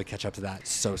possibly catch up to that.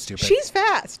 So stupid. She's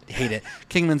fast. Hate it.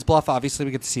 Kingman's Bluff. Obviously,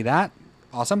 we get to see that.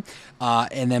 Awesome.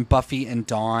 And then Buffy and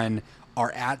Dawn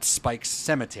are at Spike's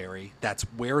cemetery. That's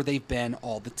where they've been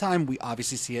all the time. We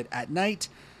obviously see it at night.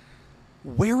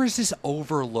 Where is this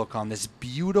overlook on this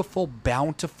beautiful,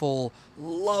 bountiful,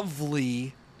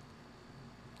 lovely...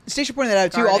 Stacia pointed that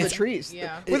out too. All the It's- trees.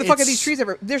 yeah. Where the fuck are It's- these trees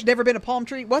ever? There's never been a palm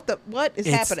tree. What is It's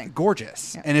happening?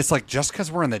 gorgeous. Yeah. And it's like, just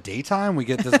because we're in the daytime, we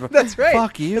get this. That's right.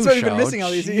 Fuck you, That's why we've been show. missing all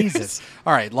these years. Jesus.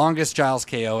 All right, longest Giles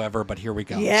KO ever, but here we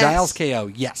go. Yes. Giles KO,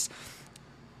 yes.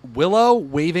 Willow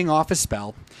waving off a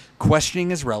spell,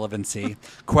 questioning his relevancy,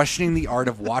 questioning the art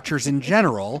of Watchers in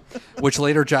general, which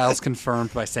later Giles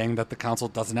confirmed by saying that the council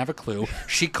doesn't have a clue.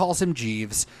 She calls him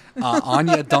Jeeves.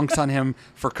 Anya dunks on him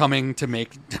for coming to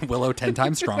make Willow 10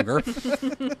 times stronger.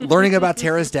 Learning about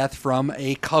Tara's death from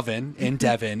a coven in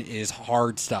Devon is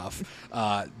hard stuff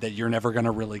that you're never going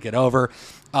to really get over.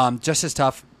 Just as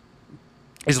tough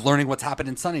is learning what's happened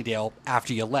in Sunnydale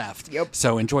after you left. Yep.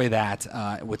 So enjoy that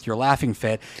with your laughing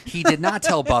fit. He did not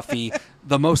tell Buffy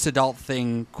the most adult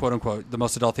thing, quote unquote, the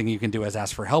most adult thing you can do is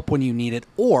ask for help when you need it,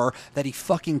 or that he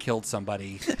fucking killed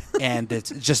somebody. And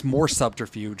it's just more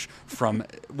subterfuge from,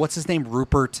 what's his name?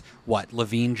 Rupert,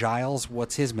 Levine Giles?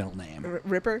 What's his middle name?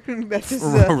 Ripper. That's his,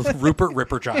 Rupert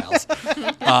Ripper Giles.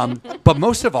 But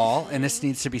most of all, and this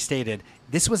needs to be stated,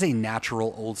 this was a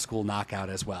natural old school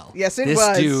knockout as well. Yes, it this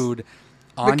was. This dude,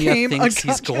 Anya Became thinks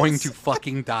he's unconscious. going to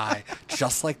fucking die,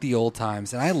 just like the old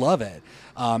times, and I love it.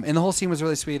 And the whole scene was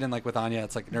really sweet, and like with Anya,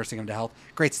 it's like nursing him to health.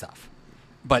 Great stuff.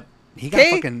 But he got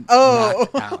fucking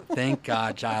knocked out. Thank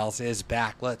God Giles is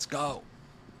back. Let's go.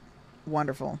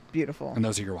 Wonderful. Beautiful. And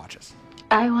those are your watches.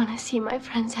 I want to see my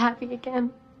friends happy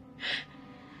again.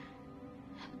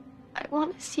 I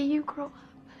want to see you grow up.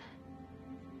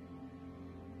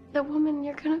 The woman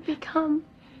you're gonna become.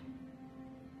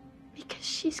 Because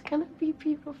she's gonna be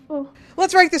beautiful.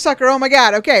 Let's rank this sucker. Oh my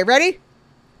god. Okay, ready?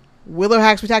 Willow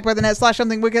hacks attacked by the net /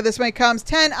 something wicked this way comes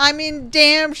 10. I mean,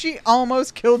 damn, she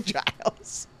almost killed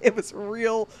Giles. It was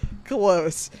real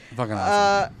close. Fucking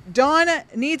awesome. Dawn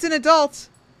needs an adult.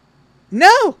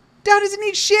 No! Dawn doesn't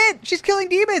need shit. She's killing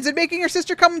demons and making her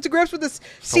sister come to grips with this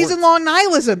season-long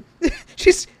nihilism.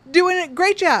 She's doing a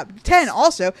great job. 10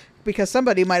 also, because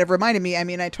somebody might have reminded me. I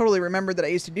mean, I totally remembered that I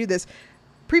used to do this.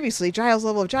 Previously, Giles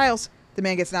level of Giles, the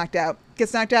man gets knocked out.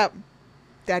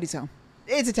 Daddy's home.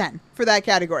 It's a 10 for that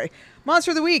category.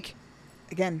 Monster of the week.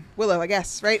 Again, Willow, I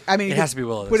guess, right? I mean, It has to be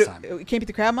Willow this time. It can't be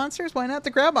the crab monsters? Why not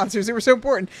the crab monsters? They were so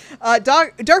important.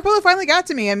 Dark Willow finally got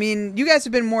to me. I mean, you guys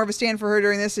have been more of a stand for her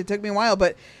during this. It took me a while,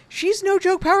 but she's no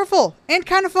joke powerful and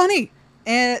kind of funny.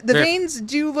 And the veins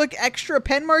do look extra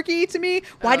penmarky to me.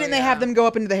 Why didn't they have them go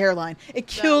up into the hairline? It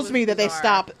kills me that they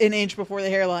stop an inch before the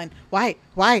hairline. Why?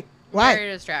 Very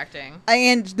distracting.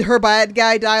 And her bad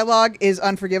guy dialogue is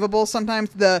unforgivable sometimes.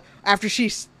 After she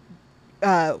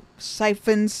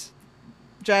siphons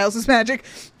Giles' magic,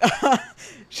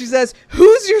 she says,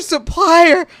 "Who's your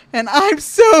supplier?" And I'm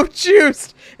so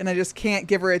juiced. And I just can't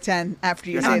give her a 10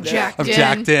 after you say that. I'm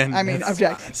jacked in. I mean, I'm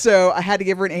jacked. So I had to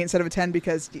give her an 8 instead of a 10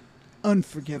 because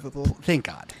unforgivable. Thank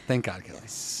God. Thank God, Kelly.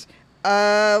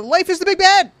 Life is the big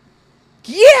bad.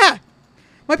 Yeah!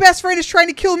 My best friend is trying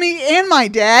to kill me and my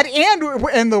dad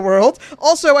and the world.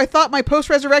 Also, I thought my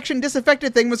post-resurrection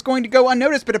disaffected thing was going to go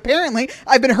unnoticed, but apparently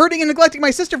I've been hurting and neglecting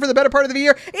my sister for the better part of the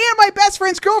year, and my best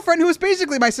friend's girlfriend, who is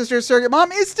basically my sister's surrogate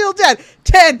mom, is still dead.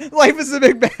 10. Life is the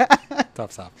big bad.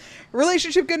 Tough stuff.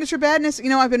 Relationship goodness or badness. You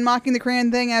know, I've been mocking the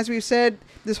Cran thing, as we've said,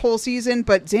 this whole season,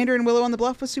 but Xander and Willow on the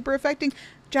Bluff was super affecting.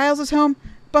 Giles is home.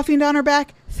 Buffy and Dawn are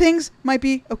back. Things might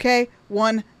be okay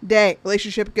one day.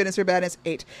 Relationship goodness or badness,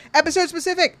 8. Episode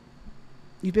specific.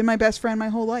 You've been my best friend my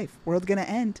whole life. World gonna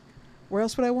end. Where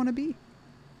else would I want to be?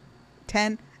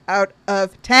 10 out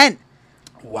of 10.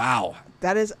 Wow.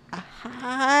 That is a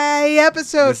high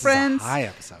episode, This friends. is a high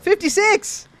episode.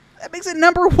 56. That makes it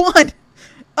number 1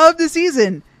 of the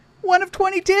season. 1 of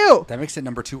 22. That makes it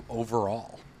number 2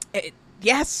 overall.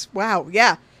 Yes. Wow.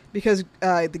 Yeah. Because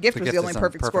the gift was the only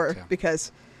perfect score. Yeah.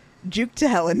 Because Juke to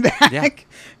hell and back. Yeah.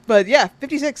 But yeah,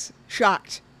 56.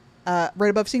 Shocked. Right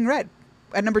above Seeing Red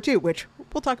at number 2, which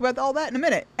we'll talk about all that in a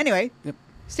minute. Anyway, yep.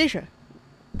 Stacia,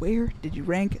 where did you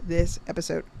rank this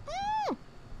episode?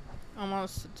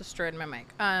 Almost destroyed my mic.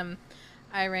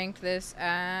 I ranked this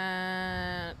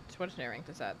at... What did I rank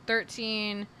this at?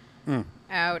 13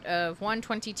 out of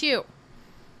 122.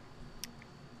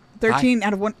 13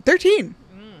 out of 1. 13.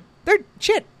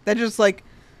 Shit. That just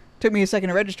took me a second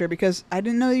to register because I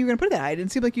didn't know you were going to put it that high. It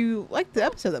didn't seem like you liked the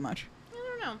episode that much. I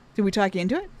don't know. Did we talk you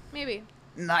into it? Maybe.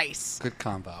 Nice. Good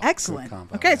combo. Excellent. Good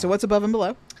combo, Okay, so what's above and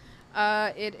below?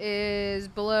 It is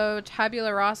below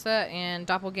Tabula Rasa and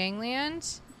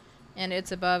Doppelgangland, and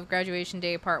it's above Graduation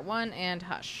Day Part 1 and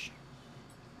Hush.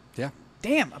 Yeah.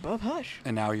 Damn, above Hush.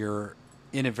 And now you're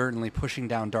inadvertently pushing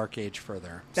down Dark Age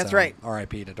further. That's So, right.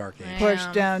 R.I.P. to Dark Age. Push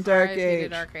down Dark R.I.P. to Age.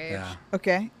 Dark Age. Yeah.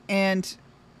 Okay, and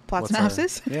plot What's our-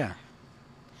 synopsis? Yeah.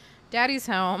 Daddy's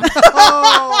home.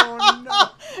 Oh, no.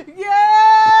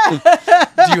 Yeah!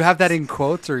 Do you have that in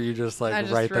quotes, or you just I like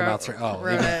just write them out?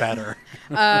 wrote Even it. better.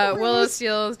 Willow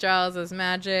steals Giles'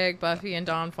 magic. Buffy and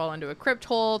Dawn fall into a crypt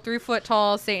hole. 3 foot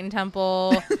tall Satan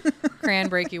temple.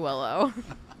 Cranbreaky Willow.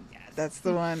 That's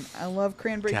the one. I love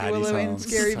Cranbreaky Daddy's Willow home. and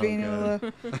Scary So Veiny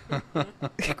good. Willow.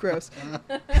 Gross.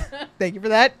 Thank you for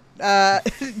that.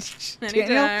 Daniel?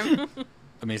 Anytime.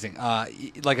 Amazing.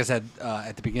 Like I said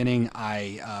at the beginning,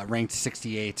 I ranked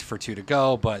 68 for 2 to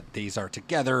go, but these are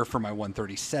together for my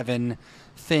 137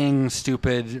 thing.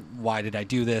 Stupid. Why did I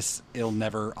do this? I'll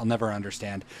never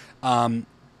understand.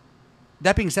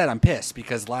 That being said, I'm pissed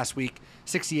because last week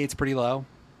 68's pretty low,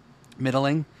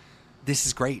 middling. This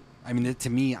is great. I mean, to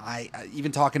me, I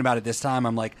even talking about it this time,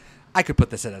 I'm like, I could put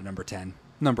this at a number 10,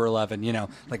 number 11. You know,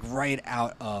 like right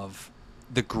out of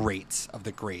the greats of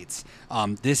the greats.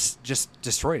 This just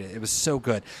destroyed it. It was so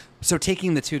good. So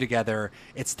taking the two together,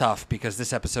 it's tough because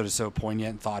this episode is so poignant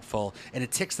and thoughtful, and it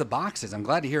ticks the boxes. I'm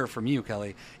glad to hear it from you,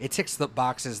 Kelly. It ticks the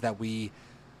boxes that you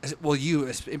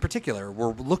in particular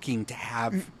were looking to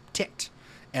have ticked.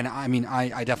 And I mean,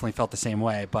 I definitely felt the same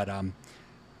way, but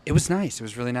it was nice. It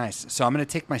was really nice. So I'm going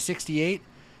to take my 68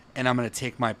 and I'm going to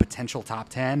take my potential top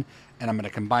 10 and I'm going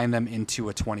to combine them into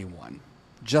a 21,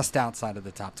 just outside of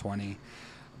the top 20.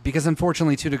 Because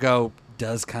unfortunately, 2 to go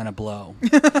does kind of blow.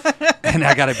 And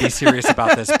I got to be serious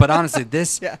about this. But honestly,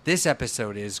 this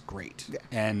episode is great. Yeah.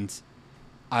 And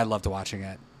I loved watching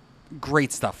it.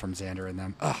 Great stuff from Xander and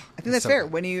them. Ugh, I think that's so fair.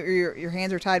 good. When your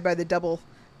hands are tied by the double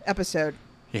episode,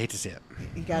 You hate to see it.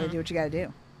 you got to do what you got to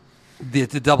do.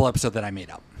 The double episode that I made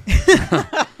up.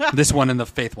 This one and the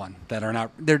Faith one that are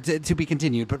not, they're to be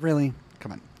continued, but really,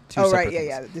 come on. Two separate right, yeah, things.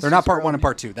 yeah. This They're not is part real- 1 and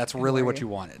part 2. That's really Anyway, what you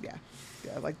wanted.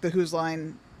 Yeah, like the Who's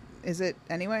Line, is it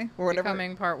anyway or whatever?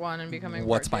 Becoming part 1 and becoming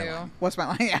What's part my 2. line? What's my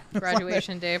line? Yeah.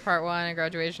 Graduation Day part 1 and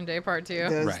Graduation Day part 2.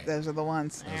 Those are the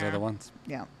ones. Those are the ones.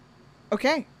 Yeah.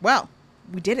 Okay. Well,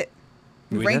 we did it.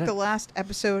 We We ranked did it. the last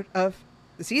episode of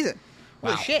the season.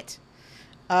 Wow. Holy shit.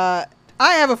 I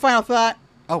have a final thought.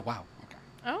 Oh, wow.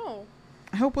 Oh.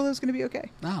 I hope Willow's going to be okay.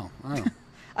 Oh.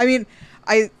 I mean,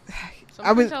 I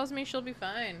Someone was. tells me she'll be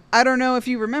fine. I don't know if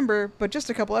you remember, but just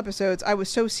a couple episodes, I was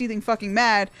so seething fucking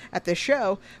mad at this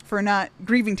show for not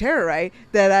grieving Tara right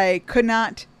that I could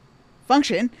not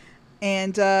function.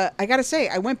 And I gotta say,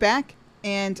 I went back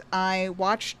and I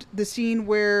watched the scene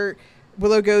where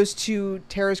Willow goes to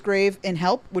Tara's grave in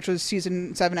Help, which was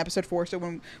season 7, episode 4. So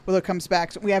when Willow comes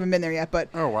back, so we haven't been there yet, but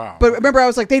Oh, wow. But remember, I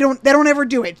was like, they don't ever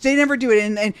do it. They never do it,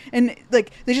 and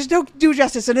like they just don't do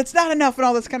justice, and it's not enough, and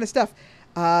all this kind of stuff.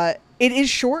 It is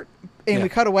short, and we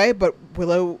cut away, but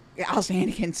Willow, Alison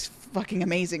Hannigan's fucking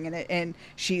amazing in it, and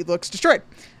she looks destroyed.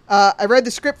 I read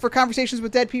the script for Conversations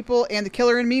with Dead People and The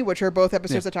Killer in Me, which are both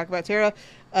episodes that talk about Tara,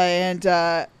 and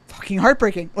fucking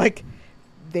heartbreaking. Like,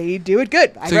 they do it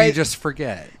good. So you just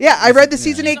forget. Yeah, I read the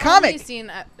season 8 I've comic. only seen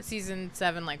season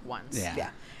 7 like once. Yeah.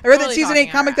 I read that Totally season talking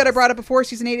 8 comic our that I ass. brought up before,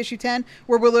 season 8, issue 10,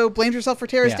 where Willow blames herself for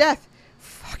Tara's Yeah. death.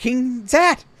 Fucking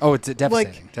sad. Oh, it's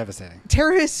devastating. Like, Devastating.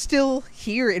 Tara is still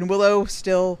here, and Willow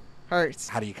still hurts.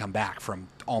 How do you come back from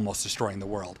almost destroying the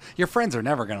world? Your friends are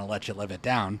never going to let you live it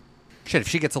down. Shit, if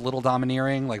she gets a little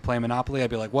domineering, like playing Monopoly, I'd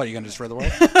be like, what, are you going to destroy the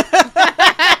world?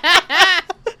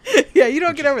 Yeah, you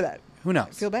don't get over that. Who knows?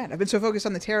 I feel bad. I've been so focused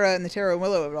on the Tara and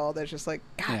Willow of it all that it's just like,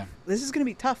 God, Yeah. this is going to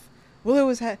be tough. Willow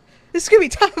this is going to be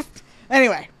tough.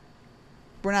 Anyway,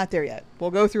 we're not there yet.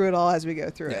 We'll go through it all as we go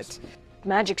through it.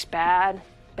 Magic's bad.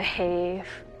 Behave.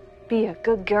 Be a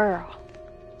good girl.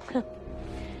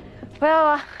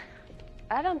 Well,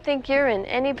 I don't think you're in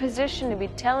any position to be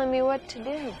telling me what to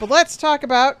do. But let's talk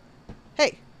about,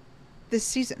 hey, this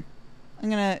season. I'm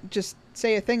going to just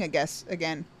say a thing, I guess,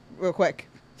 again, real quick.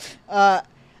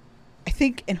 I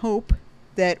think and hope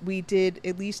that we did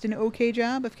at least an okay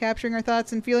job of capturing our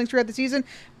thoughts and feelings throughout the season,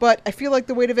 but I feel like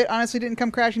the weight of it honestly didn't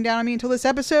come crashing down on me until this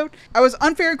episode. I was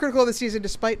unfair and critical of the season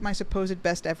despite my supposed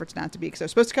best efforts not to be, because I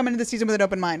was supposed to come into the season with an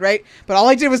open mind, right? But all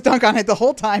I did was dunk on it the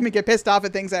whole time and get pissed off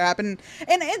at things that happen,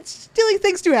 and still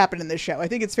things do happen in this show. I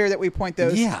think it's fair that we point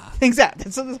those things out.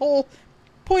 That's the whole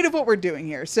point of what we're doing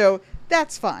here, so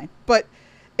that's fine. But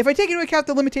if I take into account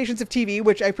the limitations of TV,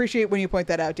 which I appreciate when you point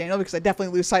that out, Daniel, because I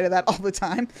definitely lose sight of that all the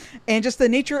time, and just the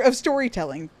nature of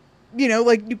storytelling,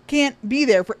 like you can't be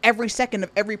there for every second of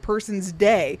every person's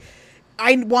day.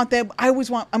 I'm always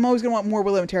going to want more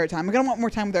Willow and Tara time. I'm going to want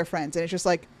more time with our friends. And it's just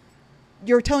like,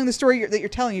 you're telling the story that you're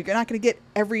telling. You're not going to get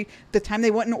the time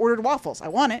they went and ordered waffles. I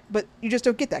want it, but you just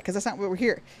don't get that because that's not what we're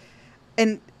here.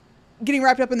 And getting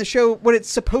wrapped up in the show, what it's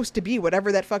supposed to be,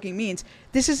 whatever that fucking means.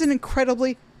 This is an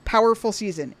incredibly powerful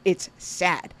season. It's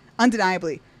sad,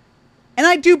 undeniably. And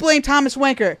I do blame Thomas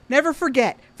Wanker, never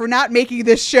forget, for not making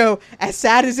this show as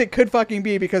sad as it could fucking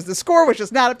be because the score was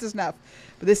just not up to snuff.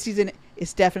 But this season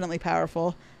is definitely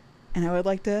powerful. And I would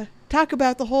like to talk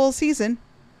about the whole season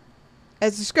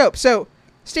as a scope. So,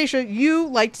 Stacia, you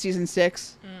liked season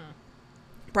 6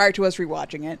 prior to us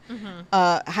rewatching it.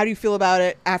 How do you feel about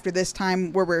it after this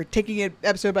time where we're taking it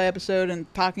episode by episode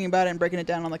and talking about it and breaking it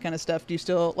down, all that kind of stuff? Do you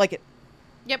still like it?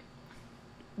 Yep.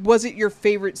 Was it your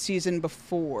favorite season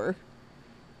before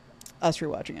us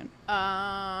rewatching it?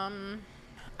 I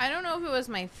don't know if it was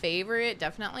my favorite.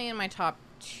 Definitely in my top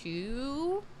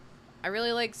 2. I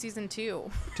really like season 2.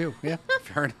 2, yeah,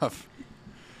 fair enough.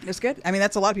 It's good. I mean,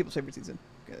 that's a lot of people's favorite season,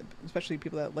 especially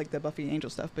people that like the Buffy and Angel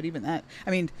stuff. But even that,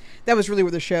 I mean, that was really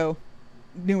where the show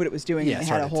knew what it was doing. Yeah, and it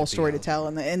had a whole story to tell,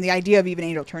 and the idea of even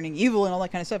Angel turning evil and all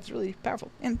that kind of stuff is really powerful.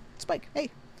 And Spike,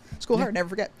 hey, school hard, never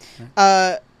forget.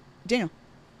 Daniel,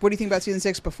 what do you think about season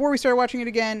 6 before we started watching it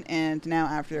again, and now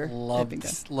after?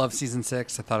 Love season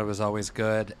 6. I thought it was always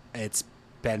good. It's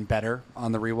been better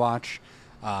on the rewatch.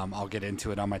 I'll get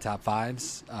into it on my top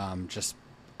 5s.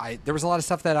 There was a lot of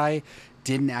stuff that I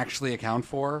didn't actually account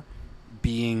for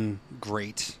being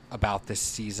great about this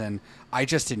season. I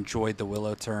just enjoyed the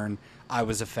Willow turn. I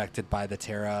was affected by the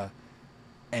Tara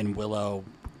and Willow,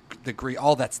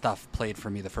 all that stuff played for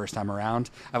me the first time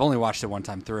around. I've only watched it one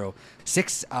time through.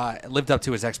 6 lived up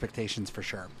to his expectations for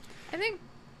sure. I think,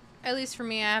 at least for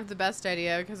me, I have the best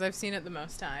idea because I've seen it the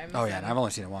most times. Oh yeah, and I've only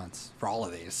seen it once for all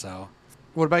of these, so...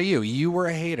 What about you? You were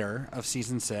a hater of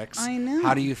season 6. I know.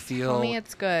 How do you feel? Tell me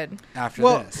it's good. After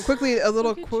this, quickly, a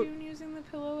little quote. June using the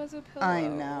pillow as a pillow. I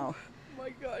know. Oh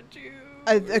my God, June.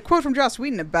 A quote from Joss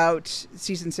Whedon about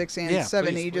season 6 and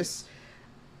 7. Please.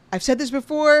 I've said this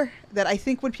before, that I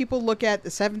think when people look at the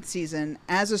 7th season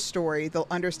as a story, they'll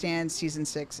understand season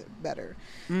 6 better.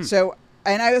 So,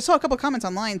 and I saw a couple comments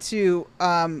online too,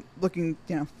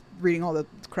 reading all the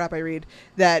crap I read,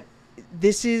 that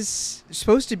this is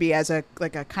supposed to be as a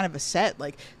kind of a set.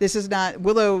 Like, this is not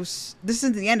Willow's. This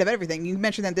isn't the end of everything. You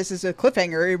mentioned that this is a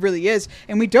cliffhanger. It really is,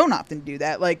 and we don't often do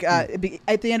that. Like at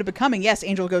the end of Becoming, yes,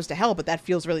 Angel goes to hell, but that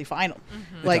feels really final.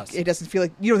 Like it doesn't feel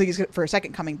like you don't think he's for a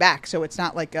second coming back. So it's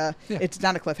not like it's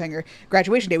not a cliffhanger.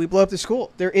 Graduation day, we blow up the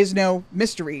school. There is no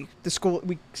mystery. The school,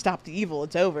 we stop the evil.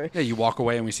 It's over. Yeah, you walk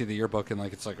away and we see the yearbook and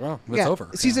it's like, oh, it's over.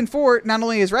 Season 4 not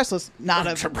only is Restless not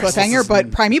a cliffhanger,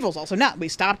 but Primeval's also not. We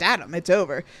stopped Adam. It's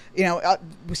over.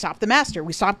 We stopped the Master.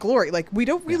 We stopped Glory. Like, we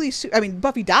don't really... I mean,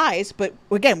 Buffy dies, but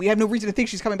again, we have no reason to think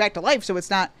she's coming back to life, so it's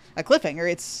not a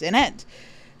cliffhanger. It's an end.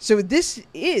 So this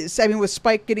is... I mean, with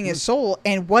Spike getting his soul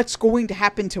and what's going to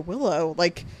happen to Willow,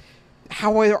 like,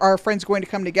 how are our friends going to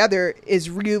come together is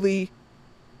really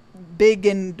big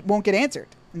and won't get answered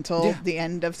until the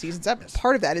end of season 7.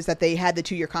 Part of that is that they had the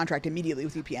 2-year contract immediately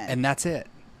with UPN. And that's it.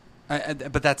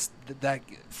 But that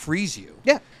frees you.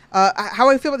 Yeah. How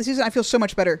I feel about the season, I feel so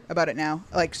much better about it now.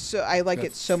 Like, so I like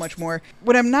it so much more.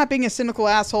 When I'm not being a cynical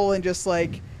asshole and just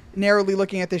like narrowly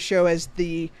looking at this show as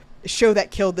the show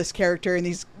that killed this character and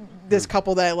this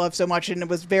couple that I love so much, and it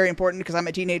was very important because I'm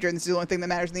a teenager and this is the only thing that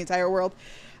matters in the entire world.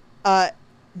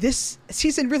 This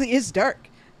season really is dark.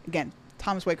 Again,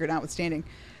 Thomas Wanker notwithstanding.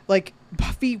 Like,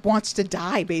 Buffy wants to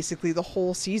die basically the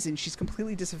whole season. She's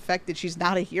completely disaffected. She's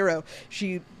not a hero.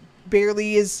 She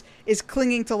barely is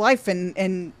clinging to life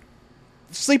and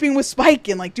sleeping with Spike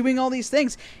and like doing all these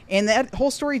things. And that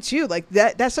whole story too, like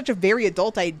that's such a very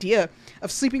adult idea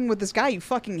of sleeping with this guy you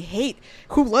fucking hate,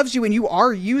 who loves you and you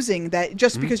are using that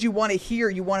just because you want to hear,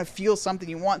 you want to feel something,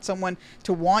 you want someone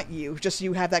to want you, just so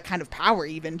you have that kind of power.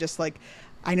 Even just like,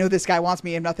 I know this guy wants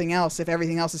me if nothing else, if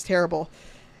everything else is terrible.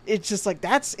 It's just like,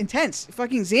 that's intense.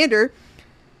 Fucking Xander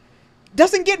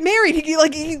doesn't get married.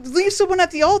 He leaves someone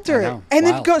at the altar and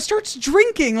then starts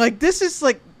drinking. Like, this is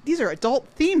like, these are adult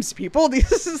themes, people.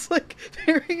 This is like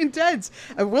very intense.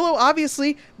 Willow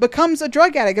obviously becomes a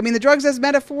drug addict. I mean, the drugs as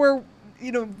metaphor,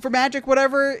 for magic,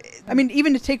 whatever. I mean,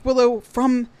 even to take Willow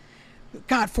from,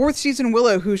 God, 4th season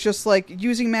Willow, who's just like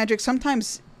using magic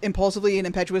sometimes impulsively and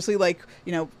impetuously, like,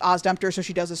 Oz dumped her, so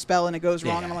she does a spell and it goes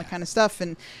wrong and all that kind of stuff.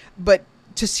 But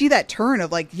to see that turn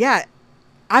of like,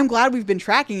 I'm glad we've been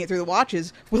tracking it through the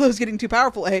watches. Willow's getting too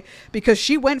powerful, because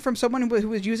she went from someone who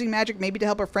was using magic maybe to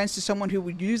help her friends to someone who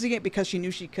was using it because she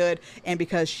knew she could and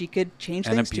because she could change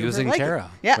things to her liking. And abusing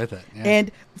Tara with it. Yeah.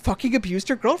 And fucking abused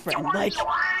her girlfriend. Like,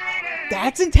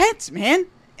 that's intense, man.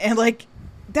 And like,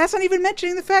 that's not even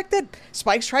mentioning the fact that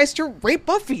Spike tries to rape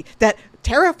Buffy, that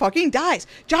Tara fucking dies.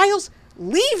 Giles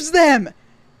leaves them.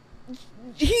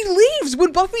 He leaves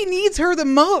when Buffy needs her the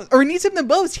most, or needs him the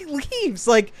most. He leaves.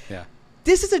 Like,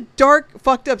 this is a dark,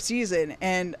 fucked up season,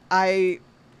 and I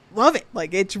love it.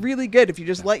 Like, it's really good if you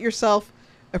just let yourself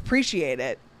appreciate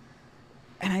it.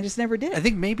 And I just never did. I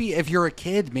think maybe if you're a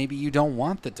kid, maybe you don't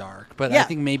want the dark. But I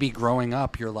think maybe growing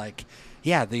up, you're like,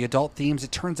 yeah, the adult themes,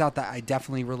 it turns out that I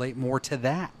definitely relate more to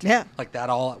that. Yeah. Like, that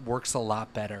all works a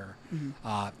lot better.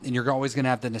 And you're always going to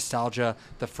have the nostalgia.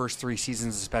 The first 3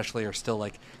 seasons especially are still,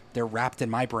 like, they're wrapped in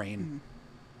my brain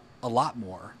a lot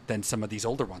more than some of these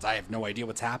older ones. I have no idea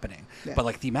what's happening. Yeah. But,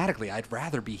 like, thematically, I'd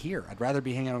rather be here. I'd rather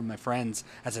be hanging out with my friends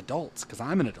as adults because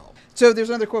I'm an adult. So there's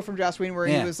another quote from Joss Whedon where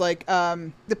he was like,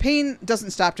 the pain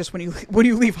doesn't stop just when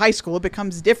you leave high school. It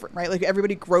becomes different, right? Like,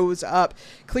 everybody grows up.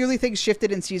 Clearly things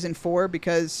shifted in season 4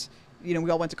 because, you know, we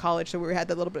all went to college, so we had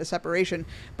that little bit of separation.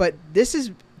 But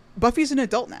Buffy's an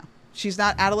adult now. She's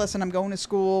not adolescent. I'm going to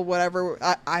school, whatever.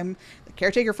 I'm the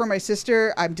caretaker for my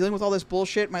sister. I'm dealing with all this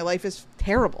bullshit. My life is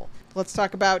terrible. Let's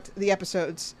talk about the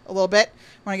episodes a little bit.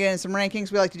 Want to get into some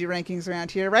rankings? We like to do rankings around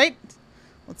here, right?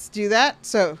 Let's do that.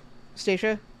 So,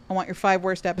 Stacia, I want your 5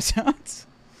 worst episodes.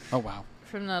 Oh, wow.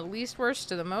 From the least worst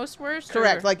to the most worst?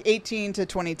 Correct. Or? Like 18 to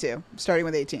 22, starting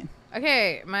with 18.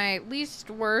 Okay, my least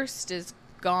worst is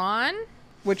Gone.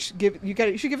 Which you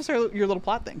should give us your little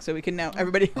plot thing so we can know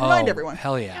remind everyone.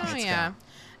 Hell yeah. Oh yeah.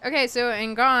 Okay, so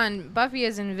in Gone, Buffy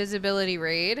has invisibility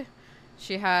raid.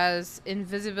 She has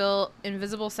invisible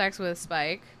sex with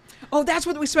Spike. Oh, that's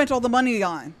what we spent all the money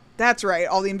on. That's right,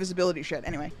 all the invisibility shit.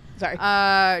 Anyway, sorry.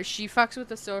 She fucks with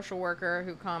the social worker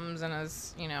who comes and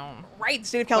is, right,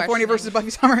 State of California versus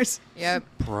Buffy Summers. Yep.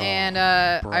 Bro, and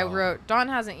I wrote, Dawn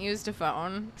hasn't used a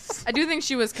phone. I do think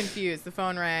she was confused. The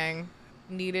phone rang,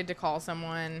 needed to call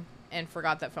someone, and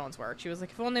forgot that phones work. She was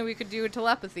like, if only we could do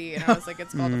telepathy. And I was like,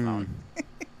 it's called a phone.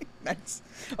 Nice.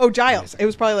 Oh, Giles. It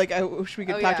was probably like, I wish we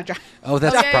could talk to Giles. Oh,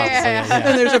 that's probably. Yeah.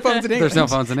 And there's no phones in England. There's no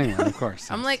phones in England, of course.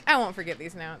 I'm like, I won't forget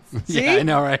these notes. Yeah, I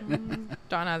know, right?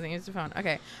 Dawn hasn't used a phone.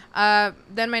 Okay.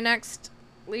 Then my next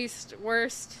least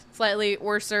worst, slightly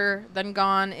worser than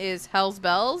Gone is Hell's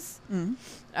Bells,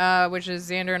 which is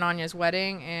Xander and Anya's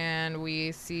wedding. And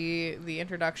we see the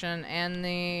introduction and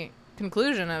the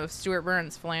conclusion of Stuart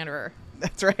Burns' Philanderer.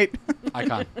 That's right.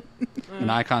 Icon.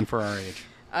 An icon for our age.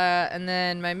 And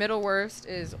then my middle worst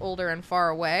is Older and Far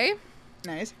Away.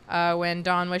 Nice. When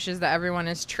Dawn wishes that everyone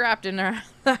is trapped in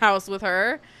the house with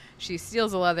her, she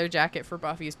steals a leather jacket for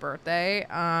Buffy's birthday.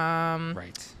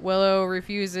 Right. Willow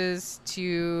refuses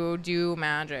to do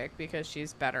magic because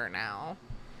she's better now.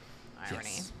 Irony.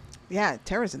 Yes. Yeah,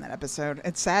 Tara's in that episode.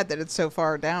 It's sad that it's so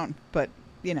far down, but,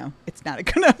 it's not a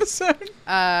good episode.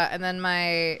 And then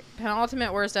my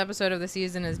penultimate worst episode of the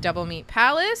season is Double Meat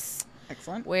Palace.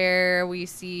 Excellent. Where we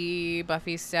see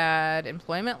Buffy's sad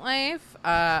employment life.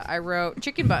 I wrote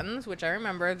chicken buttons, which I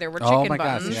remember. There were chicken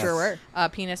buttons. Gosh, yes. Sure were.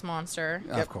 Penis monster.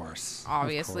 Of course.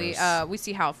 Obviously. Of course. We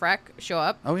see Hal Freck show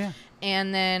up. Oh, yeah.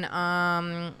 And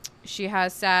then she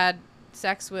has sad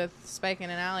sex with Spike in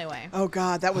an alleyway. Oh,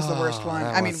 God. That was the worst one.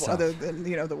 I mean, other than,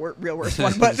 the real worst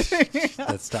one. But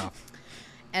that's tough.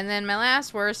 And then my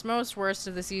last most worst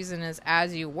of the season is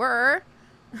As You Were.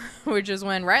 Which is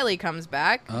when Riley comes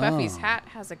back. Oh. Buffy's hat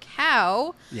has a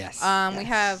cow. Yes. We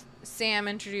have Sam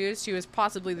introduced, who is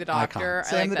possibly the doctor.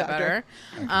 Sam I like the that doctor.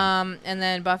 better. And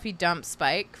then Buffy dumps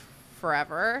Spike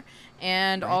forever.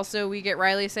 And also we get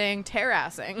Riley saying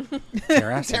terrassing.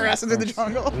 Terrassing through the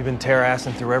jungle. We've been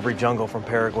terrassing through every jungle from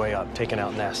Paraguay up, taking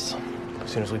out nests.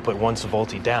 As soon as we put one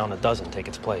Savolti down, a dozen take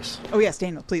its place. Oh, yes,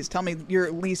 Daniel, please tell me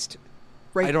your least...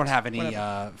 I don't have any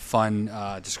fun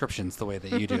descriptions the way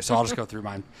that you do, so I'll just go through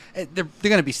mine. They're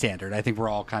going to be standard. I think we're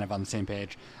all kind of on the same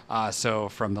page. So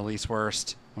from the least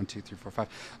worst, 1, 2, 3, 4, 5,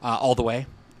 All the Way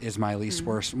is my least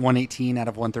worst, 118 out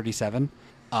of 137.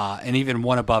 And even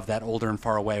one above that, Older and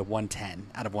Far Away, 110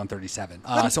 out of 137.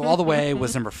 So All the Way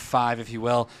was number 5, if you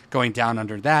will. Going down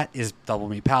under that is Double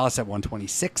Meat Palace at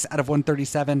 126 out of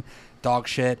 137. Dog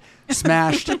shit.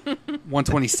 Smashed,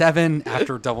 127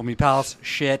 after Double Meat Palace.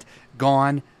 Shit.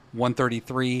 Gone,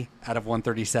 133 out of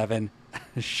 137.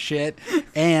 Shit.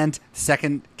 And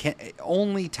second,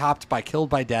 only topped by Killed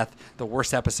by Death, the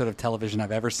worst episode of television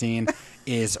I've ever seen,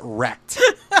 is Wrecked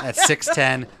at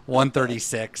 610,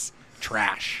 136.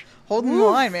 Trash. Holding the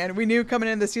line, man. We knew coming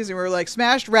into the season, we were like,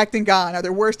 Smashed, Wrecked, and Gone are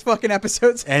the worst fucking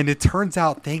episodes. And it turns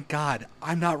out, thank God,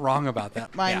 I'm not wrong about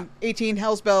that. Mine, 18,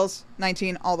 Hell's Bells,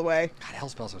 19, All the Way. God,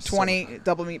 Hell's Bells was 20,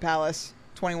 Double Meat Palace,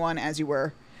 21, As You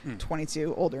Were.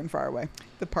 22, Older and Far Away.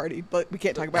 The party, but we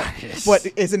can't talk about what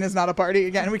is and is not a party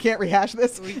again. We can't rehash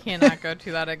this. We cannot go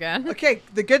to that again. Okay,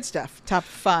 the good stuff. Top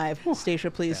 5.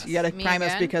 Stacia, please. Yes. You got to Me prime us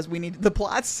again? because we need the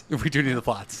plots. We do need the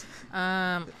plots.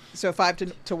 So 5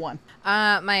 to 1.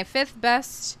 My 5th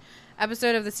best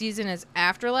episode of the season is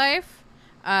Afterlife,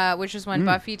 which is when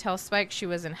Buffy tells Spike she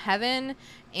was in heaven,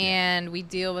 and we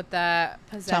deal with the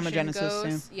possession Thaumagenesis,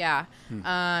 ghost. Yeah.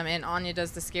 And Anya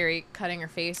does the scary cutting her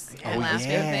face and laughing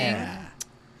thing.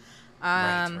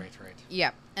 Right.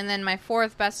 Yep. And then my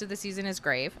 4th best of the season is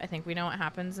Grave. I think we know what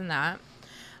happens in that.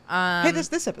 Hey,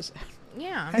 this episode.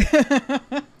 Yeah.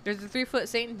 There's the 3-foot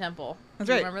Satan temple. That's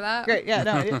Do you right. remember that? Great. Yeah,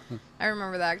 no, I do. I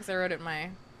remember that because I wrote it in my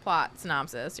plot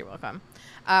synopsis. You're welcome.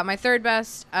 My 3rd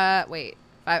best,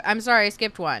 I'm sorry, I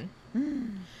skipped one.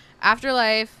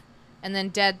 Afterlife, and then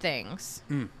Dead Things.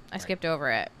 I skipped over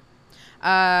it.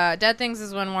 Dead Things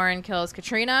is when Warren kills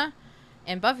Katrina,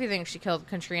 and Buffy thinks she killed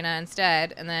Katrina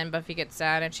instead, and then Buffy gets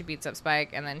sad and she beats up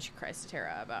Spike, and then she cries to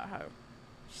Tara about how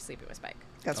she's sleeping with Spike.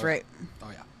 That's right. Oh,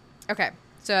 yeah. Okay,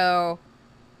 so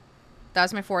that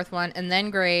was my 4th one, and then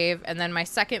Grave, and then my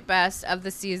 2nd best of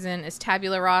the season is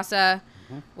Tabula Rasa,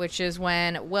 which is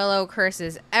when Willow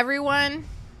curses everyone.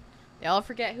 They all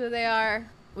forget who they are.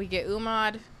 We get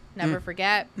Umad, never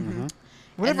forget.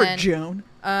 Whatever, then, Joan.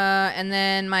 And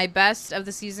then my best of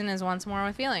the season is Once More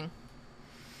with Feeling.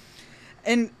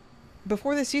 And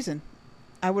before this season,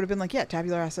 I would have been like, yeah,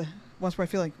 Tabula Rasa, Once More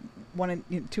Feeling,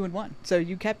 2 and 1. So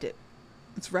you kept it.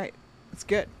 It's right. It's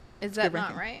good. Is It's that good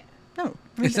not ranking. right? No.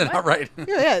 Is that not right?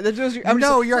 Yeah. That was, You're that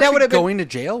actually would have been going to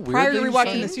jail? prior to Weirdly?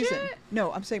 rewatching the Change season. it?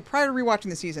 No, I'm saying prior to rewatching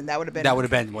the season, that would have been That would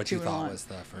have been what 2 you and thought 1. was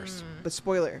the first. But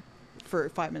spoiler for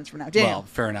 5 minutes from now. Daniel, Well,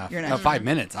 fair enough. you're No, next. 5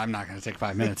 minutes. I'm not going to take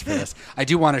 5 minutes for this. I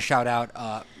do want to shout out.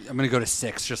 I'm going to go to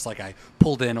 6, just like I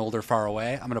pulled in Older, Far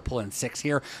Away. I'm going to pull in 6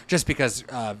 here, just because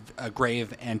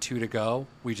Grave and 2 to Go.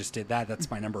 We just did that. That's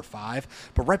my number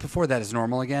 5. But right before that is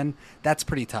Normal Again. That's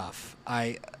pretty tough.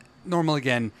 Normal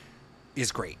Again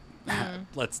is great.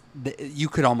 You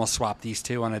could almost swap these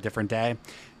two on a different day.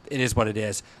 It is what it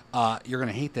is. You're going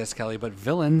to hate this, Kelly, but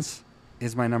Villains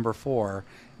is my number 4.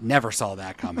 Never saw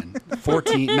that coming.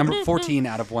 Number 14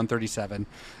 out of 137.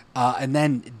 And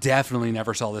then definitely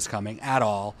never saw this coming at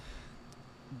all.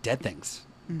 Dead Things,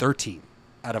 13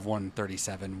 out of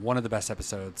 137. One of the best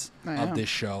episodes of this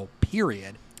show,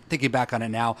 period. Thinking back on it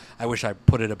now, I wish I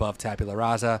put it above Tabula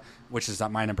Rasa, which is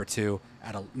my number 2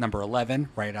 at number 11,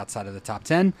 right outside of the top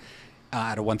 10,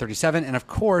 out of 137. And of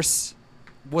course,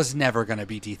 was never going to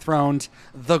be dethroned.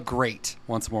 The Great,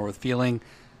 Once More with Feeling.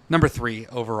 Number 3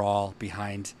 overall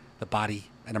behind The Body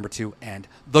at number 2 and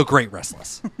The Great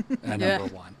Restless at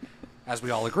number 1. As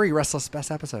we all agree, Restless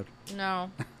best episode. No.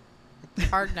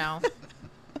 Hard no.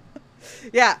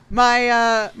 Yeah,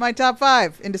 my top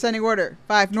 5 in descending order.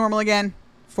 5, Normal Again.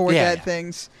 4, Dead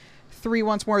Things. 3,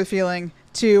 Once More with Feeling.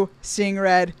 2, Seeing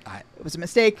Red. It was a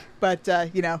mistake, but, I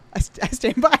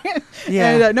stand by it.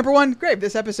 Yeah. And number 1, Grave,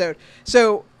 this episode.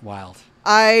 So Wild.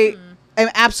 I am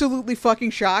absolutely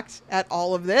fucking shocked at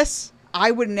all of this.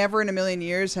 I would never in a million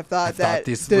years have thought that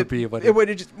this would be what it would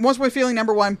have just Once More with Feeling,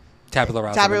 number 1. Tabula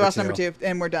Rasa number 2,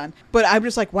 and we're done. But I'm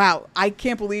just like, wow, I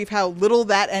can't believe how little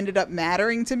that ended up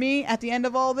mattering to me at the end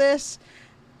of all this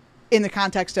in the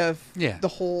context of the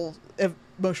whole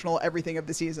emotional everything of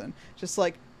the season. Just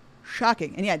like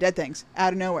shocking. And yeah, Dead Things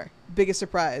out of nowhere. Biggest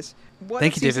surprise. What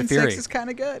Thank if you, David season Fury. 6 is kind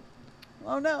of good.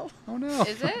 Oh no. Oh no.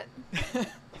 Is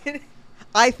it?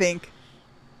 I think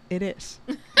it is.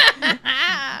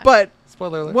 But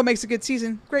spoiler alert. What makes a good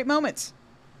season? Great moments.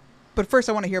 But first,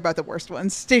 I want to hear about the worst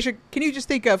ones. Stacia, can you just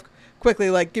think of quickly,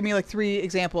 give me 3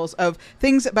 examples of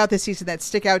things about this season that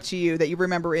stick out to you that you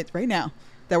remember it right now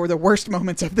that were the worst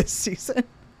moments of this season?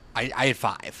 I had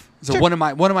 5. So one of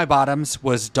my bottoms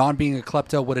was Dawn being a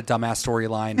klepto. What a dumbass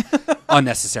storyline.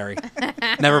 Unnecessary.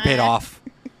 Never paid off.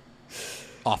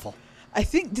 Awful. I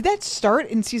think, did that start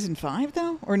in season 5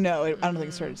 though? Or no, I don't think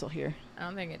it started until here. I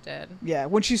don't think it did. Yeah,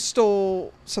 when she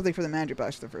stole something from the magic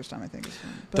box for the first time, I think.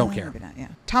 But Don't care. maybe not, yeah.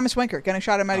 Thomas Wenker, gonna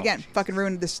shout him out again. Fucking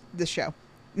ruined this show.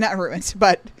 Not ruined,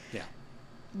 but yeah.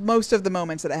 Most of the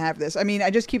moments that I have this. I mean, I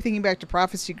just keep thinking back to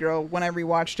Prophecy Girl when I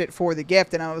rewatched it for The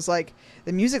Gift, and I was like,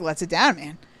 the music lets it down,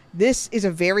 man. This is a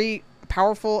very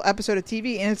powerful episode of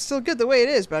TV, and it's still good the way it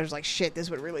is, but I was like, shit, this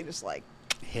would really just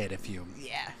hit if you...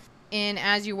 Yeah. in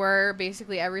As You Were,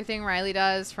 basically everything Riley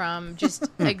does, from just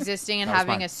existing and That was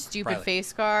having mine. a stupid Riley. face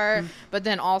scar, but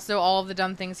then also all of the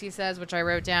dumb things he says, which I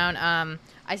wrote down.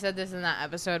 I said this in that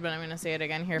episode, but I'm going to say it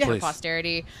again here for Please.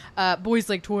 posterity. Boys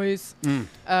like toys. Mm.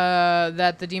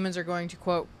 That the demons are going to,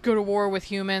 quote, go to war with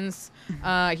humans.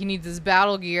 He needs his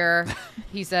battle gear.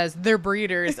 He says they're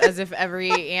breeders, as if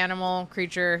every animal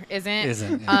creature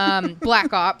isn't. Yeah.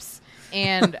 Black Ops.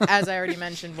 And as I already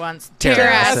mentioned once,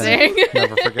 Terrassing. terrassing.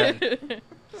 Never forget.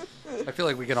 I feel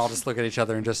like we can all just look at each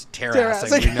other and just terrassing.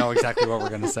 Terrassing. We know exactly what we're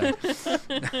going to say.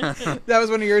 That was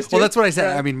one of yours too? Well, that's what I said.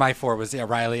 Yeah. I mean, my 4 was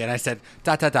Riley, and I said ...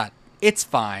 It's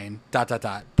fine ...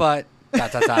 But ... But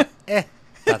because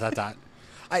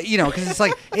it's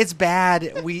like it's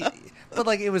bad. But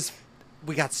like it was.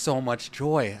 We got so much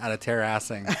joy out of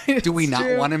terrassing. Do we not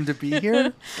true. want him to be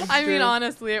here? I mean,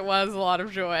 honestly, it was a lot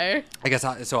of joy. I guess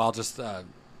I'll just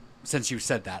since you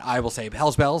said that, I will say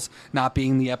Hell's Bells not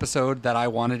being the episode that I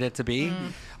wanted it to be.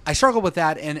 I struggle with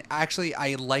that, and actually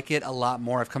I like it a lot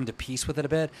more. I've come to peace with it a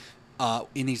bit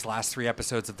in these last 3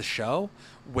 episodes of the show,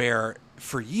 where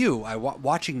for you,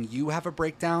 watching you have a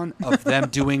breakdown of them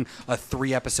doing a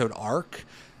 3-episode arc.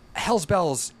 Hell's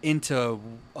Bells into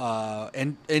normal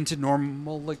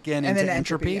again, And into then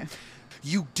entropy. yeah.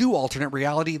 You do alternate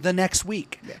reality the next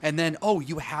week. Yeah. And then,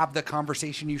 you have the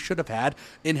conversation you should have had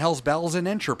in Hell's Bells and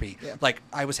Entropy. Yeah. Like,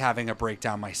 I was having a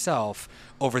breakdown myself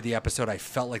over the episode. I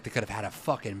felt like they could have had a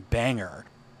fucking banger.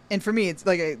 And for me, it's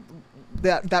like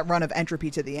that run of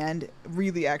Entropy to the end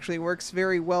really actually works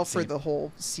very well for the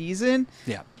whole season.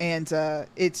 Yeah. And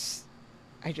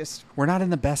We're not in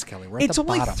the best, Kelly. We're at it's the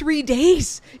only bottom. 3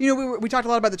 days. You know, we talked a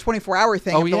lot about the 24-hour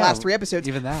thing of the last 3 episodes.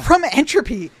 Even that. From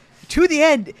Entropy to the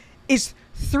end is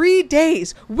 3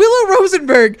 days. Willow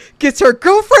Rosenberg gets her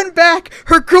girlfriend back,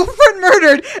 her girlfriend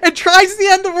murdered, and tries to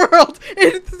end the world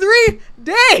in 3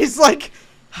 days. Like,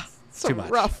 it's Too a much.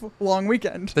 rough, long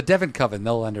weekend. The Devon Coven,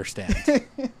 they'll understand.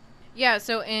 Yeah,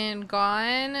 so in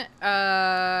Gone,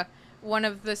 one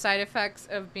of the side effects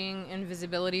of being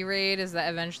invisibility raid is that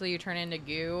eventually you turn into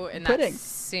goo. And Pudding.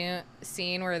 that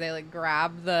scene where they like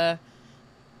grab the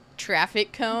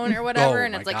traffic cone or whatever, Oh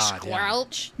and my it's like God, yeah.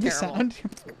 squelch. The Terrible. sound.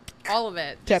 All of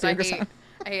it. Tap Just, I your hate, sound.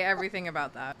 I hate everything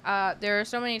about that. There are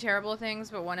so many terrible things,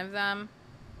 but one of them,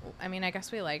 I mean, I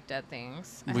guess we like Dead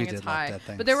Things. I We think it's did like high. Dead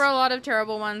Things. But there were a lot of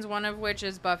terrible ones, one of which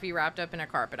is Buffy wrapped up in a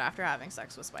carpet after having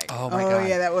sex with Spike. Oh my God.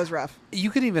 yeah, that was rough. You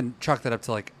could even chalk that up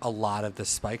to like a lot of the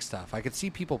Spike stuff. I could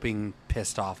see people being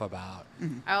pissed off about.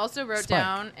 I also wrote Spike.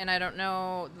 down, and I don't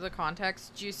know the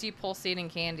context, juicy pulsating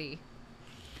candy.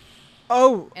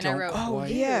 Oh. And I wrote, Oh,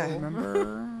 yeah.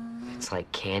 Remember? It's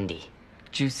like candy.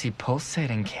 Juicy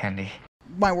pulsating candy.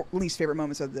 My least favorite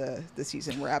moments of the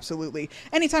season were absolutely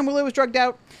anytime Willow was drugged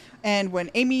out, and when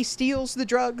Amy steals the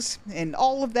drugs, and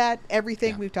all of that,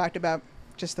 everything we've talked about,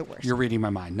 just the worst. You're reading my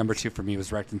mind. Number 2 for me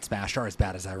was Wrecked and Smashed, are as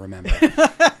bad as I remember.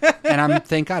 And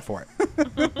thank God for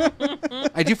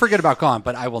it. I do forget about Gone,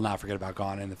 but I will not forget about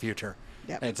Gone in the future.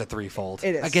 Yep. It's a threefold.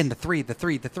 It is. Again, the three.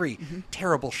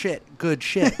 Terrible shit. Good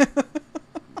shit.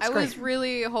 I was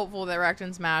really hopeful that Wrecked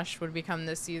and Smashed would become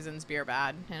this season's Beer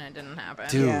Bad, and it didn't happen.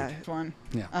 Dude. Yeah, this one.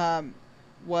 Yeah.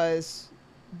 Was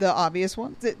the obvious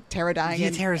one. Tara dying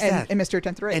and Tara's death. Mr.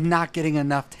 10th Raid. And not getting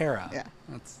enough Tara. Yeah.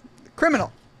 That's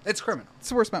Criminal. It's criminal. It's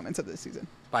the worst moments of this season.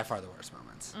 By far the worst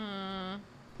moments.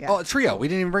 Yeah. Oh, trio. We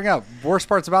didn't even bring up worst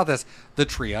parts about this. The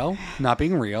trio not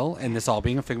being real, and this all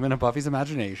being a figment of Buffy's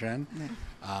imagination. Yeah.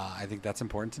 I think that's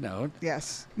important to note.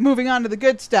 Yes. Moving on to the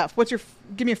good stuff.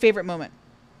 Give me a favorite moment.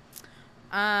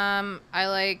 I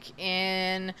like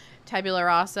in Tabula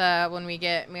Rasa when we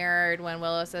get mirrored when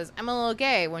Willow says, I'm a little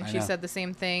gay, when she said the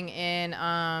same thing in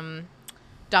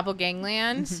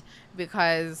Doppelgangland,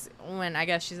 because when I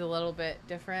guess she's a little bit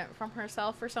different from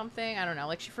herself or something. I don't know.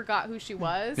 Like she forgot who she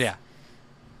was. Yeah.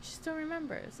 She still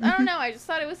remembers. I don't know. I just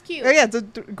thought it was cute. Oh, yeah, it's a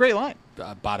great line.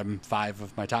 Bottom 5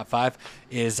 of my top 5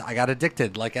 is I got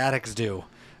addicted like addicts do.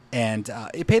 And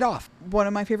it paid off. One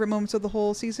of my favorite moments of the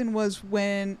whole season was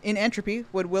when, in Entropy,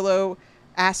 when Willow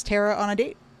asked Tara on a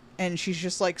date. And she's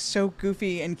just like so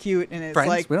goofy and cute. And it's Friends?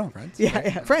 like, We don't have friends.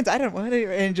 Yeah, friends. I don't know.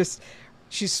 And just,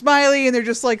 she's smiley and they're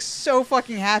just like so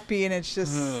fucking happy. And it's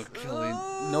just, Kelly,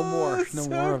 no more. No so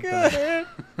more of good. that.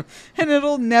 And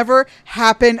it'll never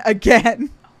happen again.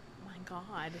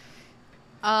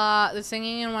 God. The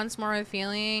singing in Once More with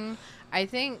Feeling. I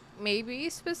think maybe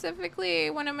specifically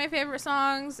one of my favorite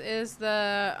songs is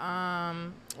the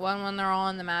one when they're all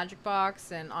in the magic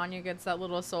box and Anya gets that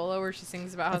little solo where she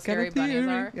sings about how scary bunnies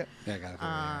are. Yep. Yeah, I got it.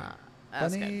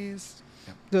 That's good. Bunnies.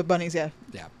 Yep. The bunnies, yeah.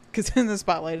 Yeah. Because in the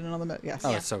spotlight and on the, yes.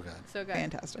 Oh, it's so good. So good.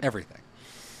 Fantastic. Everything.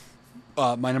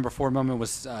 My number 4 moment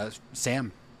was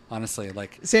Sam honestly.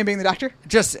 Like Sam being the Doctor?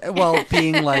 Just, well,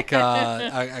 being like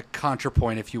a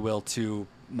contrapoint, if you will, to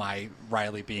my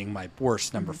Riley being my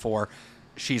worst number 4.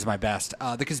 She's my best.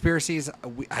 The conspiracies,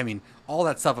 I mean, all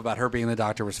that stuff about her being the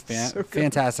Doctor was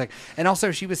fantastic. And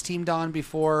also, she was Team Dawn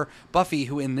before Buffy,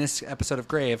 who in this episode of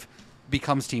Grave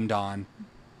becomes Team Dawn.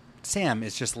 Sam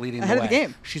is just leading Ahead the way. of the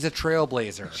game. She's a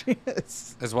trailblazer. She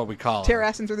is what we call her.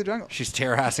 Terrassing through the jungle. She's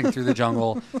terrassing through the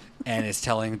jungle and is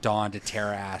telling Dawn to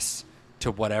terrass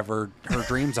to whatever her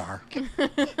dreams are.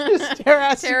 Just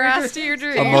terrass to your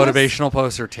dreams. A motivational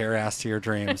poster, terrass to your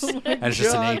dreams. Oh my and it's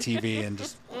just God. an ATV and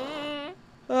just...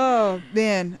 Oh,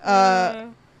 man.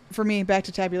 For me, back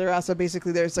to Tabula Rasa,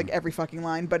 basically there's like every fucking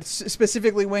line, but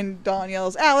specifically when Dawn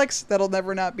yells, Alex, that'll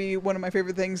never not be one of my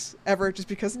favorite things ever, just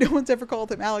because no one's ever called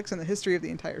him Alex in the history of the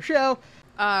entire show.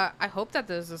 I hope that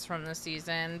this is from this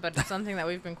season, but it's something that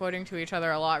we've been quoting to each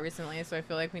other a lot recently, so I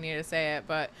feel like we need to say it.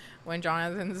 But when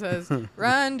Jonathan says,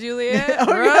 run, Juliet,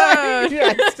 run!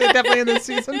 Yeah, it's definitely in this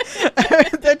season.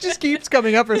 That just keeps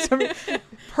coming up for some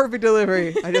perfect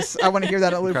delivery. I want to hear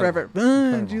that on loop forever.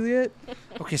 Run, Juliet.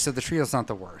 Okay, so the trio's not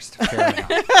the worst. Fair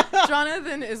enough.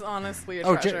 Jonathan is honestly a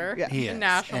treasure. He is.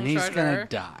 National and he's treasure. going to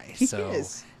die. So. He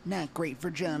is. Not great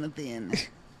for Jonathan.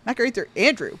 Not great for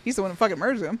Andrew. He's the one who fucking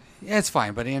murders him. Yeah, it's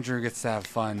fine, but Andrew gets to have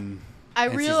fun. I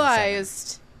in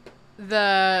realized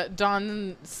the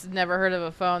Dawn's never heard of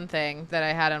a phone thing that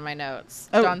I had in my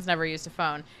notes. Oh. Dawn's never used a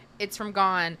phone. It's from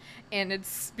Gone, and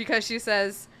it's because she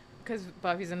says, because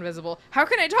Buffy's invisible, how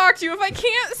can I talk to you if I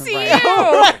can't see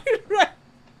you? Right.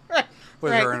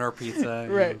 With Right. her and her pizza.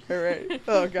 Right.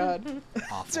 Oh, God.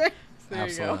 Awful. That's right. There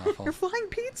you go. Absolutely awful. You're flying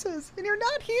pizzas, and you're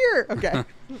not here. Okay.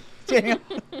 Daniel.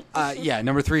 Yeah,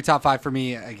 number 3, top 5 for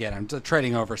me. Again, I'm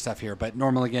treading over stuff here, but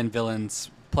normal again,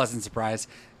 villains, pleasant surprise.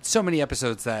 So many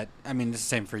episodes that, I mean, it's the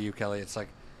same for you, Kelly. It's like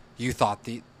you thought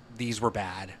these were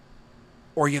bad,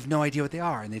 or you have no idea what they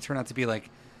are, and they turn out to be like,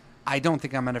 I don't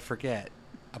think I'm going to forget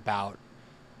about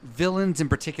villains in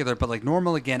particular, but like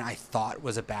normal again, I thought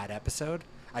was a bad episode.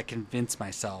 I convinced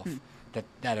myself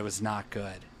that it was not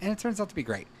good, and it turns out to be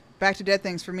great. Back to Dead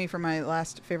Things for me for my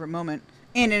last favorite moment.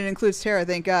 And it includes Tara,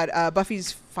 thank God.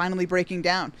 Buffy's finally breaking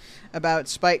down about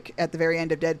Spike at the very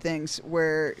end of Dead Things,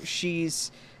 where because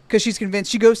she's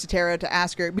convinced, she goes to Tara to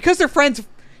ask her, because they're friends.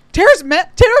 Tara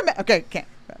met. Okay, can't.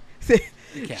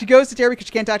 She goes to Tara because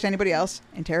she can't talk to anybody else,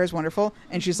 and Tara's wonderful,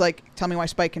 and she's like, tell me why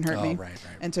Spike can hurt me. Right.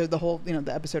 And so the whole,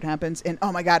 the episode happens, and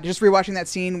oh my God, just rewatching that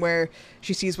scene where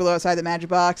she sees Willow outside the magic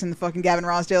box and the fucking Gavin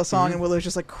Rossdale song, and Willow's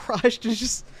just like crushed. It's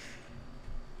just...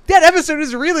 That episode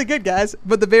is really good, guys.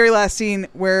 But the very last scene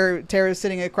where Tara's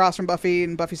sitting across from Buffy,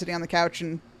 and Buffy's sitting on the couch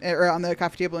or on the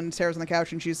coffee table, and Tara's on the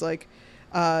couch, and she's like,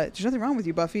 "There's nothing wrong with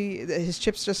you, Buffy. His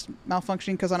chip's just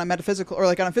malfunctioning because on a metaphysical or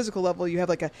like on a physical level, you have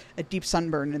like a deep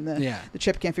sunburn, and the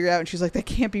chip can't figure it out." And she's like, "That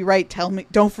can't be right. Tell me.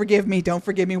 Don't forgive me.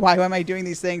 Why am I doing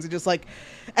these things?" And just like,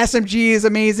 SMG is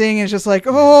amazing. And it's just like,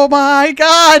 oh my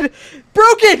God,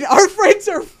 broken. Our friends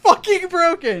are fucking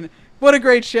broken. What a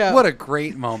great show. What a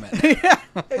great moment. Yeah.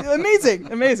 Amazing. Do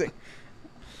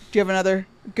you have another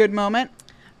good moment?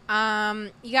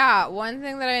 Yeah, one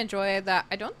thing that I enjoyed that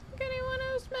I don't think anyone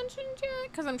else mentioned yet,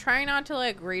 because I'm trying not to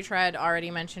like retread already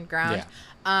mentioned ground.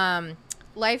 Yeah.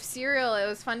 Life Serial, it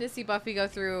was fun to see Buffy go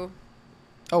through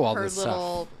all her this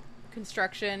little stuff.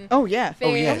 Construction. Oh yeah.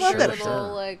 Phase, I love that.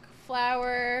 Little like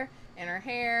flower in her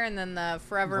hair, and then the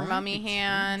forever mummy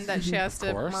hand that she has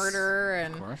to murder,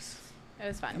 and it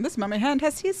was fun. And this mummy hand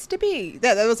has ceased to be.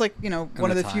 That was like,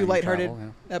 one of the few lighthearted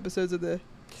episodes of the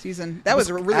season. That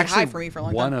was really high for me for a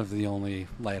long time. One of the only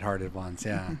lighthearted ones,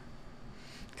 yeah.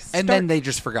 And then they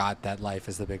just forgot that life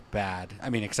is the big bad.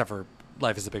 I mean, except for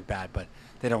life is the big bad, but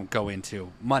they don't go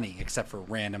into money except for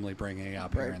randomly bringing it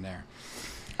up here and there.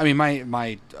 I mean,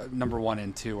 my number 1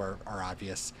 and 2 are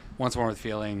obvious. Once More with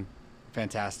Feeling,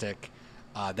 fantastic.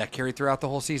 That carried throughout the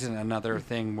whole season. Another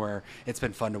thing where it's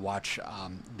been fun to watch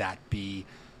that be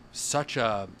such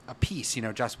a piece.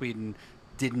 Joss Whedon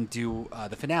didn't do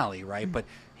the finale, right? But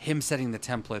him setting the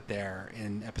template there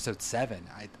in episode 7,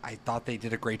 I thought they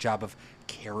did a great job of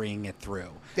carrying it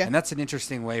through. Yeah. And that's an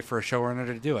interesting way for a showrunner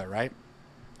to do it, right?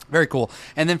 Very cool.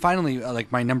 And then finally,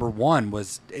 like my number 1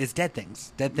 is Dead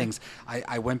Things. Dead Things.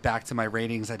 I went back to my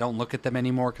ratings. I don't look at them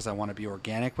anymore because I want to be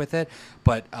organic with it.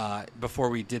 But before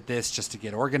we did this, just to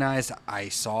get organized, I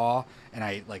saw and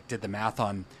I like did the math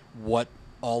on what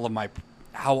all of my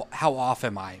how off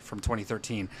am I from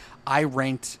 2013. I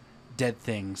ranked Dead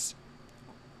Things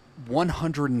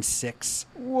 106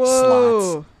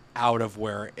 slots out of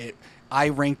where it. I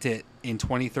ranked it in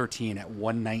 2013 at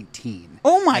 119.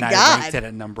 Oh my God! I ranked it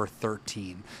at number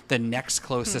 13. The next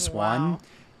closest one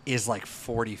is like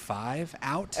 45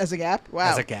 out. As a gap?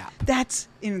 Wow. As a gap. That's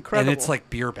incredible. And it's like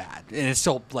beer bad. And it's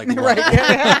still like low. Right.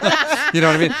 Yeah. You know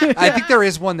what I mean? I think there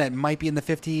is one that might be in the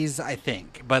 50s, I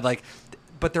think.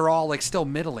 But they're all like still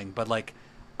middling. But like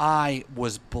I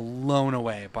was blown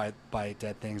away by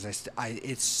Dead Things.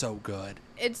 It's so good.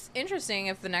 It's interesting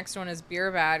if the next one is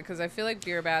Beer Bad, because I feel like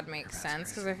Beer Bad makes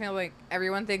sense, because I feel like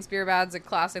everyone thinks Beer Bad's a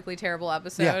classically terrible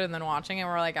episode, and then watching it,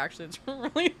 we're like, actually, it's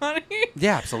really funny.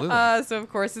 Yeah, absolutely. So, of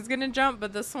course, it's going to jump,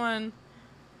 but this one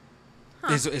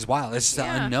is wild. It's the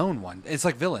unknown one. It's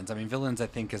like Villains. I mean, Villains, I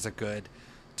think, is a good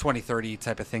 2030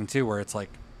 type of thing, too, where it's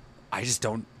like, I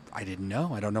didn't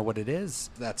know. I don't know what it is.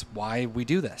 That's why we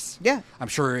do this. Yeah. I'm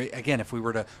sure, again, if we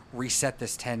were to reset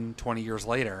this 10, 20 years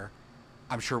later,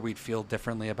 I'm sure we'd feel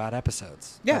differently about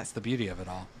episodes. Yeah. That's the beauty of it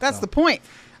all. That's the point.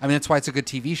 I mean, that's why it's a good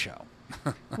TV show.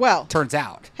 Well. Turns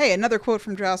out. Hey, another quote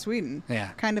from Joss Whedon.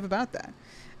 Yeah. Kind of about that.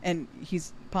 And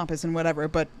he's pompous and whatever,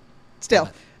 but still.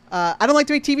 I don't like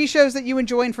to make TV shows that you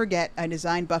enjoy and forget. I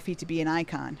designed Buffy to be an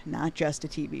icon, not just a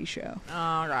TV show.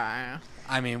 All right.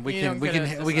 I mean, we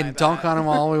can dunk on them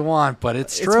all we want, but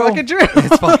it's true. It's fucking true.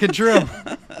 It's fucking true.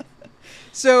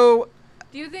 So,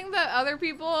 do you think that other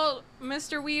people,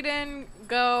 Mr. Whedon,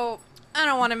 go, I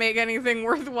don't want to make anything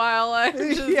worthwhile. I'm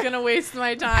just going to waste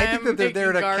my time. I think that they're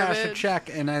there to garbage. cash a check,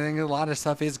 and I think a lot of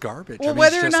stuff is garbage. Well, I mean,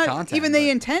 whether it's or just not content, even they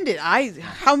intend it,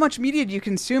 how much media do you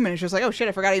consume? And it's just like, oh shit,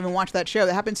 I forgot to even watch that show.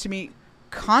 That happens to me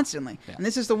constantly. Yeah. And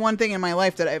this is the one thing in my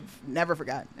life that I've never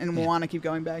forgot and will want to keep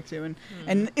going back to.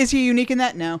 And is he unique in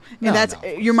that? No. And that's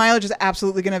your mileage is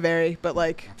absolutely going to vary, but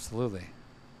like absolutely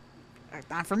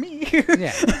not for me.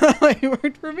 Yeah. It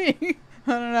worked for me.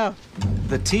 I don't know.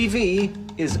 The TV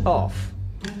is off.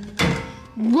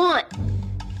 Want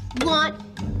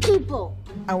people.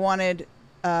 I wanted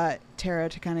Tara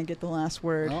to kind of get the last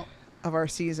word of our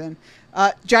season.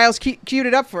 Giles queued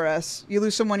it up for us. You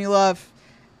lose someone you love,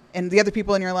 and the other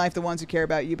people in your life, the ones who care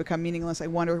about you, become meaningless. I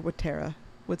wonder what Tara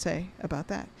would say about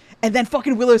that. And then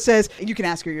fucking Willow says, you can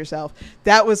ask her yourself.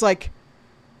 That was like,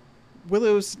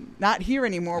 Willow's not here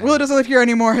anymore. Willow doesn't live here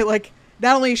anymore. Like,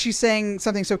 not only is she saying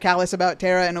something so callous about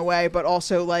Tara in a way, but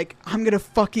also like, I'm gonna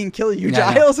fucking kill you,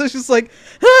 Giles. It's just like,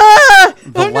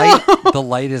 the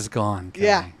light is gone. Kay.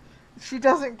 Yeah, she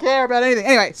doesn't care about anything.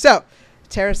 Anyway, so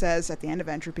Tara says at the end of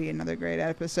Entropy, another great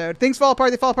episode, things fall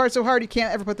apart. They fall apart so hard you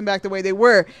can't ever put them back the way they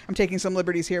were. I'm taking some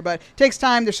liberties here, but it takes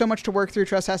time. There's so much to work through.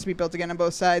 Trust has to be built again on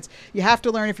both sides. You have to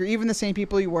learn if you're even the same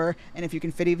people you were, and if you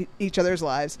can fit each other's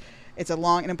lives. It's a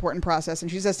long and important process. And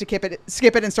she says to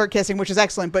skip it and start kissing, which is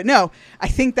excellent. But no, I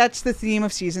think that's the theme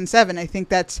of season 7. I think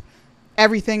that's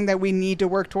everything that we need to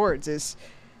work towards is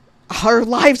our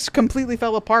lives completely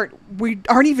fell apart. We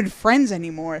aren't even friends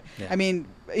anymore. Yeah. I mean,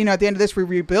 you know, at the end of this, we're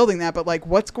rebuilding that. But like,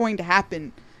 what's going to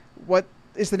happen? What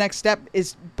is the next step?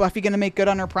 Is Buffy going to make good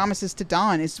on her promises to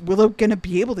Dawn? Is Willow going to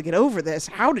be able to get over this?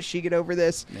 How does she get over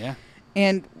this? Yeah.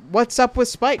 And what's up with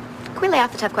Spike? Can we lay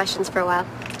off the tough questions for a while?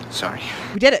 Sorry.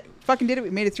 We did it. Fucking did it. We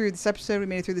made it through this episode. We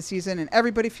made it through the season, and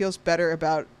everybody feels better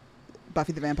about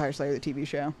Buffy the Vampire Slayer, the TV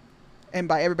show. And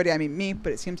by everybody, I mean me,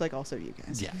 but it seems like also you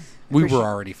guys. Yeah, we were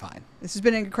already fine. This has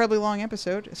been an incredibly long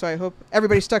episode, so I hope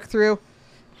everybody stuck through.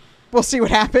 We'll see what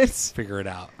happens. Figure it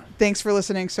out. Thanks for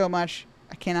listening so much.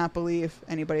 I cannot believe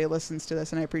anybody listens to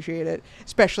this, and I appreciate it,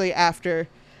 especially after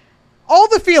all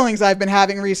the feelings I've been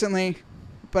having recently.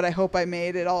 But I hope I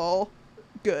made it all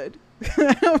good.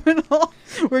 I hope it all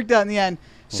worked out in the end.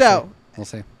 We'll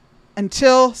see.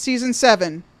 Until season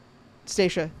 7,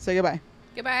 Stacia, say goodbye.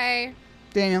 Goodbye.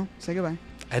 Daniel, say goodbye.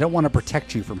 I don't want to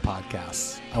protect you from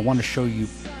podcasts. I want to show you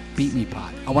Beat Me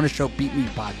Pod. I want to show Beat Me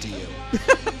Pod to you.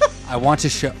 I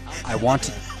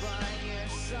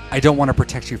don't want to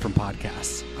protect you from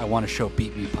podcasts. I want to show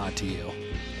Beat Me Pod to you.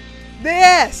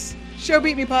 Yes! Show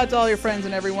Beat Me Pod to all your friends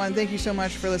and everyone. Thank you so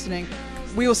much for listening.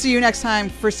 We will see you next time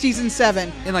for season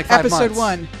 7. In like 5 episode months.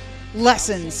 1.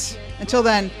 Lessons. Until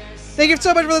then, thank you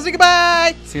so much for listening.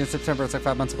 Goodbye! See you in September. It's like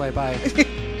 5 months away. Bye.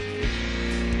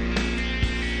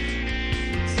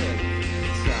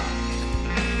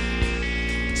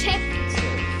 Tip,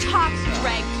 talk,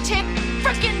 Greg. Tip,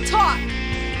 frickin' talk.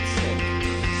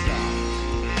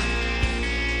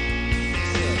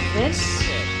 This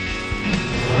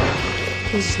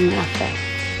is nothing.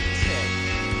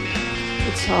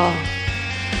 It's all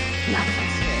nothing.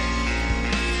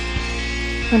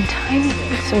 One tiny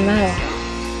piece of metal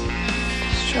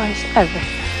destroys everything.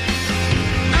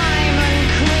 I'm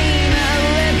unclean, a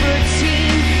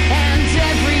libertine, and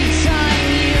every time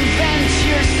you vent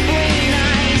your spleen,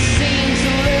 I seem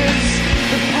to lose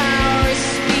the power of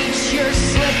speech. You're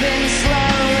slipping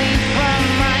slowly from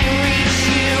my reach.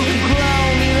 You grow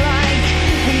me like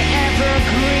an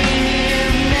evergreen.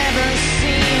 You've never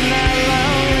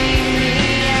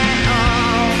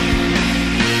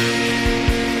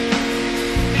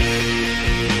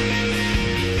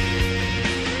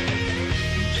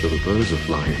of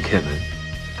flying again, eh?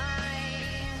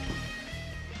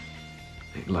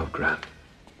 Make love, Grant.